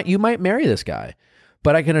 and you might marry this guy,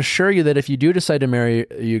 but I can assure you that if you do decide to marry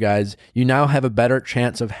you guys, you now have a better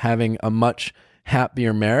chance of having a much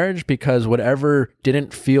happier marriage, because whatever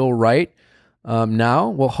didn't feel right now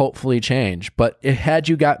will hopefully change. But had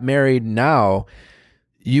you got married now,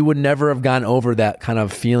 you would never have gone over that kind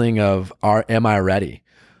of feeling of, am I ready?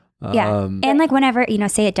 Yeah. And like whenever,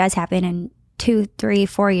 say it does happen in 2, 3,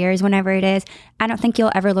 4 years, whenever it is, I don't think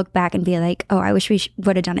you'll ever look back and be like, oh, I wish we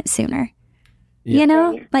would have done it sooner.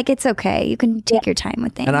 Yeah. Like, it's okay. You can take your time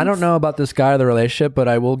with things. And I don't know about this guy or the relationship, but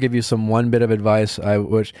I will give you one bit of advice. I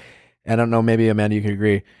don't know, maybe Amanda, you could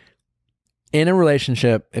agree. In a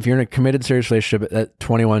relationship, if you're in a committed, serious relationship at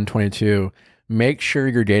 21, 22, make sure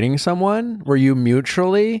you're dating someone where you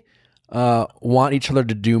mutually want each other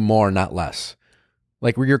to do more, not less.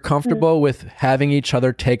 Like, where you're comfortable with having each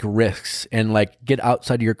other take risks and like get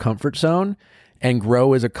outside your comfort zone and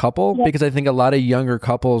grow as a couple. Because I think a lot of younger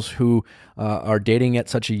couples who are dating at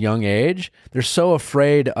such a young age, they're so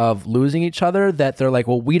afraid of losing each other that they're like,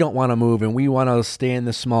 well, we don't want to move and we want to stay in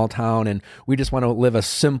this small town and we just want to live a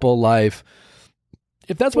simple life.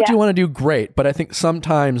 If that's what you want to do, great. But I think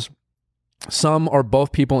sometimes some or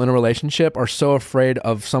both people in a relationship are so afraid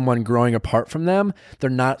of someone growing apart from them, they're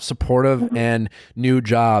not supportive and new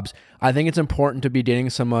jobs. I think it's important to be dating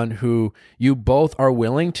someone who you both are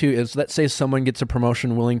willing to, let's say someone gets a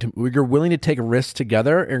promotion, you're willing to take risks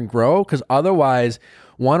together and grow, because otherwise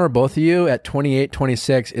one or both of you at 28,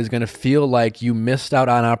 26 is going to feel like you missed out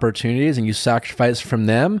on opportunities and you sacrificed from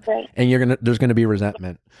them, and there's going to be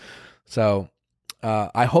resentment. So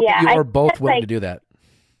I hope you are both willing to do that.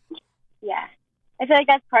 Yeah. I feel like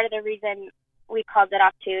that's part of the reason we called it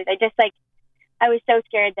off too. I was so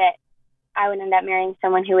scared that I would end up marrying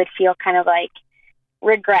someone who would feel kind of like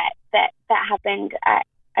regret that happened at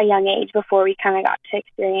a young age before we kind of got to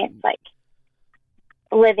experience like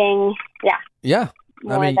living. Yeah.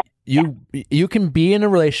 I mean, you can be in a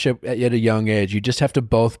relationship at a young age. You just have to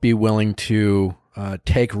both be willing to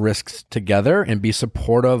take risks together and be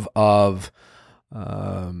supportive of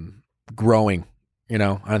growing.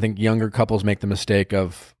 I think younger couples make the mistake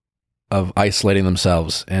of isolating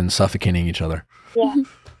themselves and suffocating each other. Yeah.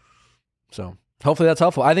 So hopefully that's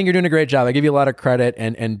helpful. I think you're doing a great job. I give you a lot of credit,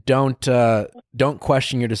 and don't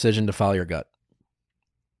question your decision to follow your gut.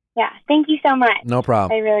 Yeah. Thank you so much. No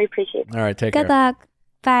problem. I really appreciate it. All right. Take care. Good luck.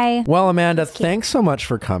 Bye. Well, Amanda, thanks so much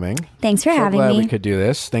for coming. Thanks for having me. Glad we could do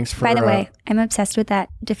this. Thanks for. By the way, I'm obsessed with that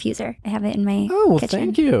diffuser. I have it in my kitchen.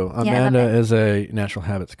 Thank you. Yeah, Amanda is a Natural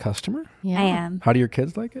Habits customer. Yeah. I am. How do your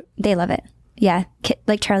kids like it? They love it. Yeah.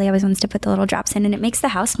 Like Charlie always wants to put the little drops in, and it makes the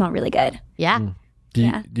house smell really good. Yeah.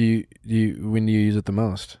 Do you when do you use it the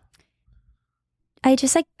most? I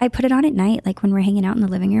just I put it on at night, like when we're hanging out in the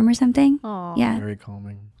living room or something. Aww. Yeah. Very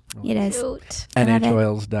calming. It is. Cute.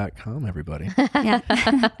 NHOils.com, everybody. Yeah.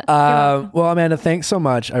 Well, Amanda, thanks so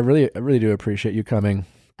much. I really do appreciate you coming.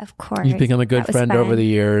 Of course. You've become a good friend over the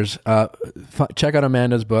years. Check out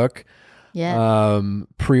Amanda's book. Yeah.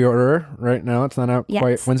 Pre-order right now. It's not out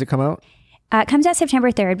quite. When's it come out? It comes out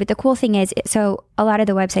September 3rd, but the cool thing is, so a lot of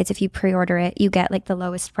the websites, if you pre-order it, you get like the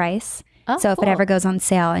lowest price. Oh, so if cool. it ever goes on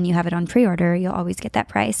sale and you have it on pre-order, you'll always get that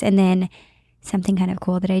price. And then something kind of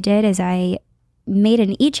cool that I did is I made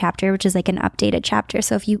an e-chapter, which is like an updated chapter.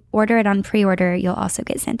 So if you order it on pre-order, you'll also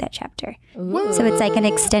get sent that chapter. Ooh. So it's like an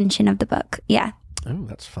extension of the book. Yeah. Oh,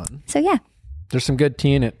 that's fun. So yeah. There's some good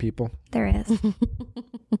tea in it, people. There is.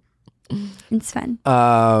 It's fun.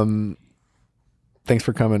 Thanks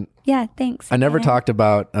for coming. Yeah, thanks. I never talked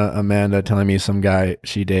about Amanda telling me some guy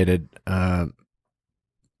she dated. Is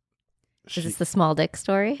this the small dick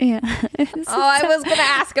story? Yeah. I was going to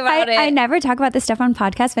ask about it. I never talk about this stuff on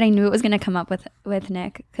podcasts, but I knew it was going to come up with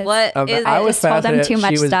Nick. What is I was it? fascinated. Too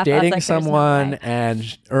much she was stuff. dating There's no someone, way.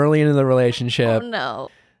 and early into the relationship, Oh,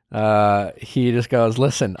 no. he just goes,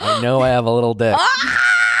 "Listen, I know I have a little dick,"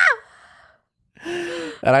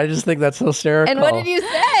 and I just think that's hysterical. And what did you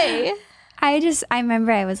say? I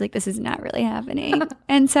remember I was like, this is not really happening.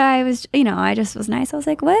 And so I was, I just was nice. I was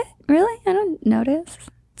like, what? Really? I don't notice.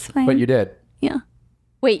 It's fine. But you did. Yeah.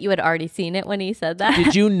 Wait, you had already seen it when he said that?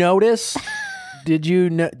 Did you notice? Did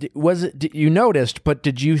you you noticed? But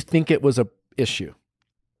did you think it was a issue?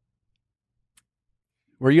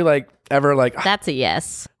 Were you like ever like That's a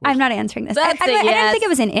yes. I'm not answering this. That's I a didn't yes. think it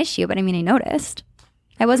was an issue, but I mean, I noticed.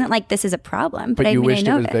 I wasn't like, this is a problem, but But I you mean, wished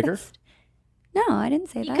I it was noticed. bigger? No, I didn't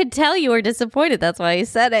say You that. could tell you were disappointed. That's why you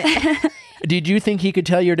said it. Did you think he could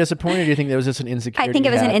tell you're disappointed, or do you think there was just an insecurity? I think it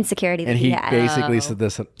was he an had? insecurity that And he he had. basically said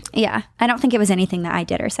this. Yeah. I don't think it was anything that I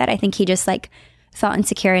did or said. I think he just like felt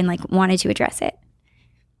insecure and like wanted to address it.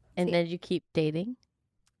 And then you keep dating?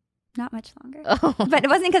 Not much longer. Oh. But it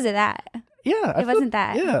wasn't because of that. Yeah. It wasn't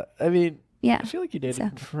that. Yeah. I mean, Yeah. I feel like you dated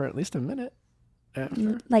So. for at least a minute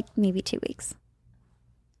after. Like maybe 2 weeks.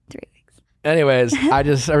 3 weeks. Anyways, I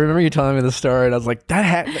remember you telling me the story, and I was like,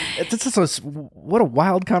 what a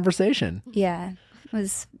wild conversation. Yeah. It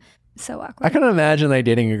was so awkward. I can imagine like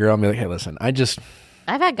dating a girl and be like, hey, listen, I've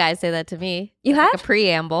had guys say that to me. You Like have? a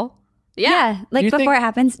preamble. Yeah. Like You before think- it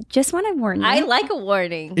happens, just want to warn you. I like a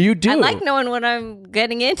warning. You do. I like knowing what I'm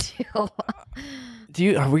getting into.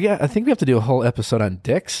 I think we have to do a whole episode on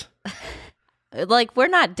dicks. Like, we're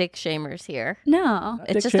not dick shamers here. No.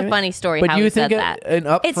 It's Dick just a shaming? funny story But how you he think said that. an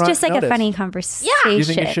upfront It's just like notice. a funny conversation. You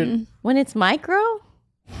think it should? When it's micro?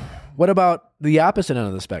 What about the opposite end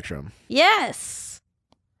of the spectrum? Yes.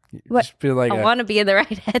 You What- just feel like I want to be in the right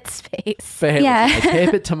headspace. hey, Yeah. I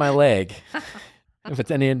tape it to my leg. If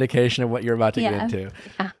it's any indication of what you're about to Yeah. get into.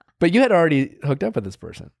 But you had already hooked up with this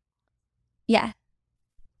person. Yeah.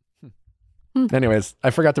 Anyways, I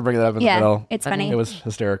forgot to bring that up in the Yeah. middle. It's funny. It was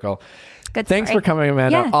hysterical. Good Thanks story. for coming,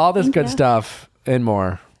 Amanda. Yeah, All this thank good you. stuff and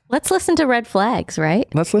more. Let's listen to Red Flags, right?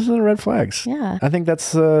 Let's listen to Red Flags. Yeah. I think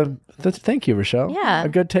that's thank you, Rochelle. Yeah. A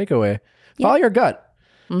good takeaway. Follow your gut.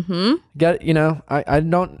 Mm-hmm. I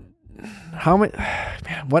don't how much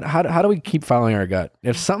man, how do we keep following our gut?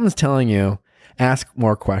 If something's telling you, ask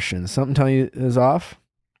more questions. Something telling you is off.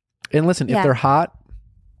 And listen, if Yeah. they're hot,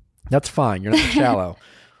 that's fine. You're not shallow.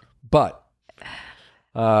 But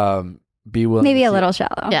be willing Maybe to a see- little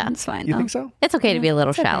shallow. Yeah. It's fine. You though. think so? It's okay to be a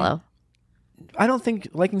little It's okay. shallow. I don't think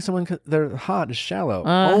liking someone 'cause they're hot is shallow.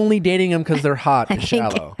 Uh, Only dating them because they're hot is think-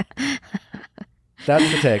 shallow. That's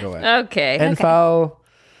the takeaway. Okay. And Okay. follow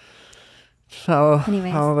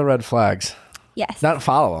Anyways. the red flags. Yes. Not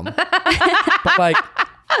follow them, but like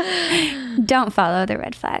Don't follow the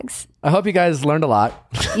red flags. I hope you guys learned a lot.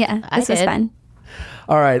 Yeah. I This was did. fun.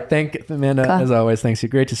 All right, thank Amanda Cool. as always. Thanks you.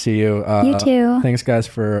 Great to see you. You too. Thanks guys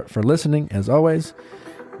for listening as always.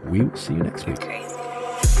 We will see you next week.